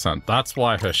 10%. That's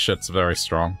why her shit's very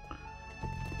strong.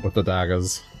 With the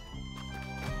daggers.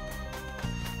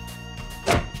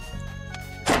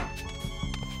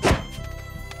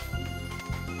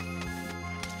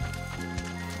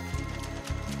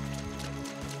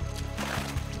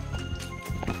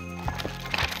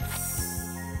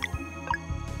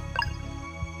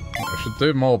 I should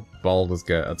do more Baldur's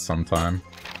Gate at some time.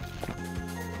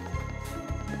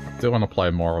 I do want to play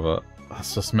more of it.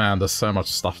 It's just, man, there's so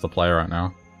much stuff to play right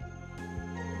now.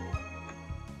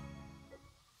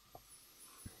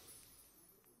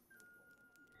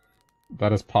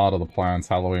 That is part of the plans,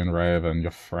 Halloween Rave and your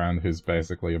friend, who's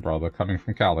basically your brother, coming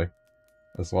from Cali.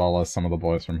 As well as some of the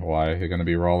boys from Hawaii, who are going to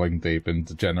be rolling deep in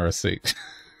degeneracy.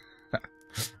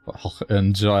 Well,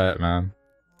 enjoy it, man.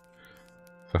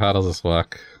 So how does this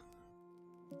work?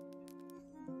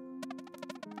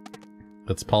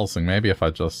 It's pulsing, maybe if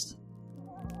I just...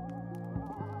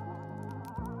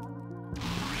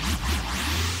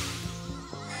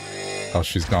 Oh,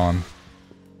 she's gone.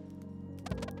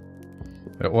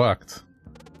 It worked.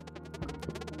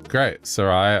 Great,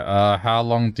 Sarai. How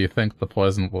long do you think the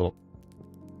poison will...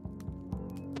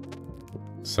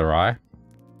 Sarai?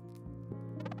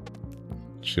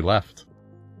 She left.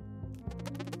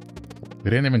 We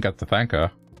didn't even get to thank her.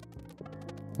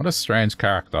 What a strange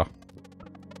character.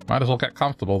 Might as well get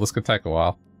comfortable, this could take a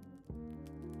while.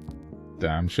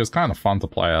 Damn, she was kind of fun to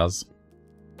play as.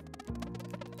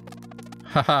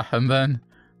 Haha, and then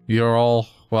you're all,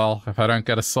 well, if I don't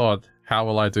get a sword, how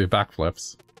will I do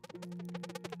backflips?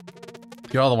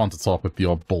 You're the one to talk with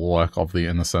your bulwark of the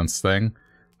innocence thing.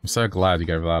 I'm so glad you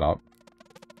gave that up.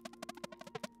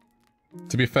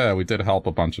 To be fair, we did help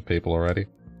a bunch of people already.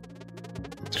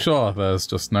 Sure, there's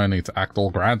just no need to act all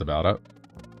grand about it.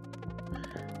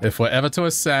 If we're ever to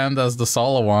ascend as the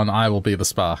Solar One, I will be the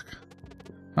spark.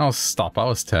 Oh, stop, I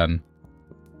was 10.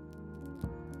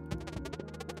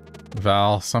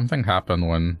 Val, something happened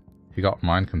when he got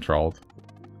mind-controlled.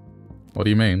 What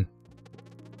do you mean?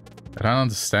 I don't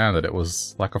understand it. It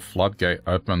was like a floodgate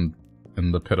opened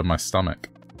in the pit of my stomach.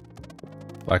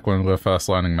 Like when we were first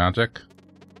learning magic?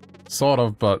 Sort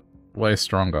of, but way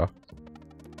stronger.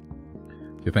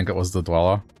 Do you think it was the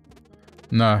Dweller?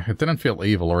 No, it didn't feel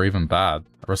evil or even bad.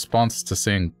 A response to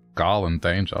seeing Garl in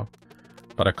danger.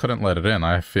 But I couldn't let it in.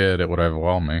 I feared it would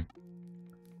overwhelm me.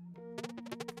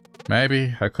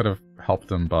 Maybe I could have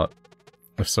helped him, but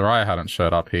if Sarai hadn't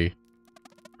showed up, he...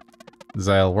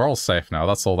 Zale, we're all safe now.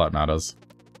 That's all that matters.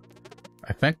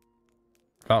 I think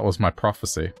that was my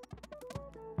prophecy.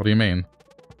 What do you mean?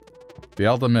 The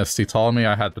Elder Mist, he told me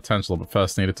I had potential, but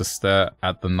first needed to stare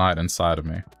at the night inside of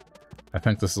me. I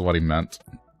think this is what he meant.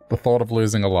 The thought of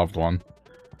losing a loved one.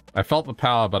 I felt the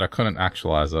power, but I couldn't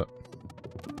actualize it.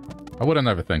 I wouldn't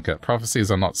overthink it.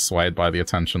 Prophecies are not swayed by the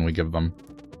attention we give them.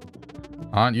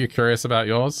 Aren't you curious about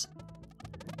yours?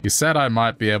 You said I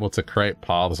might be able to create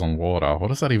paths on water. What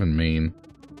does that even mean?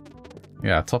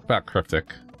 Yeah, talk about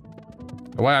cryptic.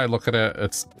 The way I look at it,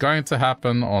 it's going to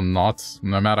happen or not,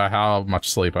 no matter how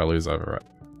much sleep I lose over it.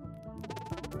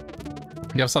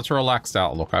 You have such a relaxed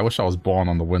outlook. I wish I was born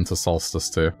on the winter solstice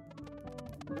too.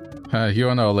 You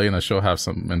and Olena sure have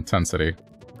some intensity.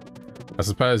 I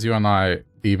suppose you and I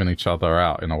even each other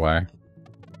out in a way.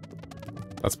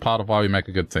 That's part of why we make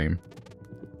a good team.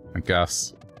 I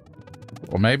guess.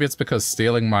 Or maybe it's because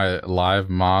stealing my live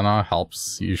mana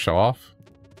helps you show off?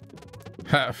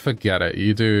 Forget it.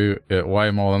 You do it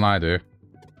way more than I do.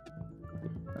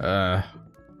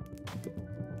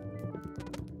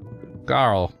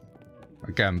 Garl.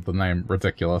 Again, the name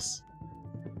ridiculous.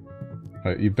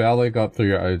 You barely got through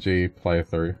your OG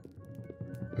playthrough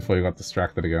before you got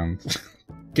distracted again.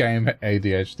 Game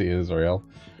ADHD is real.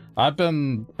 I've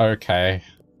been okay.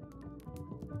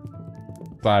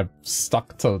 I've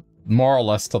stuck to more or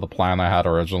less to the plan I had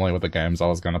originally with the games I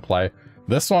was going to play.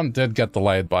 This one did get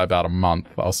delayed by about a month.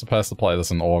 I was supposed to play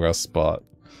this in August, but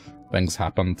things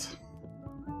happened.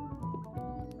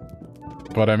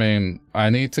 But I mean,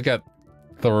 I need to get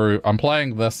through... I'm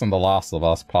playing this and The Last of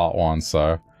Us Part 1,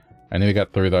 so I need to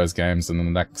get through those games in the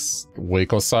next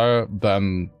week or so.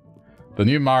 Then the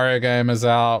new Mario game is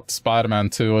out, Spider-Man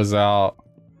 2 is out.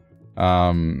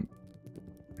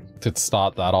 To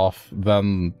start that off,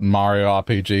 then Mario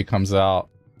RPG comes out.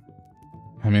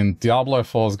 I mean, Diablo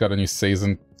 4's got a new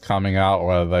season coming out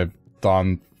where they've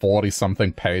done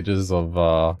 40-something pages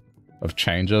of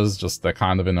changes. Just they're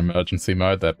kind of in emergency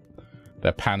mode.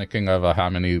 They're panicking over how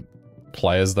many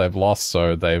players they've lost,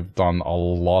 so they've done a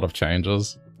lot of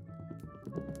changes.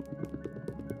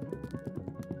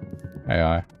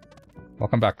 AI.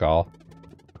 Welcome back, Carl.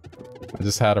 I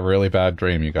just had a really bad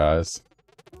dream, you guys.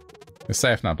 You're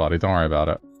safe now, buddy. Don't worry about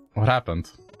it. What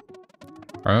happened?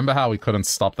 Remember how we couldn't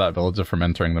stop that villager from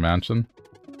entering the mansion?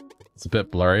 It's a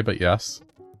bit blurry, but yes.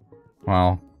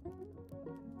 Well...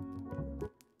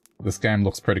 This game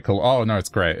looks pretty cool. Oh, no, it's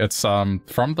great. It's, from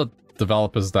the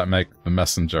developers that make The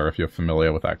Messenger, if you're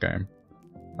familiar with that game.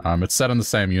 It's set in the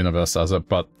same universe as it,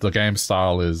 but the game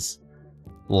style is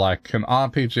like an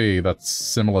RPG that's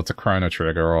similar to Chrono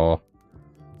Trigger or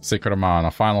Secret of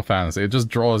Mana, Final Fantasy. It just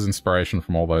draws inspiration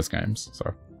from all those games,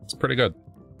 so it's pretty good.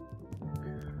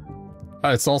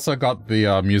 It's also got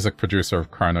the music producer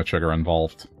of Chrono Trigger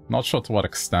involved. Not sure to what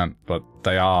extent, but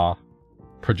they are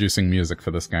producing music for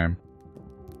this game.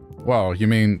 Whoa, you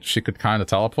mean she could kind of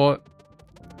teleport?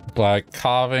 By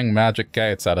carving magic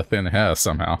gates out of thin hair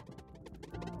somehow.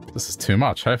 This is too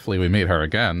much. Hopefully we meet her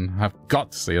again. I've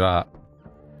got to see that.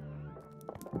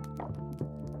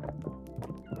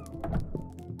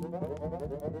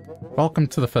 Welcome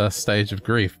to the first stage of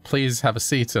grief. Please have a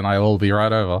seat and I will be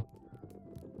right over.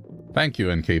 Thank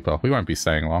you, innkeeper. We won't be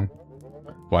staying long.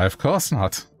 Why, of course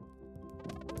not.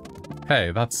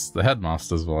 Hey, that's the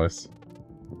headmaster's voice.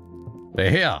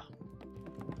 They're here!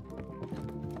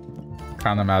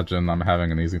 Can't imagine I'm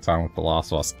having an easy time with the last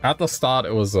boss. At the start,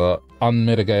 it was a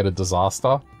unmitigated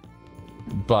disaster.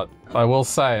 But I will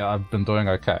say I've been doing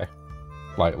okay.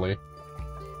 Lately.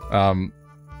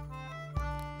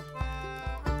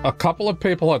 A couple of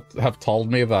people have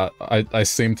told me that I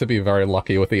seem to be very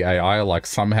lucky with the AI, like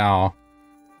somehow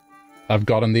I've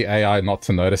gotten the AI not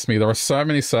to notice me. There are so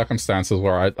many circumstances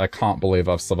where I can't believe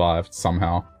I've survived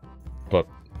somehow. But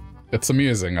it's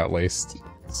amusing, at least.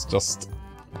 It's just,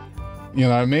 you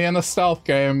know, me in a stealth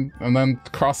game, and then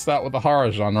cross that with the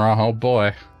horror genre, oh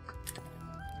boy.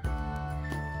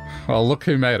 Well, look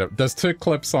who made it. There's 2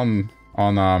 clips on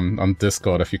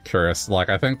Discord if you're curious. Like,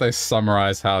 I think they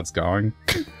summarize how it's going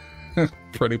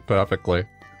pretty perfectly.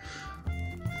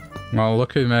 Well,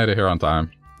 look who made it here on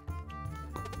time.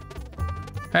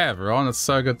 Hey everyone, it's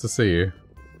so good to see you.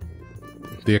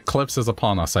 The eclipse is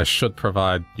upon us. I should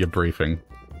provide your briefing.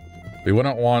 We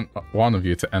wouldn't want one of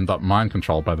you to end up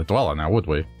mind-controlled by the Dweller now, would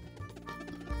we?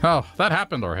 Oh, that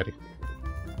happened already.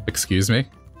 Excuse me?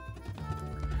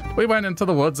 We went into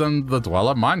the woods and the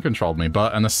Dweller mind-controlled me,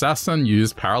 but an assassin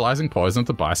used paralyzing poison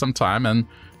to buy some time, and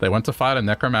they went to fight a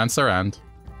necromancer and...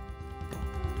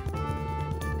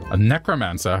 A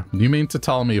necromancer? You mean to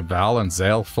tell me Val and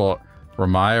Zale fought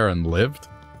Ramaya and lived?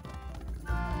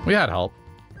 We had help.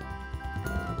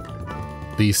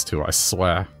 These 2, I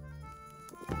swear.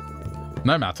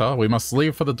 No matter, we must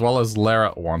leave for the Dweller's lair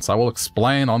at once. I will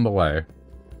explain on the way.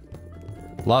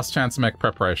 Last chance to make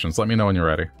preparations. Let me know when you're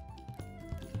ready.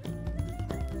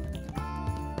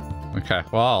 Okay,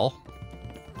 well...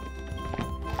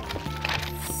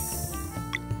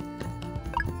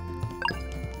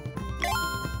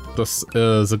 This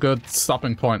is a good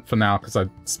stopping point for now, because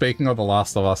speaking of The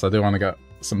Last of Us, I do want to get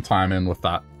some time in with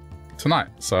that tonight,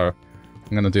 so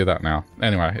I'm going to do that now.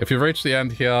 Anyway, if you've reached the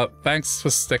end here, thanks for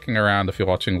sticking around if you're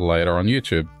watching later on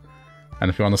YouTube. And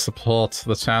if you want to support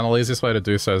the channel, the easiest way to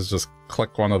do so is just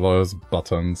click one of those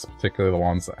buttons, particularly the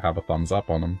ones that have a thumbs up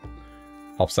on them.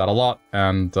 Helps out a lot,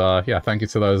 and yeah, thank you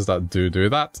to those that do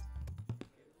that.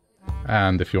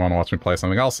 And if you want to watch me play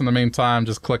something else in the meantime,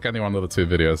 just click any one of the 2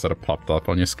 videos that have popped up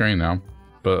on your screen now.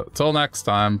 But till next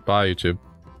time, bye YouTube.